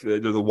do like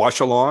the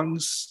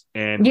watch-alongs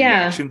and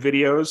reaction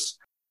videos.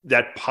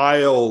 That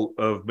pile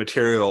of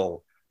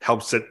material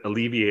helps it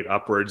alleviate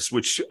upwards,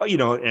 which, you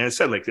know, and I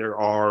said, like, there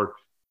are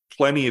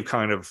plenty of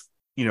kind of,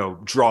 you know,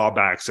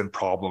 drawbacks and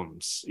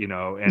problems, you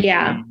know, and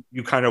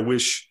you kind of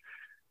wish,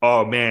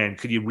 oh man,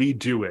 could you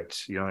redo it?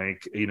 You know,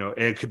 like, you know,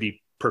 and it could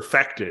be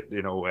perfected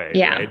in a way,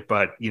 right?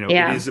 But, you know,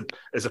 it is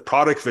as a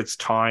product of its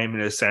time in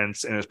a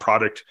sense, and as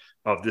product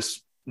of this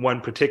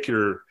one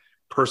particular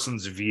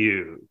person's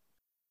view,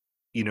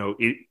 you know,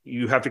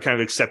 you have to kind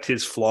of accept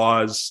his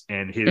flaws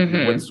and his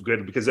what's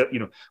good, because that, you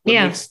know,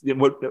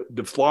 what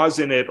the flaws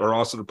in it are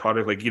also the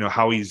product, like, you know,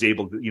 how he's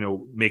able to, you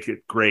know, make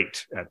it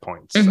great at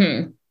points. So,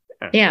 the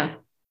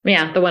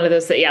one of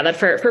those that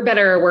for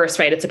better or worse,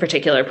 right? It's a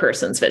particular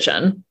person's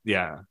vision.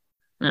 Yeah,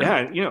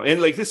 you know,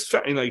 and like this,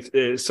 and like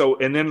so,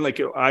 and then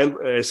like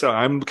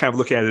I'm kind of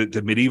looking at it,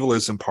 the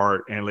medievalism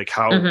part, and like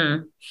how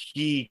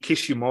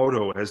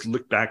Kishimoto has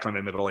looked back on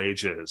the Middle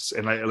Ages,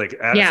 and I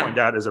find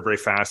that is a very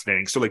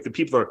fascinating. So like the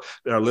people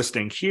that are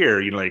listening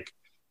here, you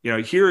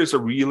know, here is a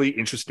really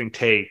interesting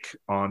take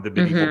on the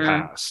medieval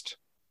past.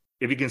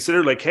 If you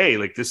consider like, hey,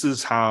 like this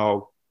is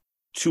how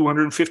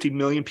 250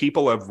 million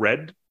people have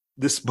read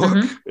this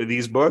book,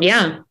 these books.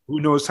 Who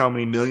knows how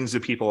many millions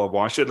of people have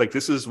watched it? Like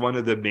this is one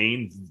of the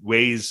main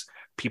ways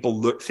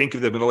people think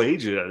of the Middle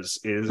Ages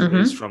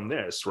is from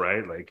this,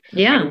 right? Like,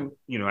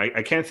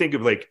 I can't think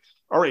of like,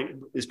 all right,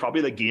 it's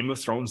probably like Game of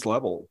Thrones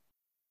level.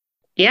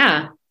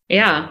 So,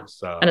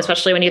 and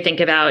especially when you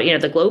think about, you know,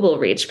 the global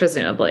reach,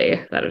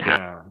 presumably that would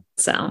happen.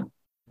 So,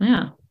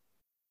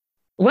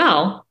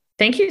 well,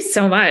 thank you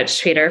so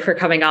much, Peter, for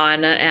coming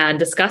on and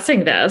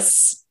discussing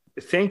this.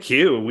 Thank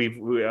you.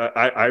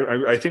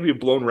 I think we've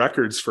blown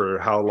records for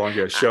how long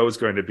a show is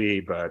going to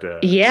be, but so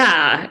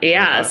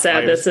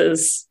this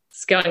is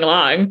going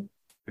along.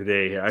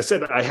 I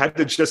said I had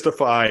to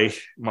justify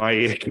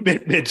my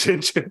commitment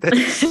to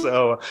this,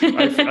 so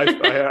I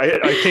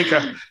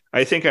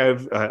think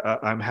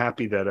I'm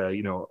happy that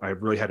you know,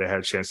 I've really had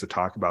a chance to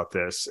talk about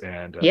this,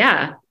 and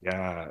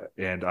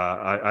and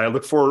I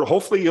look forward.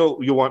 Hopefully,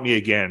 you'll want me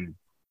again.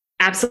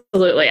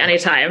 Absolutely,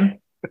 anytime.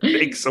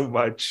 Thanks so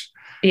much.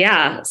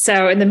 Yeah.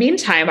 So in the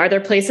meantime, are there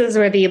places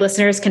where the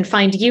listeners can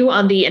find you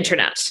on the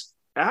internet?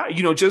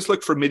 You know, just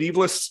look for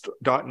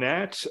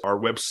medievalist.net, our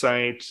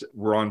website.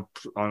 We're on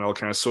all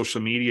kind of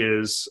social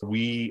medias.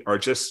 We are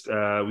just,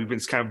 we've been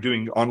kind of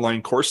doing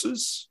online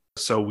courses.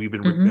 So we've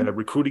been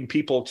recruiting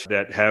people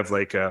that have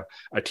like a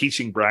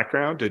teaching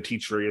background to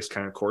teach various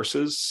kind of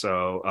courses.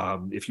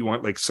 So if you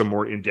want like some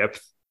more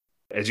in-depth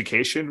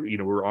education, you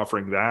know, we're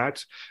offering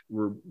that.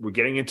 We're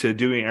getting into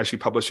actually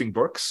publishing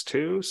books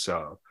too.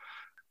 So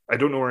I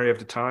don't know where I have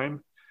the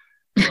time,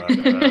 but,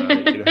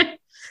 you know,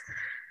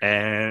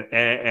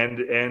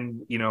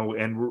 and you know,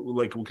 and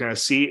we're kind of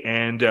see.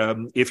 And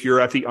if you're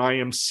at the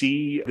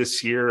IMC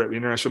this year,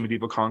 International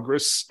Medieval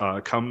Congress,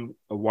 come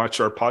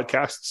watch our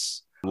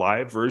podcasts,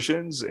 live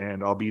versions,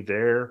 and I'll be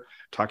there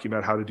talking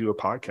about how to do a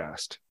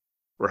podcast,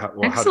 or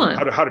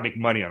how to make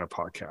money on a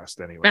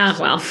podcast. Anyway,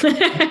 well,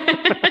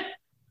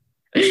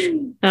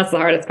 that's the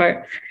hardest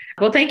part.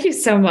 Well, thank you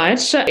so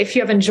much. If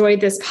you have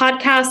enjoyed this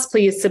podcast,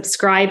 please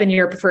subscribe in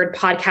your preferred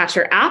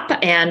podcatcher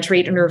app and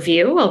rate and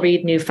review. I'll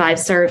read new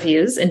 5-star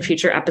reviews in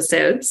future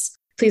episodes.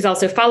 Please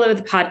also follow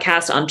the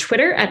podcast on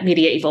Twitter at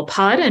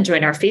MediaEvilPod and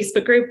join our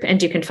Facebook group.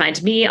 And you can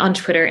find me on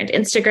Twitter and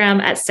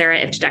Instagram at Sarah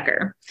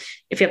Ibdecker.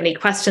 If you have any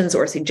questions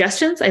or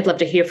suggestions, I'd love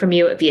to hear from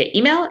you via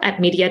email at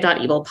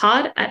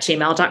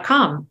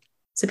media.evilpod@gmail.com.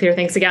 So Peter,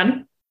 thanks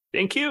again.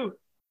 Thank you.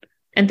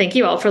 And thank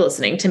you all for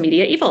listening to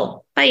Media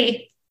Evil.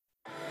 Bye.